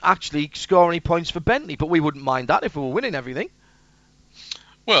doesn't actually score any points for Bentley, but we wouldn't mind that if we were winning everything.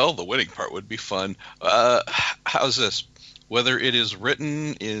 Well, the winning part would be fun. How's this? Whether it is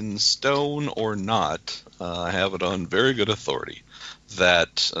written in stone or not, I have it on very good authority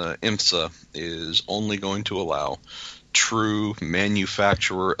that IMSA is only going to allow true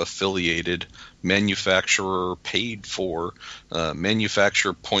manufacturer-affiliated, manufacturer-paid-for,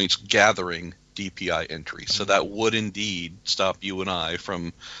 manufacturer points gathering DPI entry. So that would indeed stop you and I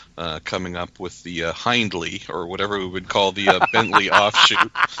from coming up with the Hindley, or whatever we would call the Bentley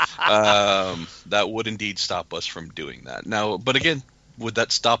offshoot. That would indeed stop us from doing that. Now, but again, would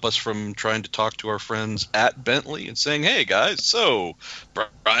that stop us from trying to talk to our friends at Bentley and saying, hey guys, so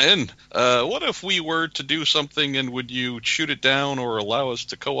Brian, what if we were to do something, and would you shoot it down or allow us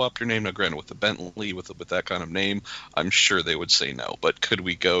to co-opt your name? Now granted, with the Bentley, with that kind of name, I'm sure they would say no, but could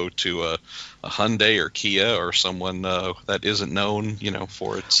we go to a Hyundai or Kia or someone that isn't known,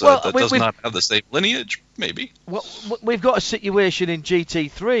 for its that does not have the same lineage? Maybe. Well, we've got a situation in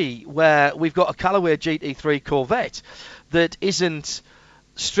GT3 where we've got a Callaway GT3 Corvette that isn't,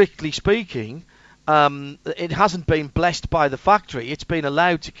 strictly speaking, it hasn't been blessed by the factory. It's been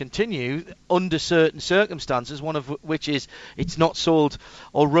allowed to continue under certain circumstances, one of which is it's not sold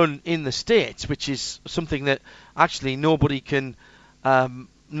or run in the States, which is something that actually nobody can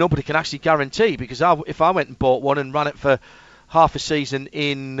actually guarantee, because if I went and bought one and ran it for half a season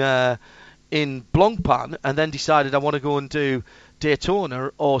in in Blancpain and then decided I want to go and do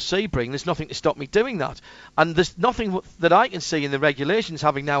Daytona or Sebring, there's nothing to stop me doing that. And there's nothing that I can see in the regulations,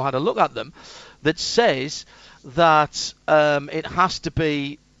 having now had a look at them, that says that it has to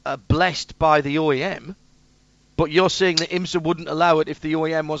be blessed by the OEM. But you're saying that IMSA wouldn't allow it if the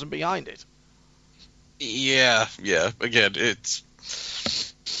OEM wasn't behind it. Yeah. Again,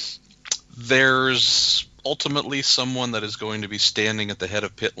 there's ultimately someone that is going to be standing at the head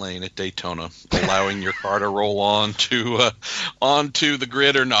of pit lane at Daytona, allowing your car to roll onto the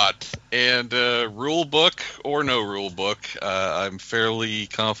grid or not. And rule book or no rule book, I'm fairly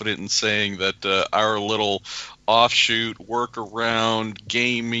confident in saying that our little offshoot, workaround,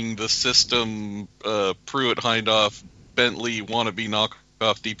 gaming the system, Pruitt, Hindhaugh, Bentley, wannabe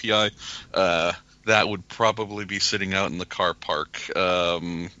knockoff DPI, that would probably be sitting out in the car park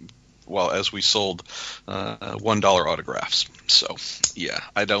as we sold $1 autographs. So, yeah,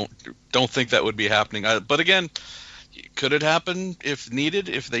 I don't think that would be happening. But again, could it happen if needed?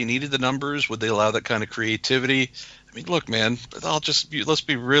 If they needed the numbers, would they allow that kind of creativity? I mean, look, man, let's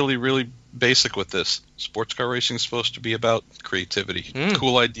be really, really basic with this. Sports car racing is supposed to be about creativity,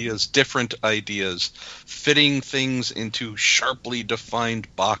 cool ideas, different ideas, fitting things into sharply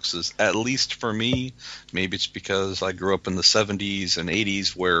defined boxes. At least for me, maybe it's because I grew up in the 70s and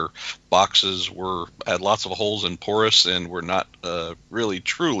 80s where boxes had lots of holes and porous and were not really,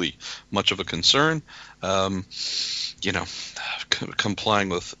 truly much of a concern. Complying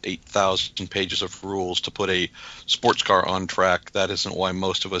with 8,000 pages of rules to put a sports car on track, that isn't why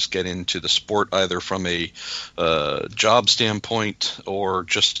most of us get into the sport, either from a job standpoint or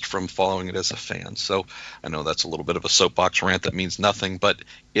just from following it as a fan. So I know that's a little bit of a soapbox rant that means nothing, but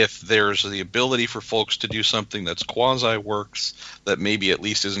if there's the ability for folks to do something that's quasi-works, that maybe at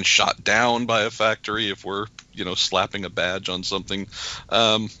least isn't shot down by a factory if we're slapping a badge on something,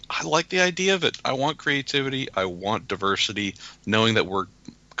 I like the idea of it. I want creativity. I want diversity. Knowing that we're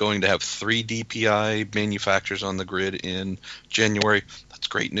going to have 3 DPI manufacturers on the grid in January, that's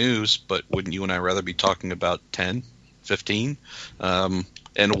great news, but wouldn't you and I rather be talking about 10, 15?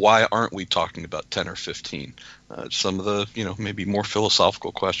 And why aren't we talking about 10 or 15? Some of the, maybe more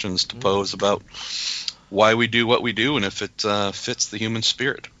philosophical questions to pose about why we do what we do and if it fits the human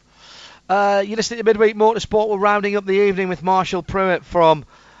spirit. You're listening to Midweek Motorsport. We're rounding up the evening with Marshall Pruitt from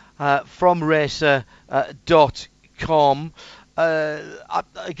Racer.com. I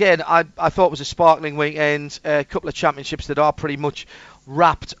thought it was a sparkling weekend. A couple of championships that are pretty much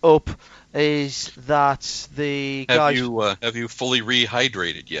wrapped up. Is that the guys... Have you fully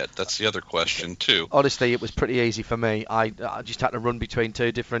rehydrated yet? That's the other question too. Honestly, it was pretty easy for me. I just had to run between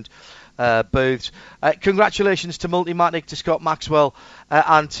 2 different booths. Congratulations to Multimatic, to Scott Maxwell,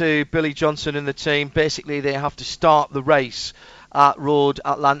 and to Billy Johnson and the team. Basically, they have to start the race at Road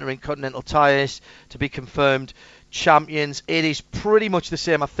Atlanta in Continental Tires to be confirmed champions. It is pretty much the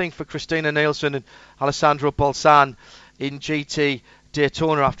same, I think, for Christina Nielsen and Alessandro Bolzan in GT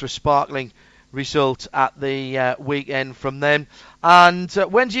Daytona after a sparkling result at the weekend from them. And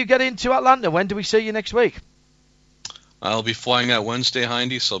when do you get into Atlanta? When do we see you next week? I'll be flying out Wednesday,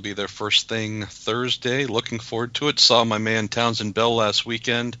 Hindy, so I'll be there first thing Thursday. Looking forward to it. Saw my man Townsend Bell last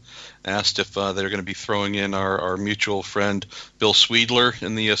weekend. Asked if they're going to be throwing in our mutual friend Bill Sweedler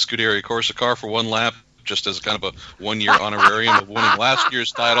in the Scuderia Corsa car for one lap, just as kind of a one-year honorarium of winning last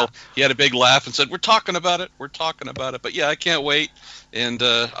year's title. He had a big laugh and said, we're talking about it. But yeah, I can't wait. And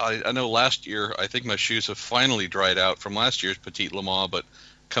I know last year, I think my shoes have finally dried out from last year's Petite Le Mans, but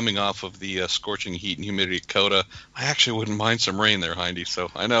coming off of the scorching heat and humidity at COTA, I actually wouldn't mind some rain there, Hindy.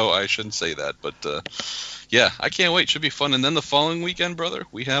 So I know I shouldn't say that, but yeah, I can't wait. Should be fun. And then the following weekend, brother,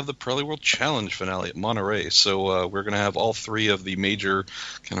 we have the Pirelli World Challenge finale at Monterey. So we're going to have all 3 of the major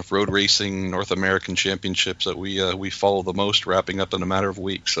kind of road racing North American championships that we follow the most, wrapping up in a matter of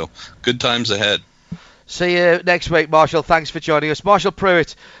weeks. So good times ahead. See you next week, Marshall. Thanks for joining us. Marshall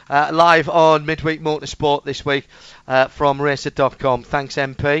Pruitt, live on Midweek Motorsport this week from Racer.com. Thanks,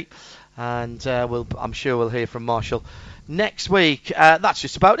 MP. And I'm sure we'll hear from Marshall next week. That's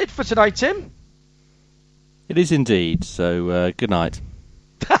just about it for tonight, Tim. It is indeed. So, good night.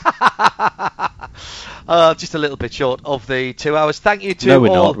 Just a little bit short of the 2 hours. Thank you to No, we're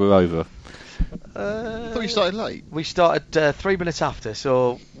all. not. We're over. I thought we started late. We started 3 minutes after,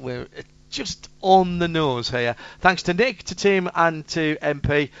 so we're just on the nose here. Thanks to Nick, to Tim, and to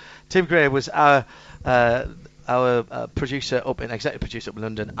MP. Tim Gray was our producer executive producer up in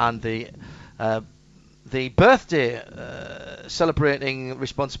London, and the the birthday celebrating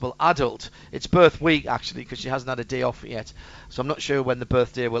responsible adult. It's birth week, actually, because she hasn't had a day off yet. So I'm not sure when the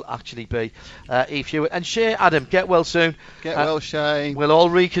birthday will actually be. Eve Hewitt and Shay, Adam, get well soon. Get well, Shay. We'll all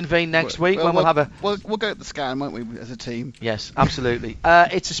reconvene next week when we'll have a... We'll go at the scan, won't we, as a team? Yes, absolutely.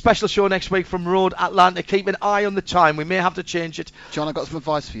 It's a special show next week from Road Atlanta. Keep an eye on the time. We may have to change it. John, I've got some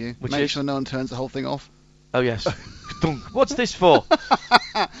advice for you. Make sure no one turns the whole thing off. Oh, yes. What's this for?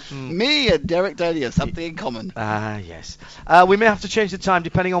 Me and Derek Daly have something in common. Yes. We may have to change the time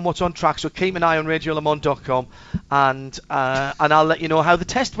depending on what's on track, so keep an eye on radiolemans.com and I'll let you know how the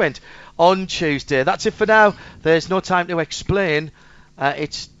test went on Tuesday. That's it for now. There's no time to explain.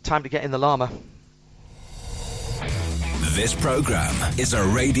 It's time to get in the llama. This program is a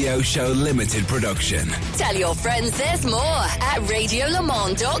Radio Show Limited production. Tell your friends there's more at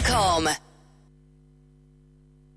radiolemans.com.